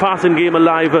bring their passing game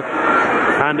alive,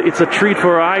 and it's a treat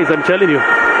for our eyes, I'm telling you.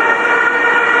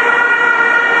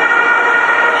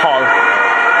 Hall.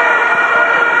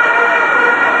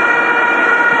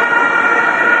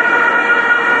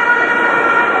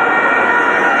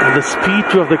 And the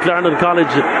speed of the Clarendon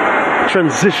College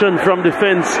transition from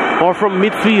defense or from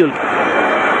midfield.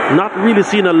 Not really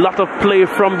seeing a lot of play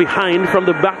from behind, from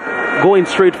the back, going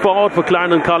straight forward for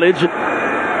Clarendon College.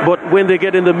 But when they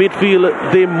get in the midfield,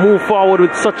 they move forward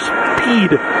with such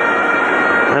speed.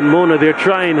 And Mona, they're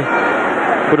trying,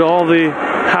 but all they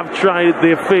have tried,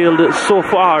 they've failed so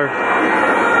far.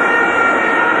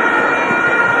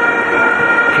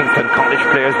 Kingston College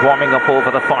players warming up over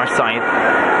the far side.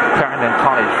 Clarendon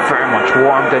College very much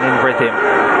warmed and in rhythm.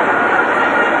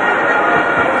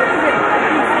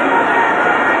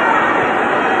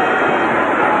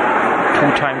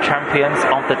 Two-time champions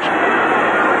of the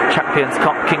Champions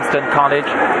Cup, Kingston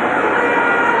College.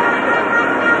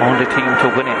 Only team to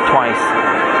win it twice.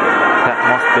 That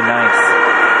must be nice.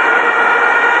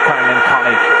 Clarendon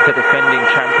College, the defending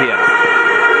champions.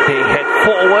 They head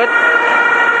forward.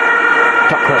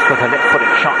 Douglas with a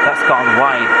left-footed shot. That's gone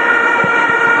wide.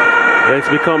 It's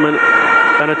become an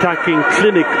attacking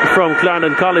clinic from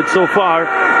Clarendon College so far,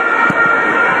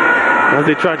 as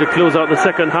they try to close out the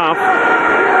second half.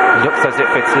 Looks as if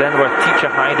it's Lenworth Teacher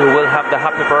Hyde who will have the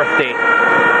happy birthday,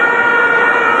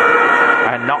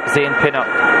 and not Zane Pinnock.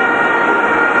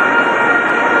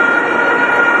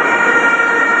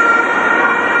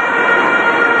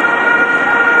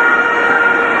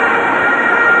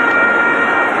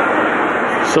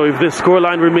 So if this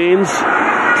scoreline remains,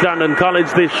 Clarendon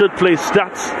College, they should play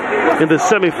Stats in the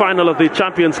semi-final of the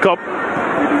Champions Cup.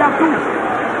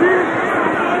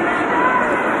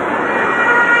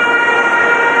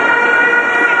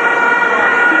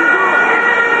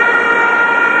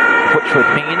 Which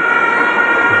would mean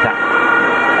that,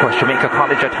 of course, Jamaica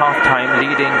College at halftime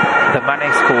leading the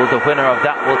Manning School. The winner of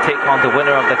that will take on the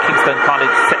winner of the Kingston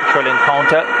College Central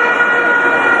encounter.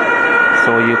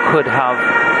 So you could have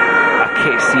a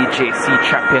KCJC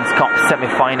Champions Cup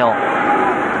semi-final.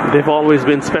 They've always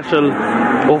been special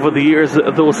over the years,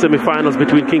 those semi-finals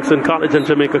between Kingston College and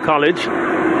Jamaica College.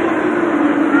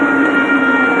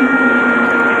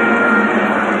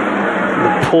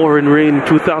 The pouring rain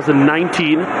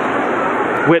 2019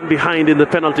 went behind in the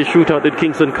penalty shootout at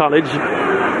Kingston College.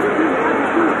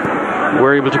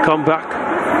 Were able to come back.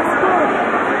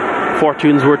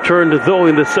 Fortunes were turned though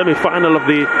in the semi-final of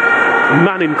the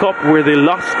Manning Cup, where they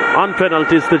lost on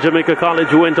penalties to Jamaica College,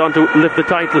 who went on to lift the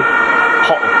title.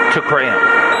 Hull to Graham.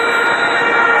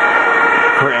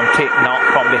 Graham taken out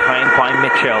from behind by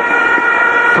Mitchell.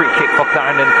 Free kick for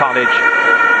Clarendon College.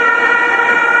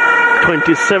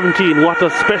 2017, what a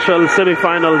special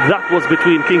semi-final that was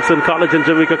between Kingston College and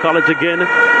Jamaica College again.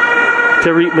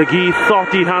 Tariq McGee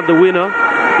thought he had the winner.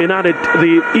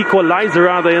 The equalizer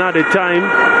rather, in added time.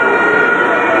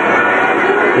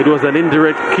 It was an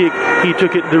indirect kick. He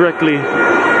took it directly,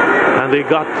 and they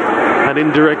got an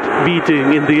indirect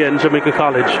beating in the end, Jamaica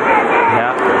College.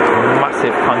 Yeah,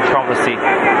 massive controversy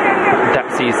that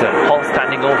season. Hull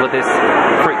standing over this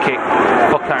free kick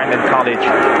for Clarendon College. 10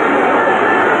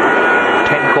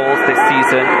 goals this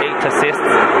season, 8 assists.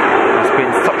 Has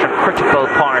been such a critical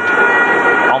part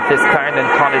of this Clarendon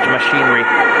College machinery.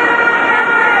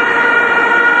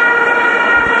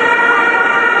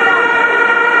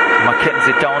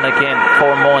 Mackenzie down again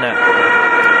for Mona.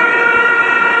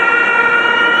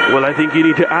 Well, I think you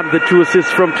need to add the 2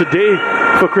 assists from today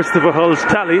for Christopher Hull's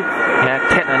tally. Yeah,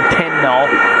 10 and 10 now.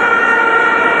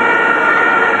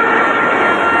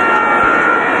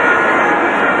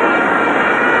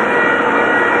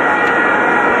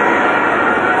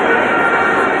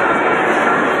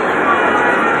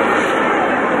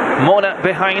 Mona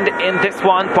behind in this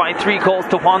one by 3 goals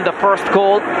to 1. The first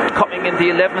goal coming in the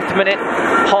 11th minute.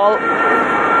 Hull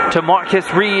to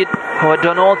Marcus Reed, who had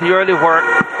done all the early work.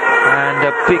 And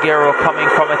a big arrow coming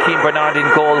from Akeem Bernard in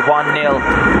goal, 1-0.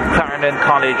 Clarendon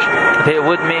College. They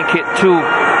would make it 2.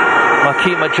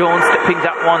 Makima Jones tipping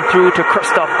that one through to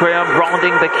Christoph Graham,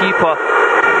 rounding the keeper.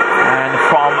 And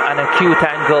from an acute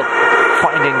angle,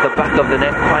 finding the back of the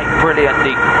net quite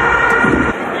brilliantly.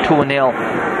 2-0.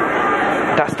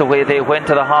 That's the way they went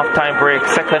to the half-time break.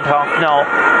 Second half now.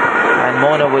 And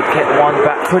Mona would get one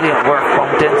back. Brilliant work from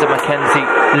Denzel McKenzie.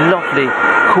 Lovely,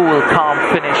 cool, calm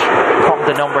finish from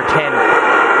the number 10.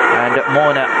 And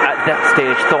Mona at that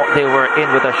stage thought they were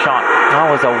in with a shot. That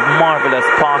was a marvellous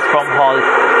pass from Hull.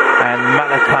 And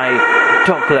Malachi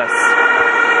Douglas,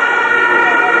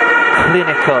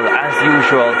 clinical as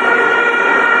usual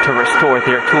to restore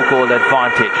their 2-goal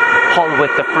advantage. Hull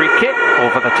with the free kick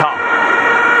over the top.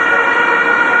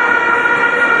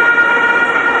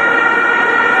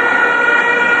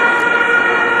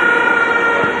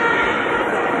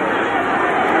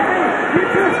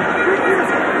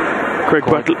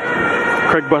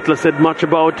 Craig Butler said much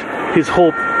about his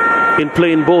hope in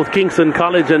playing both Kingston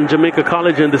College and Jamaica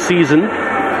College in the season.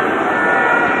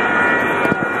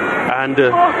 And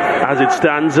as it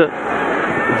stands,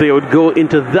 they would go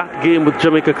into that game with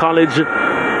Jamaica College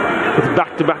with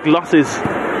back-to-back losses.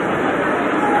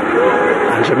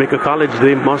 And Jamaica College,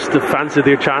 they must fancy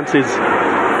their chances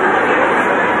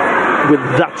with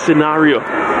that scenario.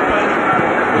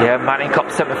 Yeah, Manning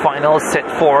Cup semi-finals set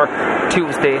for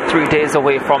Tuesday, 3 days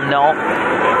away from now.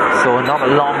 So not a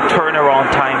long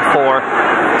turnaround time for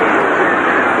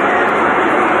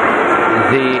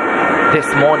this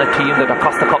Mona team. The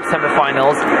Costa Cup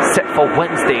semi-finals set for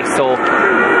Wednesday. So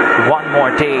 1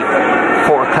 more day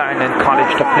for Clarendon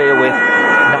College to play with.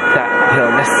 Not that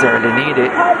they'll necessarily need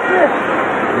it.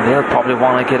 They'll probably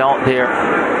want to get out there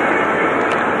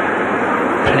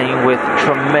playing with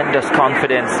tremendous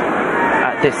confidence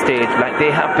at this stage, like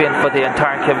they have been for the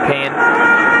entire campaign.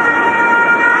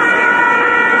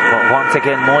 But once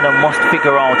again, Mona must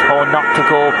figure out how not to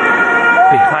go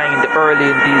behind early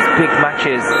in these big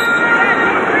matches.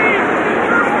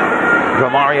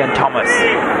 Romarian Thomas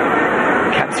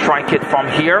can strike it from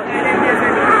here.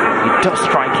 He does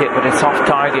strike it, but it's off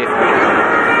target.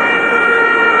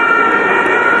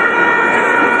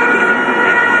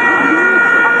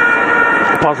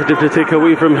 Positive to take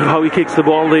away from how he kicks the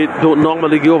ball. They don't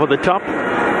normally go over the top.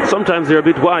 Sometimes they're a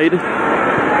bit wide.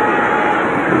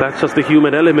 That's just the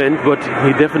human element, but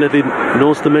he definitely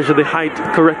knows to measure the height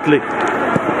correctly.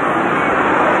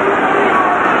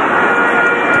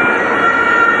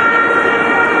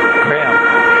 Graham.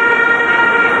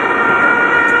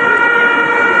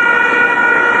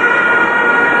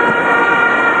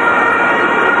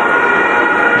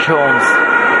 Jones.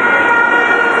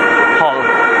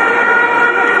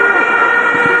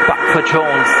 For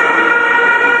Jones.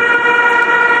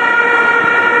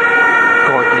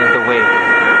 Gordon in the way.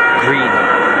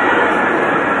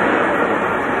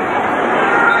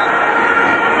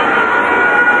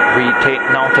 lead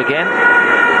taken out again.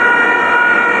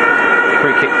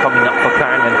 Free kick coming up for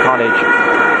Clarendon College.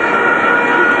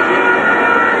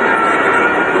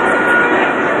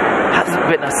 Hasn't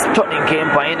been a stunning game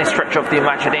by any stretch of the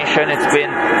imagination. It's been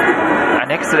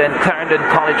an excellent Clarendon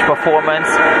College performance.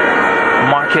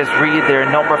 Marquez Reed, their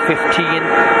number 15,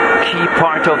 key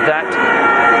part of that.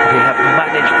 They have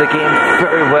managed the game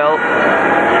very well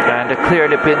and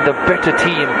clearly been the better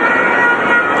team.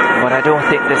 But I don't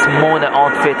think this Mona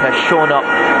outfit has shown up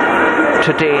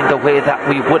today in the way that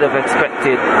we would have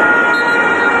expected.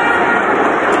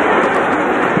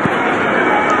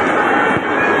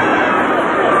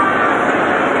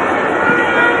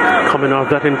 Coming off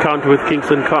that encounter with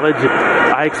Kingston College,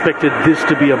 I expected this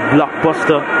to be a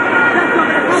blockbuster.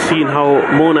 Seeing how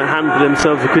Mona handled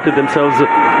themselves, acquitted themselves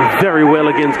very well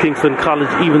against Kingston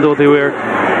College, even though they were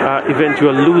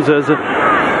eventual losers.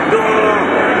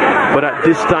 But at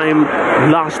this time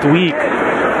last week,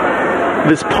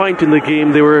 this point in the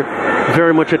game, they were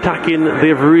very much attacking.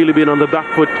 They've really been on the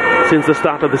back foot since the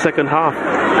start of the second half.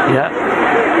 Yeah.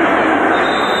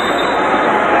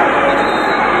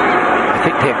 I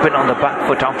think they've been on the back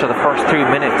foot after the first 3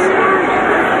 minutes.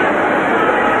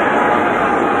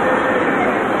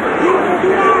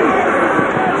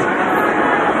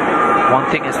 One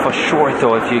thing is for sure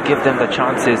though, if you give them the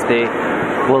chances, they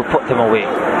will put them away.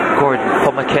 Gordon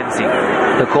for Mackenzie,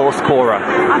 the goal scorer.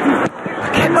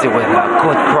 Mackenzie with a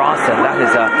good cross, and that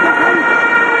is a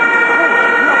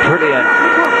brilliant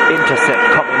intercept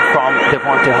coming from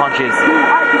Devontae Hodges.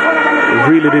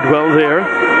 Really did well there.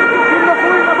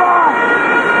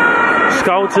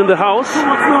 Scouts in the house.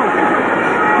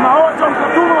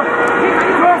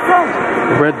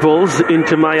 Red Bulls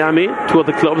into Miami, two of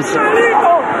the clubs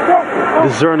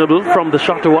discernible from the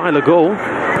shot a while ago.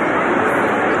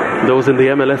 Those in the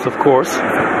MLS, of course.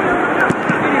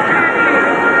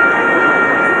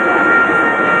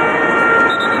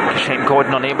 Shane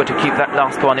Gordon unable to keep that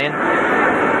last one in.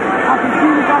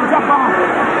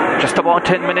 Just about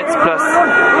 10 minutes plus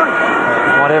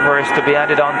whatever is to be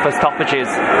added on for stoppages.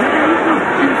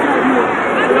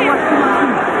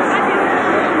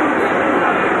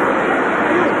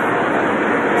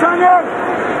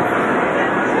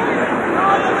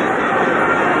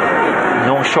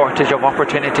 No shortage of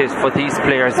opportunities for these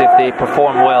players if they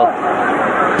perform well.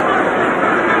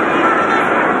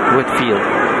 Whitfield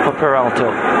for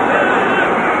Peralto.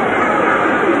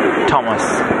 Thomas.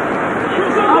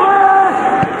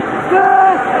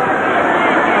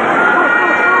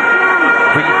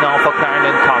 Reed now for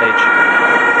Clarendon College.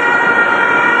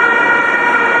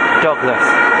 Douglas.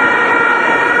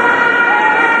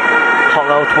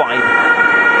 Hull out wide.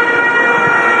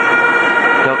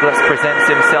 Douglas presents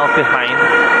himself behind,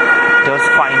 does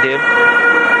find him,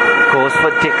 goes for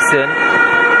Dixon,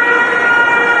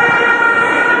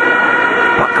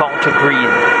 back on to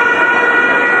Green,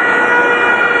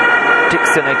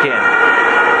 Dixon again,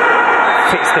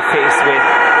 face to face with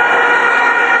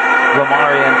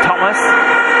Romarian Thomas,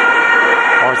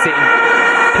 or Zane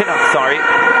Pinnock, sorry,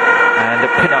 and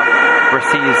Pinnock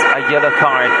receives a yellow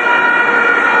card.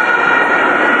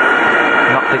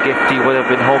 Not the gift he would have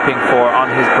been hoping for on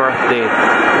his birthday.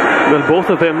 Well, both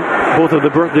of the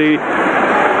birthday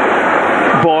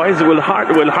boys will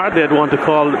hardly want to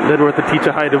call Ledworth the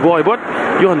teacher Hyde a boy, but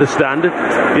you understand,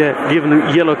 yeah, giving them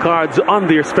yellow cards on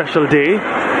their special day.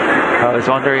 I was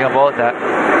wondering about that.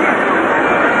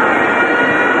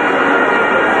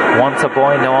 Once a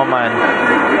boy, now a man.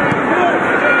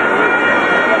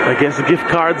 I guess gift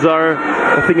cards are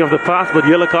a thing of the past, but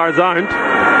yellow cards aren't.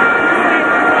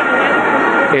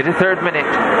 83rd minute.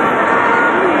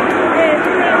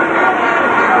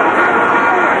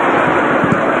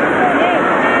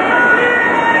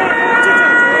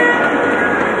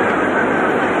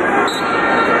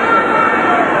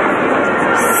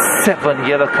 Seven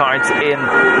yellow cards in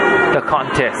the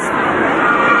contest.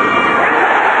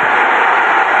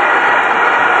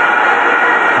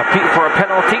 Appeal for a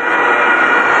penalty.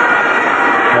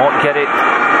 Won't get it.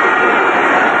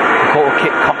 Goal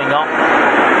kick coming up.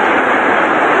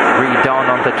 Reed down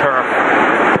on the turf.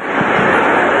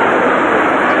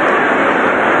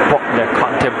 Butler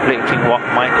contemplating what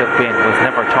might have been, was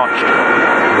never touched.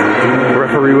 The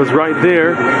referee was right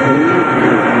there.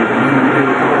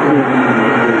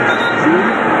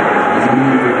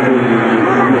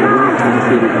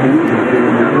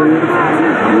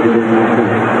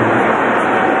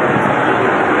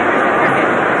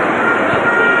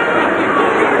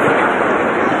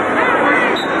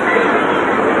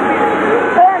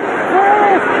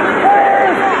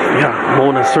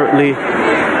 Mona, certainly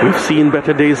we've seen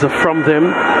better days from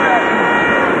them.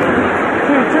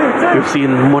 We've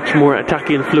seen much more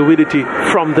attacking fluidity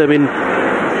from them in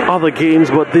other games,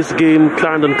 but this game,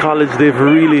 Clarendon College, they've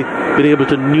really been able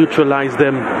to neutralize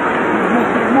them.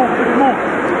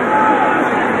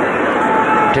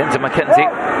 Denzel McKenzie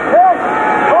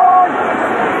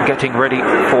getting ready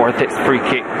for this free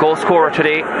kick. Goal scorer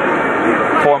today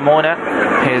for Mona,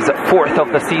 his 4th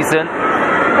of the season.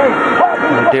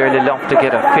 Would dearly love to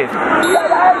get a 5th.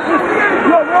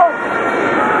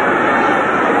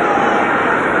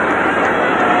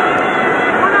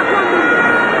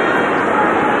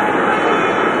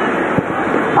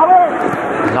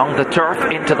 Along the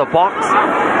turf, into the box.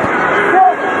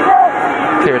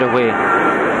 Cleared away.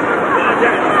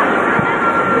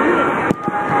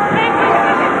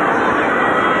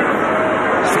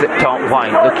 Slipped out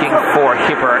wide, looking for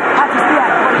Hibbert.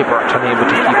 Hibbert unable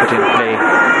to keep it in play.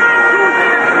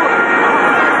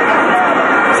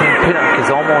 St. Pinnock is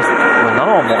almost, well not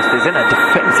almost, is in a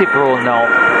defensive role now.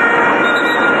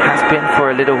 Has been for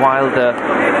a little while. The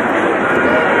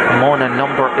Mona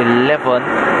number 11.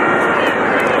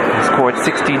 Scored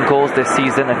 16 goals this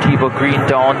season. Atiba Green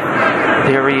down.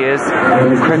 There he is.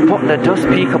 Craig Butler does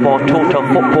speak about total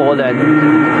football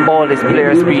and all his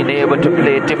players being able to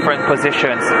play different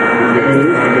positions.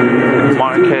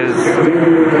 Marquez.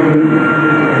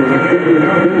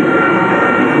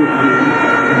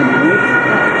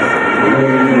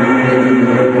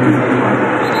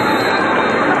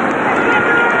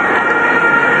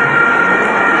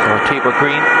 So Atiba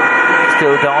Green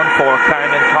still down for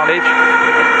Clarendon College.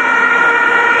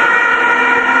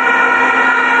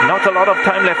 Not a lot of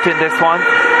time left in this one.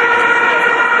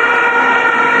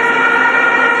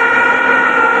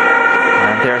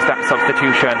 And there's that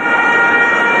substitution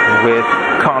with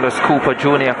Carlos Cooper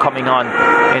Jr. coming on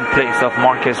in place of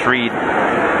Marcus Reed.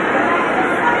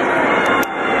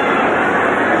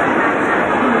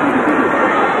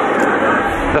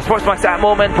 The Sportsmax app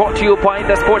moment brought to you by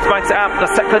the Sportsmax app. The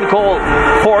second goal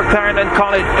for Clarendon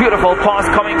College. Beautiful pass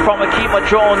coming from Akima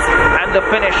Jones, and the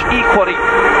finish equally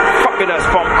fabulous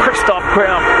from Christoph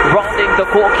Graham, rounding the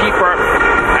goalkeeper,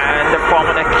 and from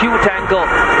an acute angle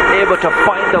able to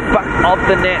find the back of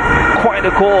the net. Quite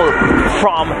a goal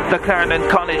from the Clarendon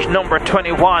College number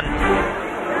 21.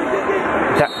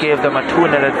 That gave them a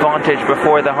 2-0 advantage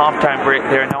before the halftime break.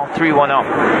 They're now 3-1 up.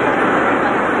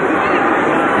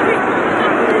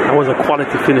 That was a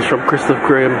quality finish from Christoph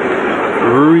Graham.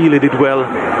 Really did well.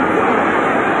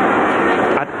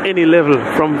 At any level,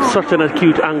 from such an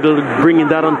acute angle, bringing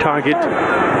that on target,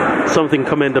 something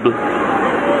commendable.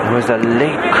 There was a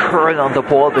late curl on the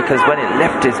ball because when it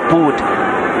left his boot,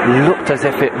 it looked as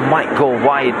if it might go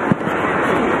wide.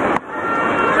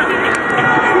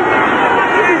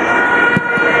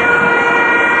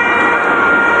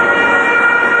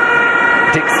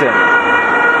 Dixon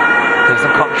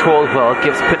doesn't control well,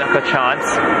 gives Pinnock a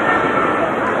chance.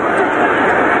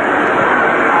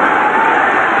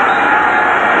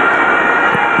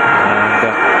 And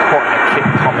a corner kick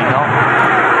coming up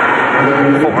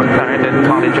for Clarendon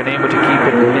College, unable to keep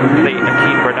it in play.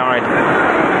 Akeem Bernard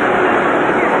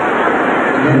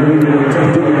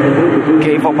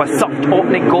gave up a soft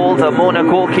opening goal, the Mona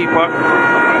goalkeeper,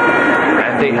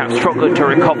 and they have struggled to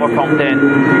recover from then.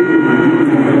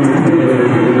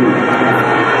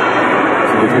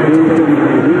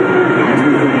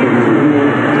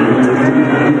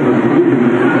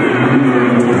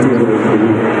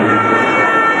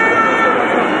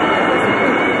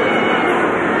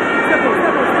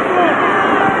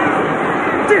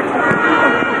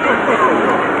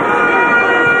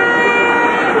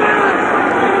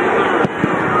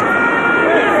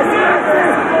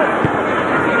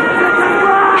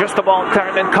 Just about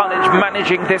Clarendon College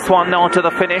managing this one now to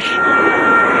the finish.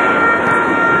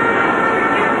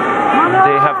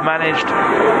 They have managed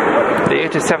the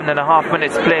 87.5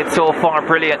 minutes played so far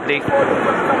brilliantly.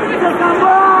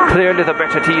 Clearly the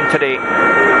better team today.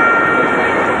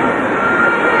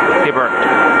 Hibbert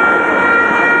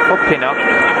for Pinnock.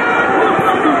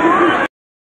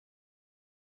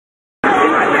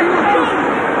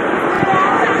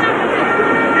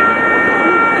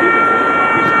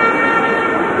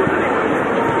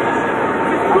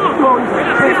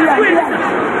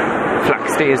 Flack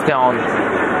stays down.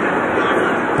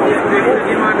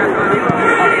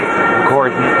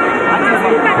 Gordon,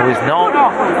 who is now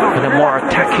in a more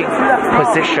attacking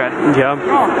position. Yeah.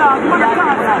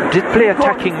 Did play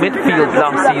attacking midfield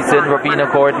last season, Rabina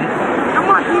Gordon.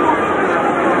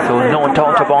 So no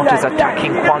doubt about his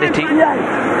attacking quality.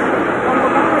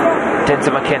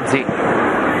 Denzel McKenzie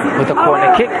with a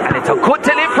corner kick, and it's a good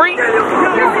delivery.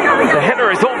 The header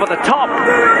is over the top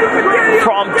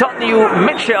from Daniel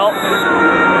Mitchell.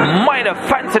 Might have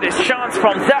fancied his chance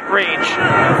from that range.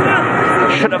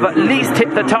 Should have at least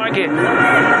hit the target.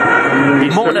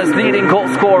 Mona's leading goal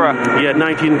scorer. He had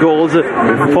 19 goals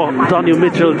for Daniel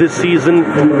Mitchell this season.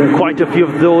 Quite a few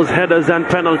of those headers and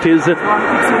penalties.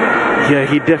 Yeah,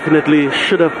 he definitely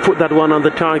should have put that one on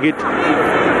the target.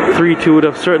 3-2 would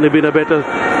have certainly been a better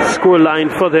score line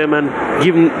for them and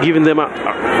given them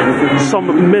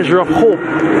some measure of hope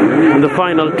in the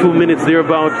final 2 minutes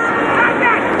thereabout,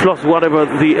 plus whatever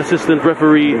the assistant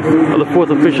referee or the fourth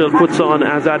official puts on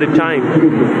as added time.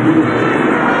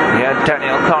 Yeah,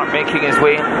 Daniel Clark making his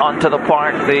way onto the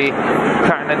park, the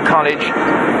Clarendon College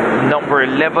number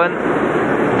 11.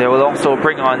 They will also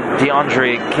bring on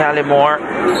DeAndre Gallimore,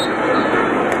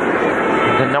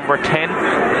 the number 10.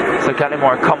 So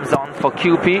Gallimore comes on for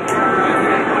QP.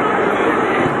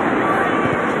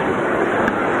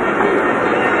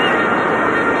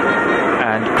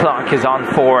 And Clark is on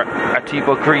for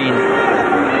Atiba Green.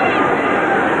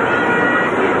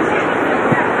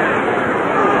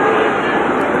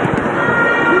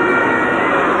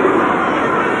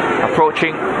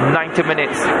 Approaching 90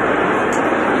 minutes.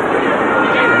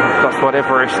 Plus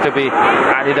whatever is to be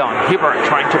added on. Hibbert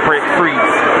trying to break free.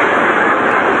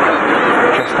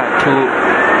 Just had too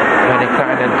many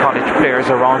Clarendon College players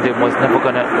around him, was never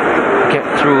going to get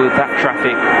through that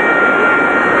traffic.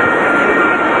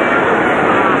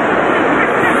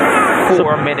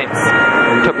 4 minutes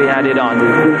to be added on.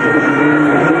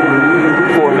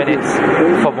 4 minutes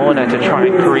for Mona to try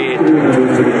and create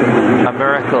a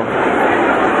miracle.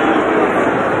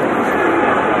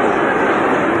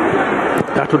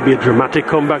 That would be a dramatic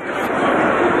comeback.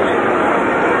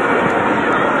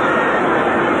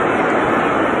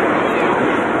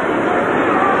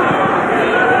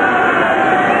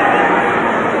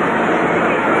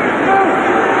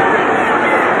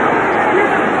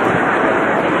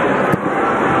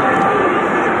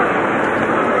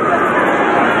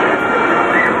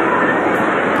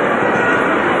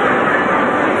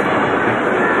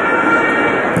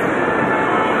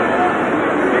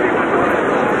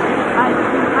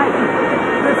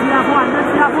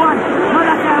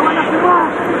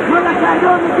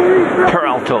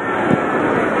 Peralto.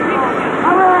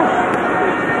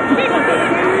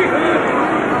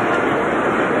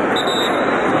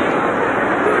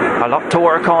 A lot to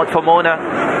work on for Mona.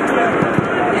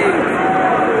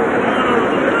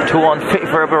 2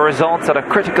 unfavorable results at a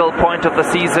critical point of the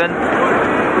season.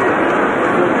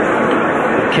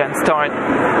 Can start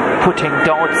putting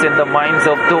doubts in the minds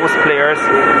of those players.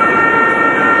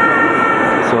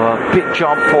 So a big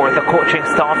job for the coaching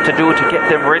staff to do to get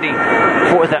them ready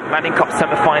for that Manning Cup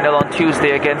semi-final on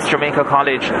Tuesday against Jamaica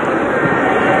College.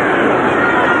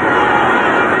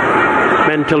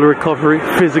 Mental recovery,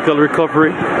 physical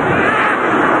recovery.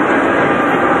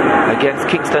 Against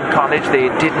Kingston College, they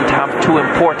didn't have 2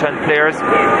 important players,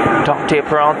 Dante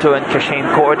Peralto and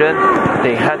Kashane Gordon.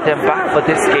 They had them back for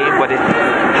this game, but it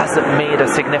hasn't made a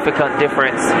significant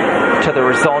difference to the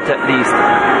result at least.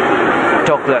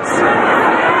 Douglas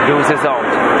loses out.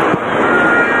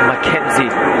 Mackenzie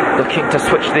looking to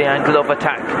switch the angle of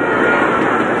attack.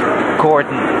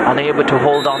 Gordon unable to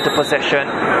hold on to possession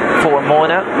for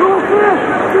Mona.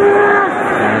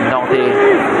 And now they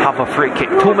have a free kick.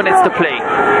 2 minutes to play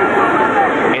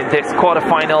in this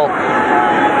quarter-final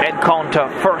encounter.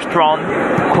 First round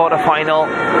quarter-final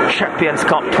Champions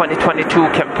Cup 2022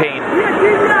 campaign.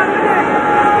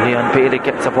 Leon Bailey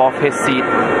gets up off his seat.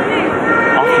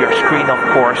 Off your screen, of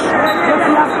course.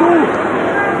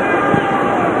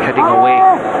 Heading away.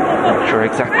 Not sure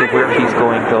exactly where he's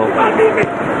going though.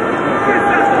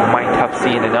 Might have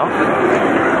seen enough.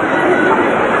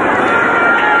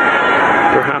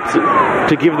 Perhaps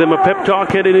to give them a pep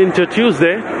talk heading into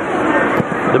Tuesday.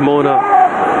 The Mona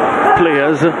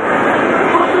players.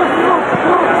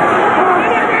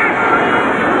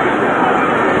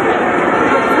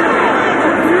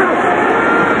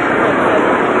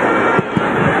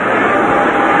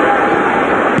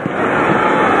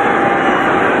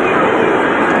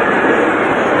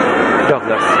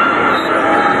 Douglas.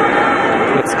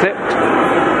 It's clipped.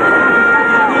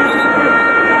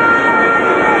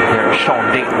 There's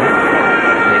Sean Dayton.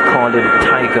 They call him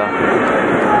Tiger.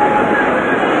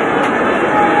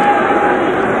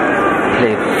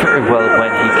 Played very well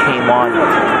when he came on.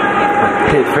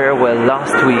 Played very well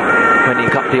last week when he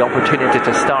got the opportunity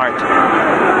to start.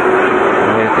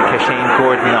 With the Kashane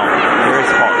Gordon now.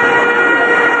 Here's Hall.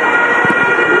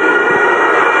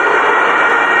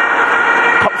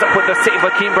 Comes up with the save by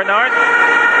Keane Bernard.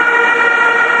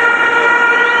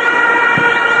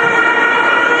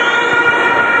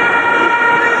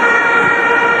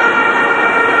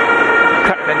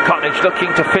 College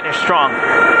looking to finish strong.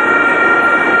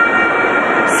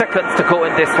 Seconds to go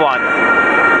in this one.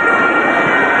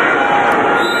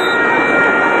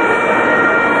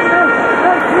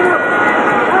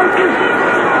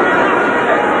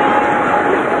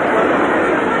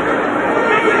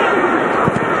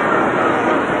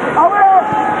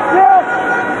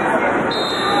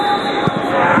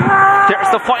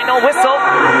 There's the final whistle.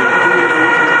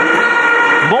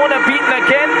 Mona beaten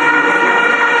again.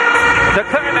 The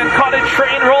Clarendon College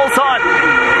train rolls on.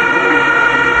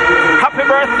 Happy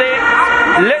birthday,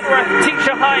 Lenworth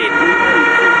Teacher Hyde.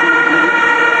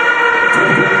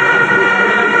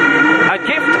 A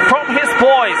gift from his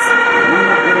boys.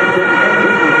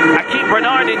 Akeem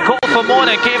Bernard in goal for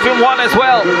Mona gave him one as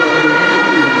well.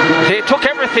 They took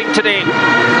everything today.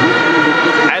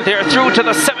 And they're through to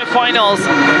the semi-finals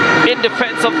in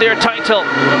defense of their title.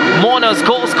 Mona's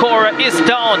goal scorer is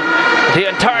down. The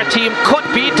entire team could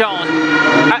be down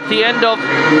at the end of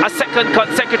a second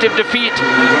consecutive defeat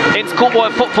in schoolboy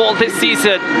football this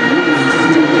season.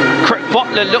 Craig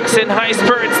Butler looks in high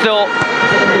spirits though.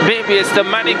 Maybe it's the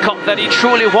Manning Cup that he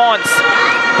truly wants.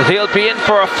 They'll be in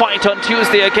for a fight on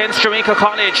Tuesday against Jamaica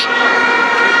College.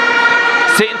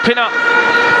 St. Pinnock,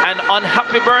 an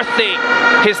unhappy birthday,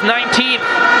 his 19th.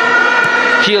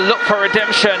 He'll look for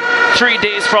redemption 3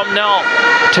 days from now.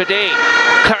 Today,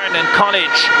 Clarendon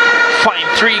College find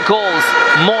 3 goals,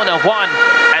 Mona 1,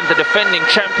 and the defending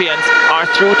champions are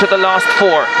through to the last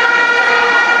 4.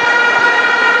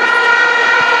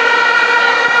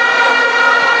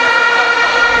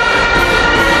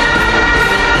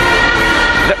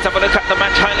 Let's have a look at the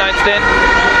match highlights then.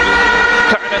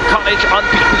 Clarendon College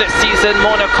unbeaten this season.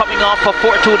 Mona coming off a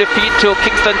 4-2 defeat to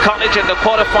Kingston College in the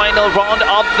quarter-final round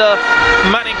of the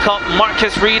Manning Cup.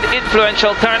 Marcus Reed,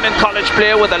 influential Clarendon College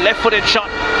player with a left-footed shot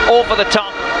over the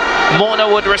top. Mona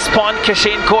would respond.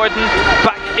 Kashane Gordon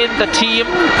back in the team,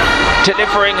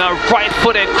 delivering a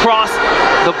right-footed cross.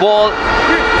 The ball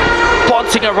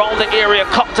bouncing around the area.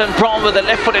 Compton Brown with a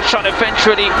left-footed shot,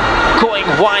 eventually going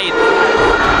wide.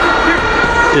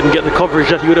 Didn't get the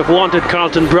coverage that he would have wanted.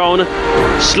 Carlton Brown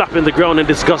slapping the ground in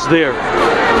disgust there.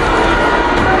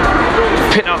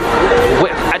 Pinnock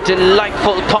with a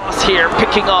delightful pass here,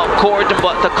 picking out Gordon,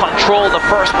 but the control, the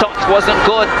first touch wasn't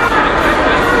good.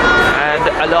 And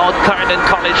allowed Clarendon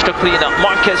College to clean up.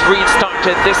 Marquez Reed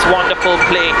started this wonderful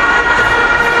play.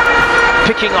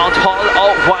 Picking out Hall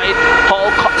out wide. Hall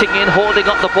cutting in, holding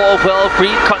up the ball well.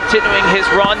 Reed continuing his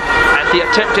run, and the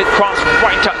attempted cross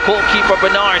right at goalkeeper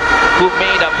Bernard, who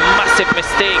made a massive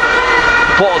mistake.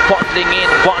 Ball bundling in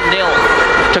 1-0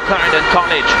 to Clarendon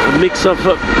College. A mix of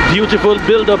beautiful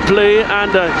build-up play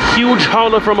and a huge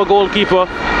howler from a goalkeeper.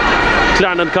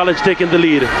 Clarendon College taking the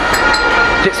lead.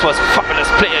 This was fabulous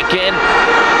play again.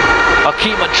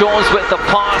 Akima Jones with the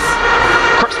pass.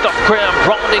 Christoph Graham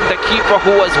rounding the keeper,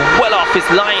 who was well off his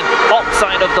line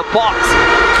outside of the box,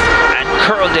 and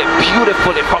curled it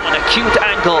beautifully from an acute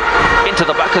angle into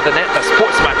the back of the net. The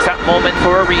Sportsmax that moment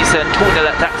for a reason. 2-0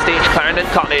 at that stage, Clarendon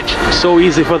College. So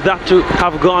easy for that to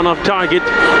have gone off target,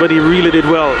 but he really did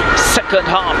well. Second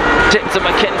half, Denzel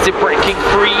McKenzie breaking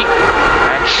free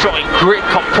and showing great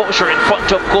composure in front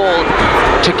of goal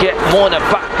to get Mona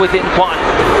back within 1.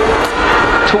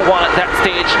 2-1 at that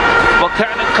stage, but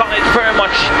Clarendon College very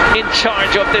much in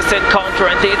charge of this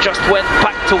encounter, and they just went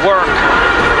back to work.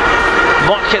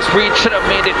 Marcus Reed should have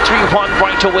made it 3-1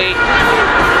 right away,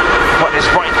 but his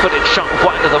right-footed shot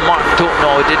wide of the mark, don't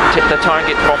know, didn't hit the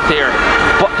target from there,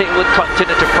 but they would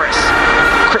continue to press.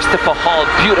 Christopher Hall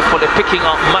beautifully picking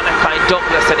out Malachi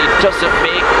Douglas, and he doesn't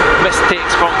make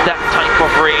mistakes from that type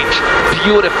of range.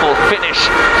 Beautiful finish,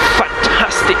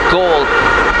 fantastic goal.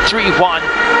 3-1,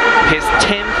 his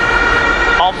 10th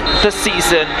of the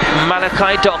season,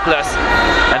 Malachi Douglas,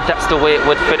 and that's the way it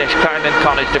would finish. Clarendon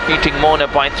College defeating Mona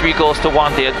by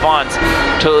 3-1. They advance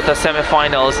to the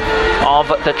semi-finals of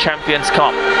the Champions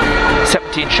Cup.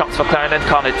 17 shots for Clarendon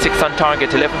College, 6 on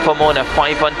target, 11 for Mona,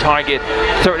 5 on target,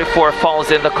 34 fouls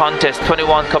in the contest,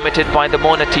 21 committed by the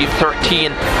Mona team,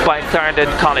 13 by Clarendon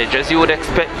College. As you would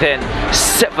expect then,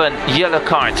 7 yellow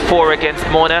cards, 4 against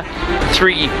Mona,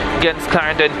 3 against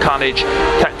Clarendon College.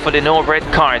 Thankfully no red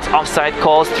cards. Offside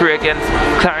calls, 3 against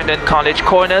Clarendon College.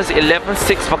 Corners,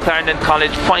 11-6 for Clarendon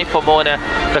College, 5 for Mona.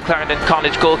 The Clarendon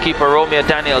College goalkeeper Romeo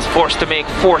Daniels forced to make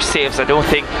 4 saves. I don't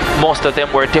think most of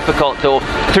them were difficult though.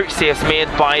 3 saves made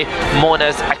by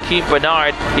Mona's Akeem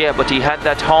Bernard. Yeah, but he had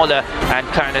that hauler, and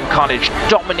Clarendon College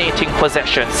dominating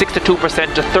possession,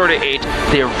 62% to 38.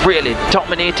 They really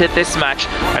dominated this match,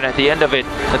 and at the end of it,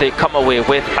 they come away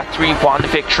with a 3-1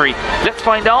 victory. Let's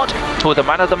find out who the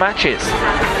man of the match is.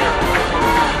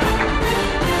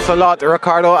 Thanks a lot,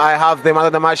 Ricardo. I have the man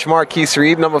of the match, Marquise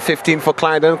Reed, number 15 for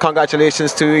Clarendon.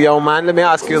 Congratulations to you, young man. Let me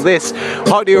ask you this.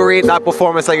 How do you rate that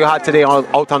performance that you had today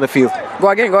out on the field? Go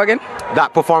again.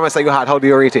 That performance that you had, how do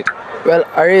you rate it? Well,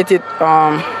 I rate it,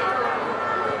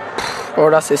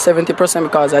 that's a 70%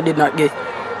 because I did not get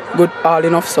good all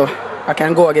enough, so I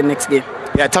can go again next game.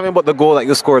 Yeah, tell me about the goal that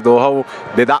you scored though. How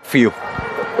did that feel?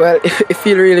 Well, it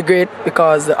feels really great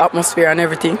because the atmosphere and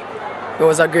everything. It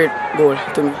was a great goal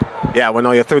to me. Yeah, well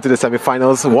now you're through to the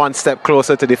semi-finals, one step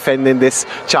closer to defending this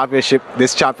championship,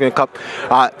 this champion cup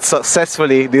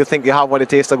successfully. Do you think you have what it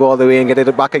takes to go all the way and get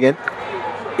it back again?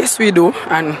 Yes, we do.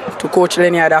 And to Coach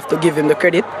Lenny, I'd have to give him the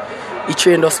credit. He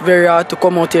trained us very hard to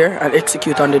come out here and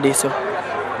execute on the day. So.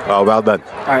 Well done.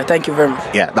 All right, thank you very much.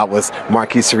 Yeah, that was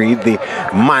Marquise Reed, the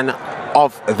man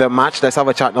of the match. Let's have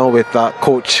a chat now with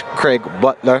Coach Craig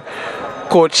Butler.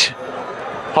 Coach,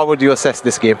 how would you assess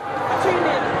this game?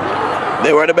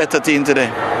 They were the better team today.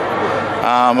 We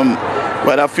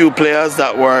had a few players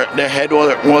that their head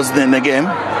wasn't in the game,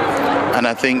 and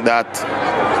I think that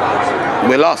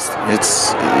we lost.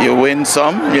 You win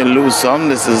some, you lose some.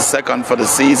 This is second for the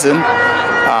season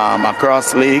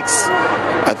across leagues.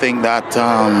 I think that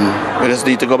we just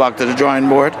need to go back to the drawing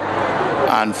board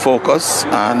and focus,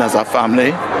 and as a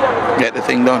family, get the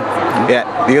thing done.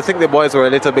 Yeah. Do you think the boys were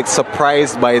a little bit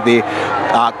surprised by the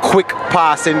quick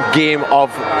passing game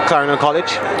of Clarendon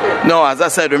College? No, as I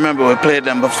said, remember we played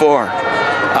them before.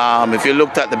 If you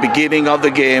looked at the beginning of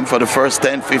the game for the first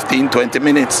 10, 15, 20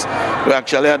 minutes, we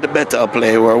actually had the better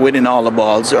play. We were winning all the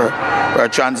balls, or we were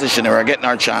transitioning, we were getting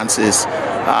our chances.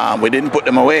 We didn't put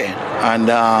them away, and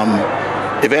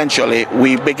eventually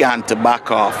we began to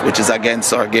back off, which is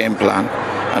against our game plan.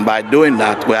 And by doing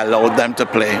that, we allowed them to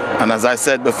play. And as I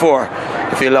said before,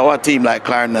 if you allow a team like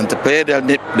Clarendon to play,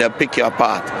 they'll pick you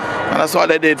apart. And that's what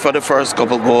they did for the first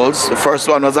couple goals. The first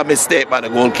one was a mistake by the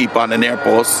goalkeeper on the near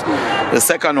post. The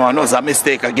second one was a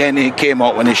mistake again. He came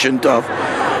out when he shouldn't have.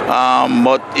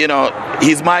 But, you know,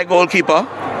 he's my goalkeeper,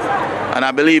 and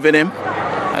I believe in him.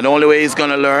 And the only way he's going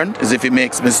to learn is if he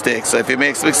makes mistakes. So if he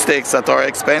makes mistakes at our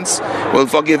expense, we'll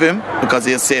forgive him because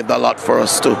he has saved a lot for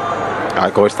us too. All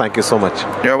right, Coach, thank you so much.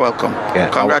 You're welcome. Yeah,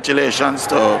 congratulations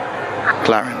to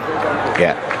Clarendon.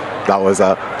 Yeah, that was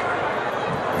a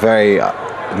very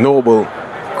noble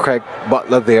Craig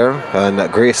Butler there,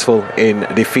 and graceful in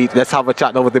defeat. Let's have a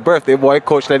chat now with the birthday boy,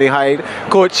 Coach Lenny Hyde.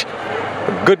 Coach,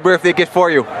 good birthday gift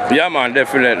for you. Yeah, man,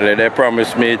 definitely. They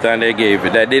promised me it and they gave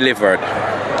it. They delivered.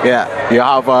 Yeah, you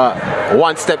have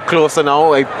one step closer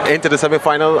now into the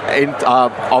semi-final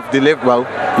of the live. Well,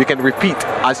 you can repeat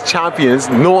as champions.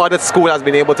 No other school has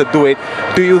been able to do it.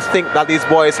 Do you think that these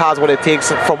boys has what it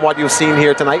takes from what you've seen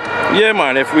here tonight? Yeah,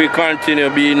 man. If we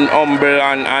continue being humble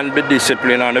and be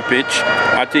disciplined on the pitch,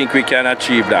 I think we can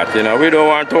achieve that. You know, we don't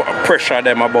want to pressure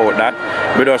them about that.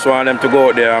 We just want them to go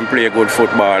out there and play good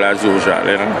football as usual.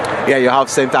 You know. Yeah, you have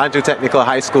St. Andrew Technical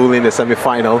High School in the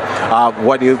semi-final.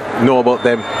 What do you know about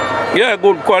them? Yeah,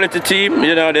 good quality team.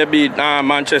 You know, they beat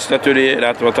Manchester today.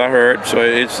 That's what I heard. So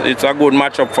it's a good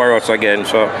matchup for us again.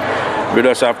 So we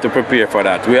just have to prepare for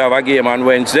that. We have a game on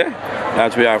Wednesday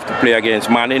that we have to play against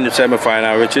Man in the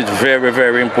semi-final, which is very,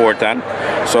 very important.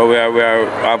 So we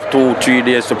have 2-3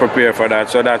 days to prepare for that.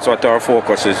 So that's what our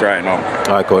focus is right now.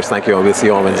 All right, Coach. Thank you. We'll see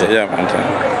you on Wednesday. Yeah, man.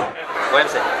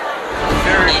 Wednesday.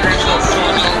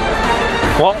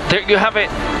 Well, there you have it.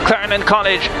 Clarendon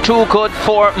College, too good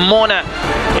for Mona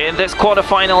in this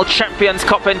quarter-final Champions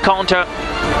Cup encounter.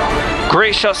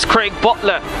 Gracious Craig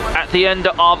Butler at the end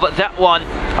of that one.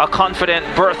 A confident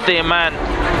birthday man.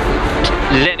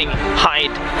 Lenny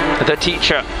Hyde, the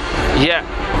teacher. Yeah.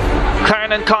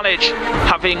 Clarendon College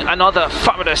having another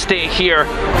fabulous day here,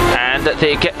 and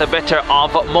they get the better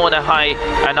of Mona High.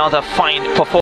 Another fine performance.